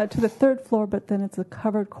 to the 3rd floor, but then it's a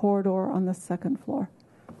covered corridor on the 2nd floor.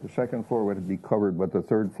 The 2nd floor would be covered, but the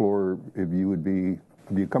 3rd floor, if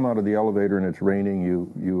you come out of the elevator and it's raining,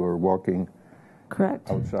 you are walking.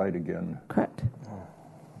 Correct. Outside again. Correct.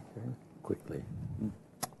 Okay. Quickly.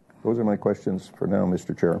 Those are my questions for now,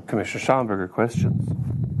 Mr. Chair. Commissioner Schallenberger, questions?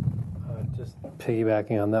 Just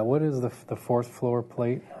piggybacking on that, what is the 4th floor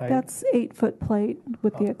plate height? That's 8-foot plate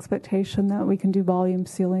with the expectation that we can do volume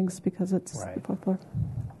ceilings because it's the 4th floor.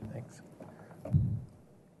 Thanks.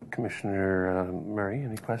 Commissioner Murray,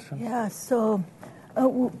 any questions? Yeah, so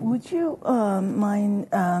Would you mind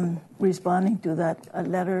responding to that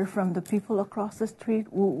letter from the people across the street?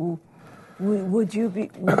 Would you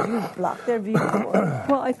block their view?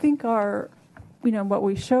 Well, I think what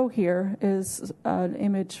we show here is an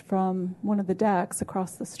image from one of the decks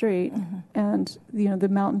across the street, and the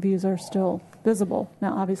mountain views are still visible.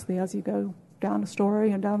 Now, obviously, as you go down a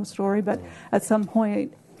story and down a story, but at some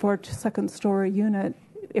point for a second-story unit,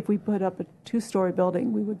 if we put up a two-story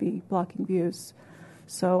building, we would be blocking views.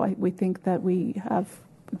 So we think that we have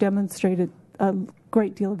demonstrated a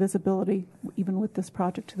great deal of visibility, even with this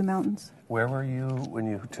project, to the mountains. Where were you when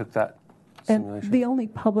you took that simulation? And the only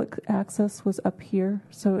public access was up here,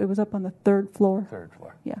 so it was up on the third floor. Third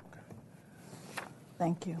floor. Yeah.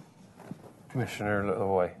 Thank you. Commissioner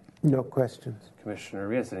Lavoie. No questions. Commissioner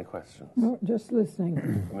Rios, any questions? No, just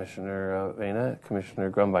listening. Commissioner Vena, Commissioner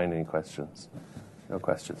Grumbine, any questions? No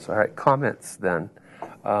questions. All right, comments then.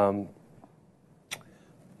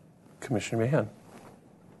 Commissioner Mahan.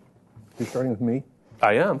 You're starting with me?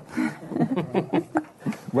 I am.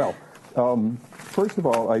 Well, first of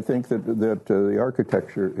all, I think that the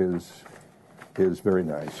architecture is very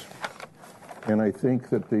nice, and I think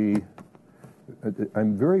that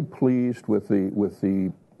I'm very pleased with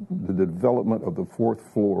the development of the fourth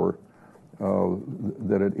floor.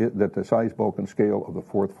 That the size, bulk, and scale of the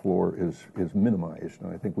fourth floor is minimized,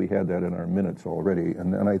 and I think we had that in our minutes already,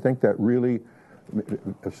 and I think that really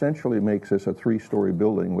essentially makes this a three-story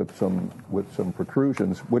building with some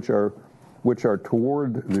protrusions which are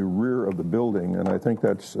toward the rear of the building, and I think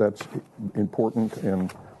that's important,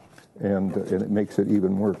 and it makes it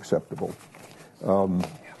even more acceptable.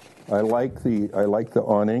 I like the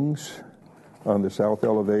awnings on the south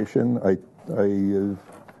elevation.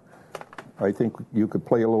 I think you could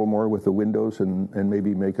play a little more with the windows and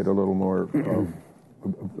maybe make it a little more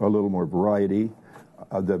variety.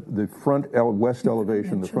 The west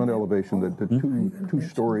elevation, the front elevation, the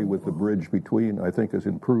two-story with the bridge between, I think, has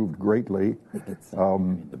improved greatly. That's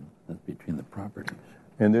between the properties.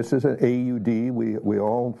 And this is an AUD. We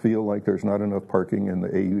all feel like there's not enough parking in the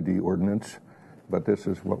AUD ordinance, but this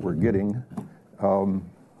is what we're getting.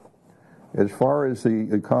 As far as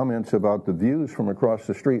the comments about the views from across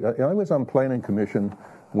the street, I was on Planning Commission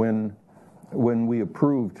when we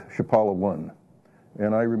approved Chapala 1.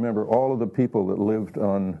 And I remember all of the people that lived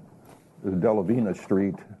on Delavina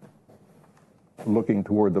Street looking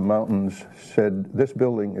toward the mountains said, this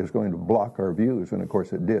building is going to block our views. And of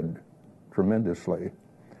course it did, tremendously.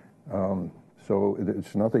 So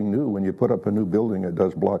it's nothing new. When you put up a new building, it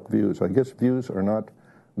does block views. I guess views are not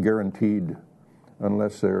guaranteed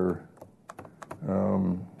unless they're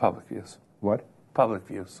public views. What? Public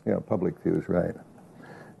views. Yeah, public views, right.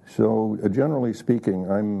 So generally speaking,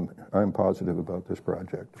 I'm positive about this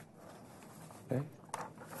project. Okay.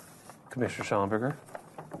 Commissioner Schellenberger.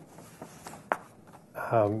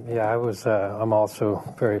 I'm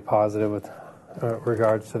also very positive with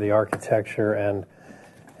regards to the architecture and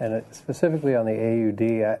specifically on the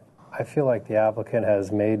AUD. I feel like the applicant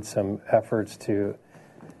has made some efforts to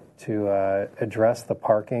address the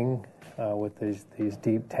parking with these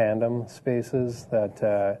deep tandem spaces that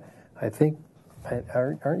I think,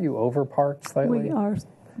 aren't you over-parked slightly? We are.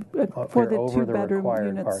 For the two-bedroom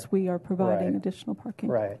units, we are providing additional parking.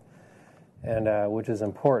 Right. And which is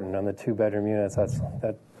important on the two-bedroom units. That's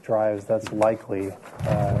likely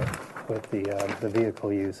with the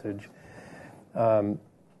vehicle usage.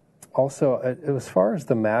 Also, as far as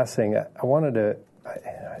the massing, I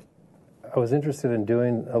was interested in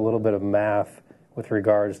doing a little bit of math with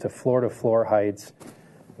regards to floor-to-floor heights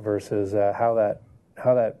versus how that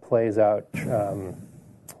plays out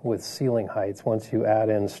with ceiling heights once you add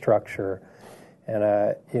in structure. And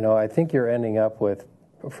I think you're ending up with,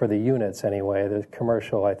 for the units anyway, the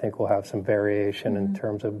commercial I think will have some variation in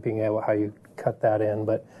terms of being able how you cut that in.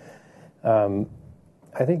 But I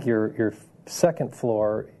think your second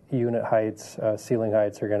floor unit heights, ceiling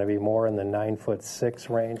heights are going to be more in the 9'6"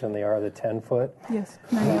 range than they are the 10-foot. Yes,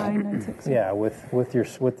 9'9", 9'6". Yeah,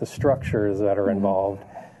 with the structures that are involved.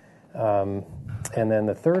 And then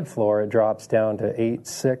the third floor, it drops down to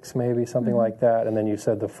 8'6", maybe something like that. And then you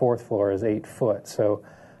said the fourth floor is 8 foot. So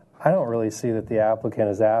I don't really see that the applicant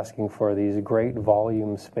is asking for these great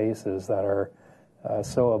volume spaces that are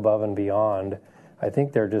so above and beyond. I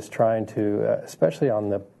think they're just trying to, especially on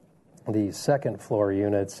the second floor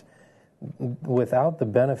units, without the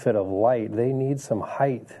benefit of light, they need some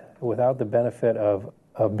height. Without the benefit of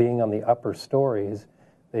being on the upper stories,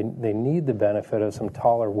 they need the benefit of some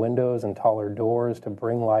taller windows and taller doors to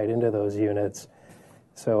bring light into those units.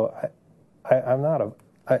 So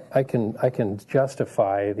I can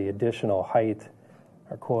justify the additional height,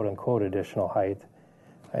 or quote unquote additional height,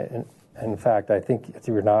 In fact, I think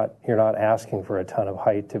you're not asking for a ton of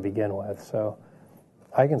height to begin with. So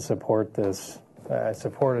I can support this. I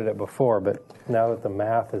supported it before, but now that the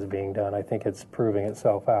math is being done, I think it's proving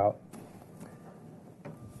itself out.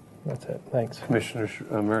 That's it. Thanks. Commissioner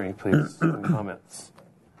Murray, please, any comments?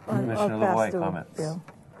 Commissioner LaVoy, comments?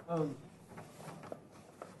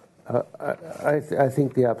 I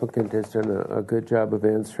think the applicant has done a good job of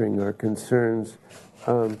answering our concerns.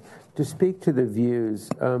 To speak to the views,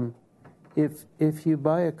 if you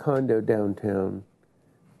buy a condo downtown,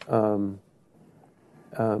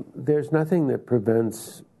 there's nothing that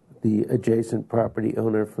prevents the adjacent property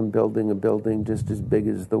owner from building a building just as big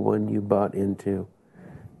as the one you bought into.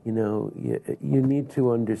 You know, you need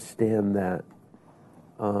to understand that.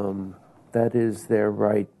 That is their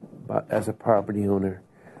right as a property owner.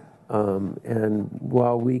 And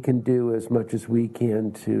while we can do as much as we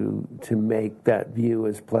can to make that view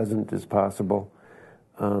as pleasant as possible,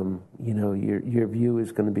 you know, your view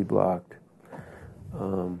is going to be blocked,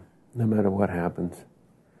 no matter what happens.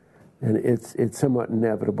 And it's somewhat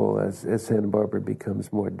inevitable as Santa Barbara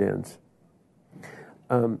becomes more dense.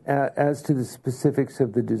 As to the specifics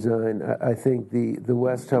of the design, I think the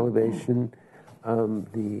west elevation,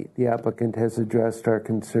 the applicant has addressed our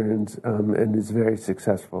concerns and is very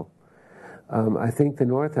successful. I think the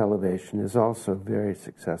north elevation is also very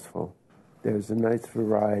successful. There's a nice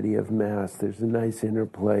variety of mass. There's a nice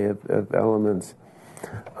interplay of elements.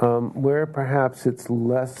 Where perhaps it's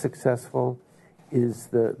less successful is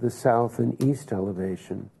the south and east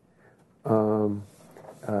elevation. The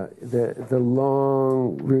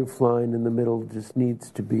long roof line in the middle just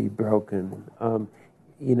needs to be broken.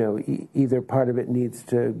 You know, either part of it needs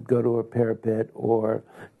to go to a parapet or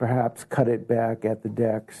perhaps cut it back at the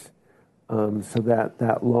decks so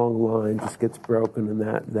that long line just gets broken and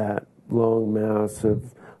that long mass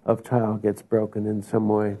of tile gets broken in some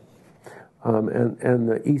way. And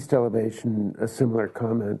the east elevation, a similar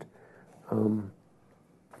comment.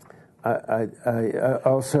 I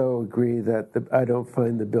also agree that I don't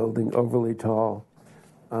find the building overly tall.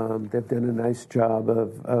 They've done a nice job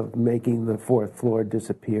of making the fourth floor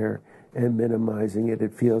disappear and minimizing it.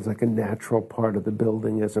 It feels like a natural part of the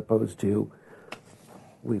building as opposed to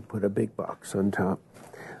we put a big box on top.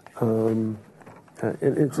 The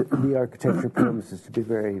architecture promises to be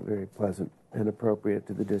very, very pleasant and appropriate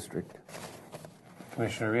to the district.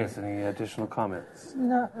 Commissioner Rios, any additional comments?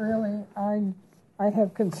 Not really. I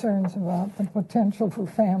have concerns about the potential for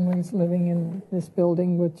families living in this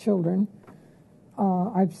building with children.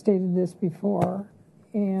 I've stated this before,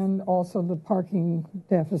 and also the parking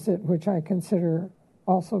deficit, which I consider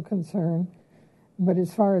also concern. But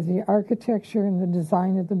as far as the architecture and the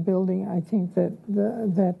design of the building, I think that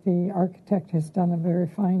the architect has done a very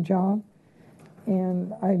fine job.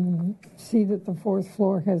 And I see that the fourth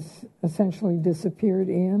floor has essentially disappeared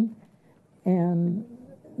in, and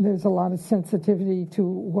there's a lot of sensitivity to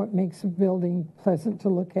what makes a building pleasant to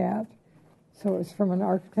look at. So as from an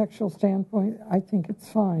architectural standpoint, I think it's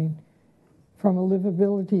fine. From a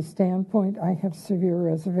livability standpoint, I have severe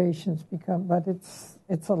reservations, but it's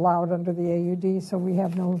allowed under the AUD, so we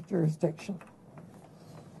have no jurisdiction.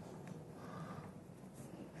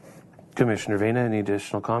 Commissioner Vena, any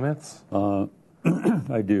additional comments? I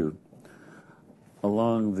do.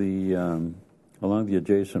 Along the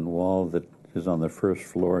adjacent wall that is on the first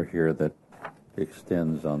floor here that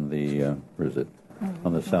extends on the where is it?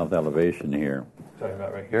 On the south elevation here. Talking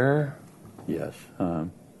about right here? Yes.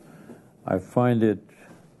 I find it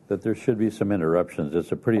that there should be some interruptions.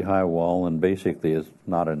 It's a pretty high wall, and basically it's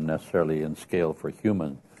not necessarily in scale for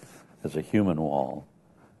human. It's a human wall,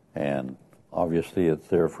 and obviously it's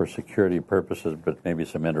there for security purposes, but maybe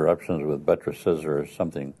some interruptions with buttresses or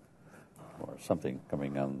something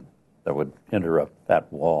coming on that would interrupt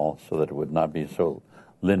that wall so that it would not be so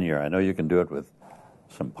linear. I know you can do it with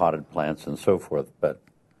some potted plants and so forth, but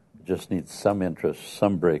it just needs some interest,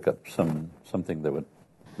 some breakup, something that would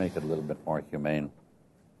make it a little bit more humane.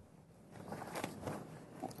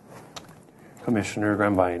 Commissioner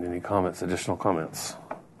Grambine, any comments, additional comments?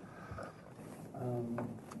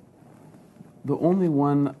 The only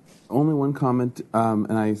one comment,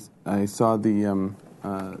 and I saw the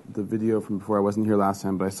video from before. I wasn't here last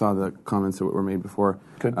time, but I saw the comments that were made before.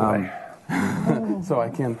 Goodbye.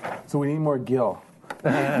 So we need more Gil.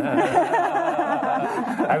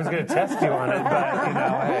 I was going to test you on it, but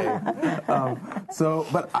hey.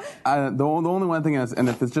 The only one thing is, and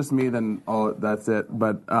if it's just me, then that's it.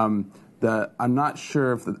 But I'm not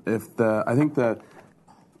sure if I think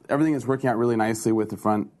everything is working out really nicely with the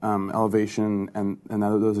front elevation and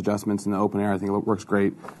those adjustments in the open air. I think it works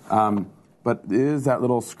great. But it is that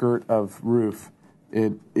little skirt of roof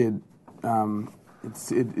it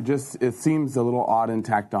seems a little odd and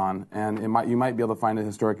tacked on, and you might be able to find a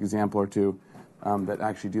historic example or two that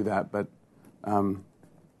actually do that. But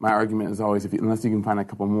my argument is always, unless you can find a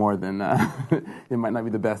couple more, then it might not be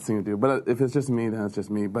the best thing to do. But if it's just me, then it's just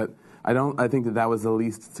me. But I think that was the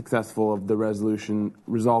least successful of the resolution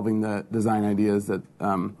resolving the design ideas that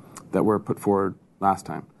were put forward last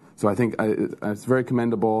time. So I think it's very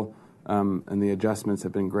commendable, and the adjustments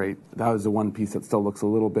have been great. That was the one piece that still looks a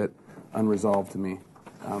little bit unresolved to me,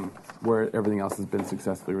 where everything else has been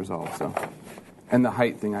successfully resolved. So, and the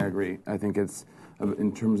height thing, I agree. I think it's,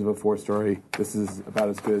 in terms of a 4-story, this is about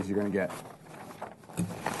as good as you're going to get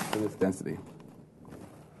for this density.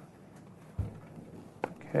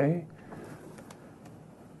 Okay.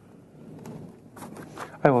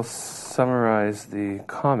 I will summarize the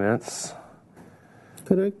comments.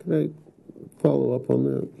 Could I follow up on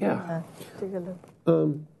that? Yeah. Take a look.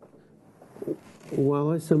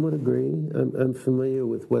 While I somewhat agree, I'm familiar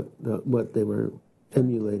with what they were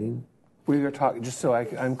emulating. We were talking, just so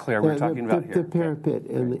I'm clear, we're talking about here. The parapet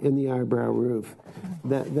and the eyebrow roof.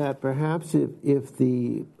 That perhaps if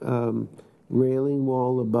the railing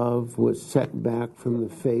wall above was set back from the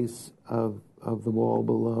face of the wall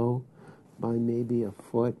below by maybe a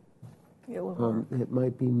foot, it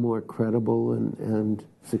might be more credible and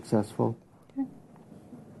successful. Okay.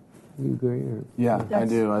 You agree? Or? Yeah, I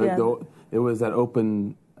do. It was that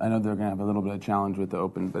open. I know they're going to have a little bit of challenge with the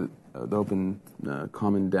open,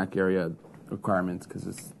 common deck area requirements because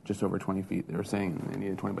it's just over 20 feet. They were saying they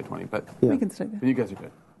needed 20 by 20, but we can stay there. You guys are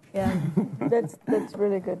good. Yeah, that's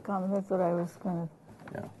really good comment. That's what I was going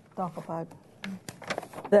to talk about.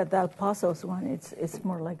 That El Paso's one, it's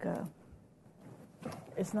more like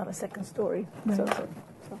it's not a second story. Right. So.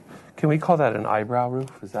 Can we call that an eyebrow roof?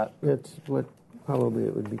 Is that? That's what probably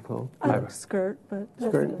it would be called. Skirt, but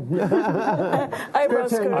skirt. Eyebrow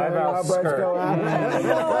skirt. Eyebrow skirt.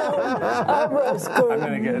 Eyebrow skirt. I'm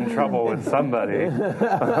going to get in trouble with somebody. Is that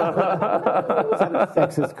a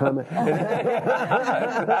sexist comment?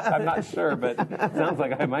 I'm not sure, but it sounds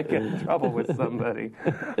like I might get in trouble with somebody.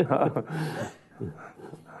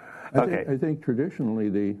 Okay. I think traditionally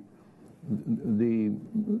the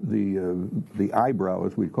eyebrow,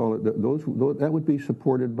 as we call it, those that would be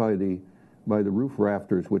supported by the roof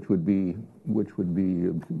rafters, which would be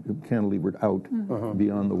cantilevered out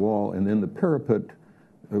beyond the wall, and then the parapet,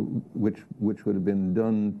 which would have been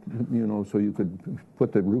done, so you could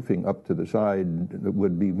put the roofing up to the side. It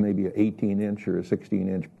would be maybe an 18-inch or a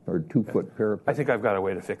 16-inch or 2-foot parapet. I think I've got a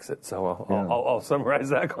way to fix it, so I'll summarize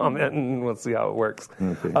that comment and we'll see how it works.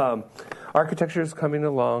 Okay. Architecture is coming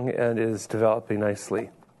along and is developing nicely.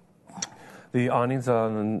 The awnings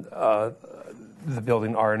on the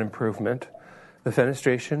building are an improvement. The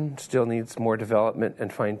fenestration still needs more development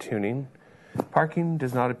and fine-tuning. Parking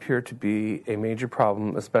does not appear to be a major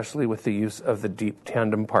problem, especially with the use of the deep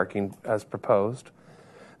tandem parking as proposed.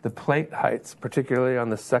 The plate heights, particularly on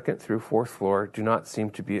the 2nd through 4th floor, do not seem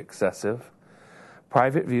to be excessive.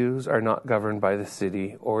 Private views are not governed by the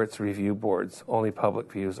city or its review boards. Only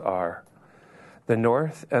public views are. The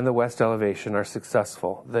north and the west elevation are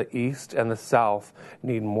successful. The east and the south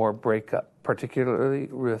need more breakup, particularly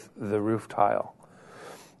with the roof tile.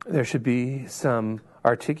 There should be some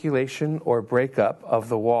articulation or breakup of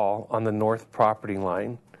the wall on the north property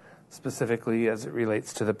line, specifically as it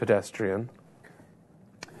relates to the pedestrian.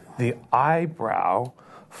 The eyebrow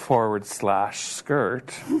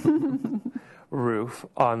 /skirt roof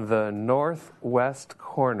on the northwest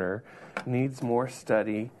corner needs more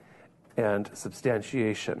study and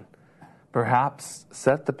substantiation. Perhaps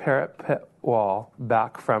set the parapet wall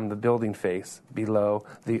back from the building face below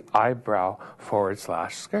the eyebrow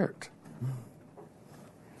 /skirt.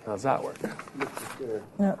 How's that work?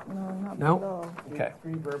 No, not below. Okay.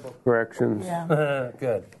 Free verbal corrections. Yeah.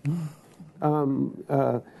 Good.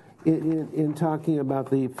 In talking about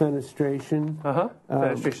the fenestration,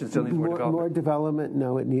 fenestration still needs more development. More development?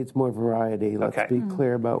 No, it needs more variety. Let's be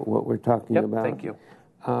clear about what we're talking about. Thank you.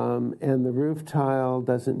 And the roof tile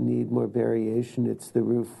doesn't need more variation. It's the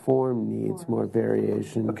roof form needs more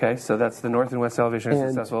variation. Okay, so that's the north and west elevation is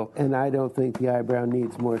successful. And I don't think the eyebrow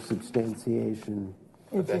needs more substantiation.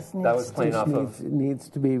 It just needs that was playing off of. It needs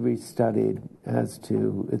to be restudied as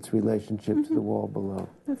to its relationship to the wall below.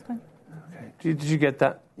 That's fine. Okay. Did you get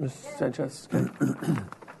that, Ms. Sanchez? This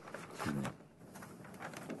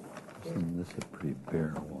is a pretty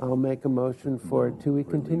bare wall. I'll make a motion for a 2-week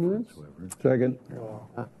continuance. Second.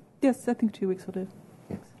 Yes, I think 2 weeks will do.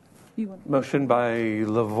 Yes. Motion by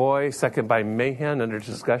Lavoie, second by Mahan. Under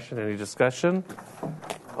discussion. Any discussion?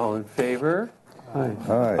 All in favor? Aye.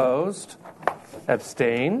 Opposed?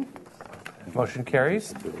 Abstain? Motion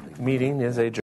carries. Meeting is adjourned.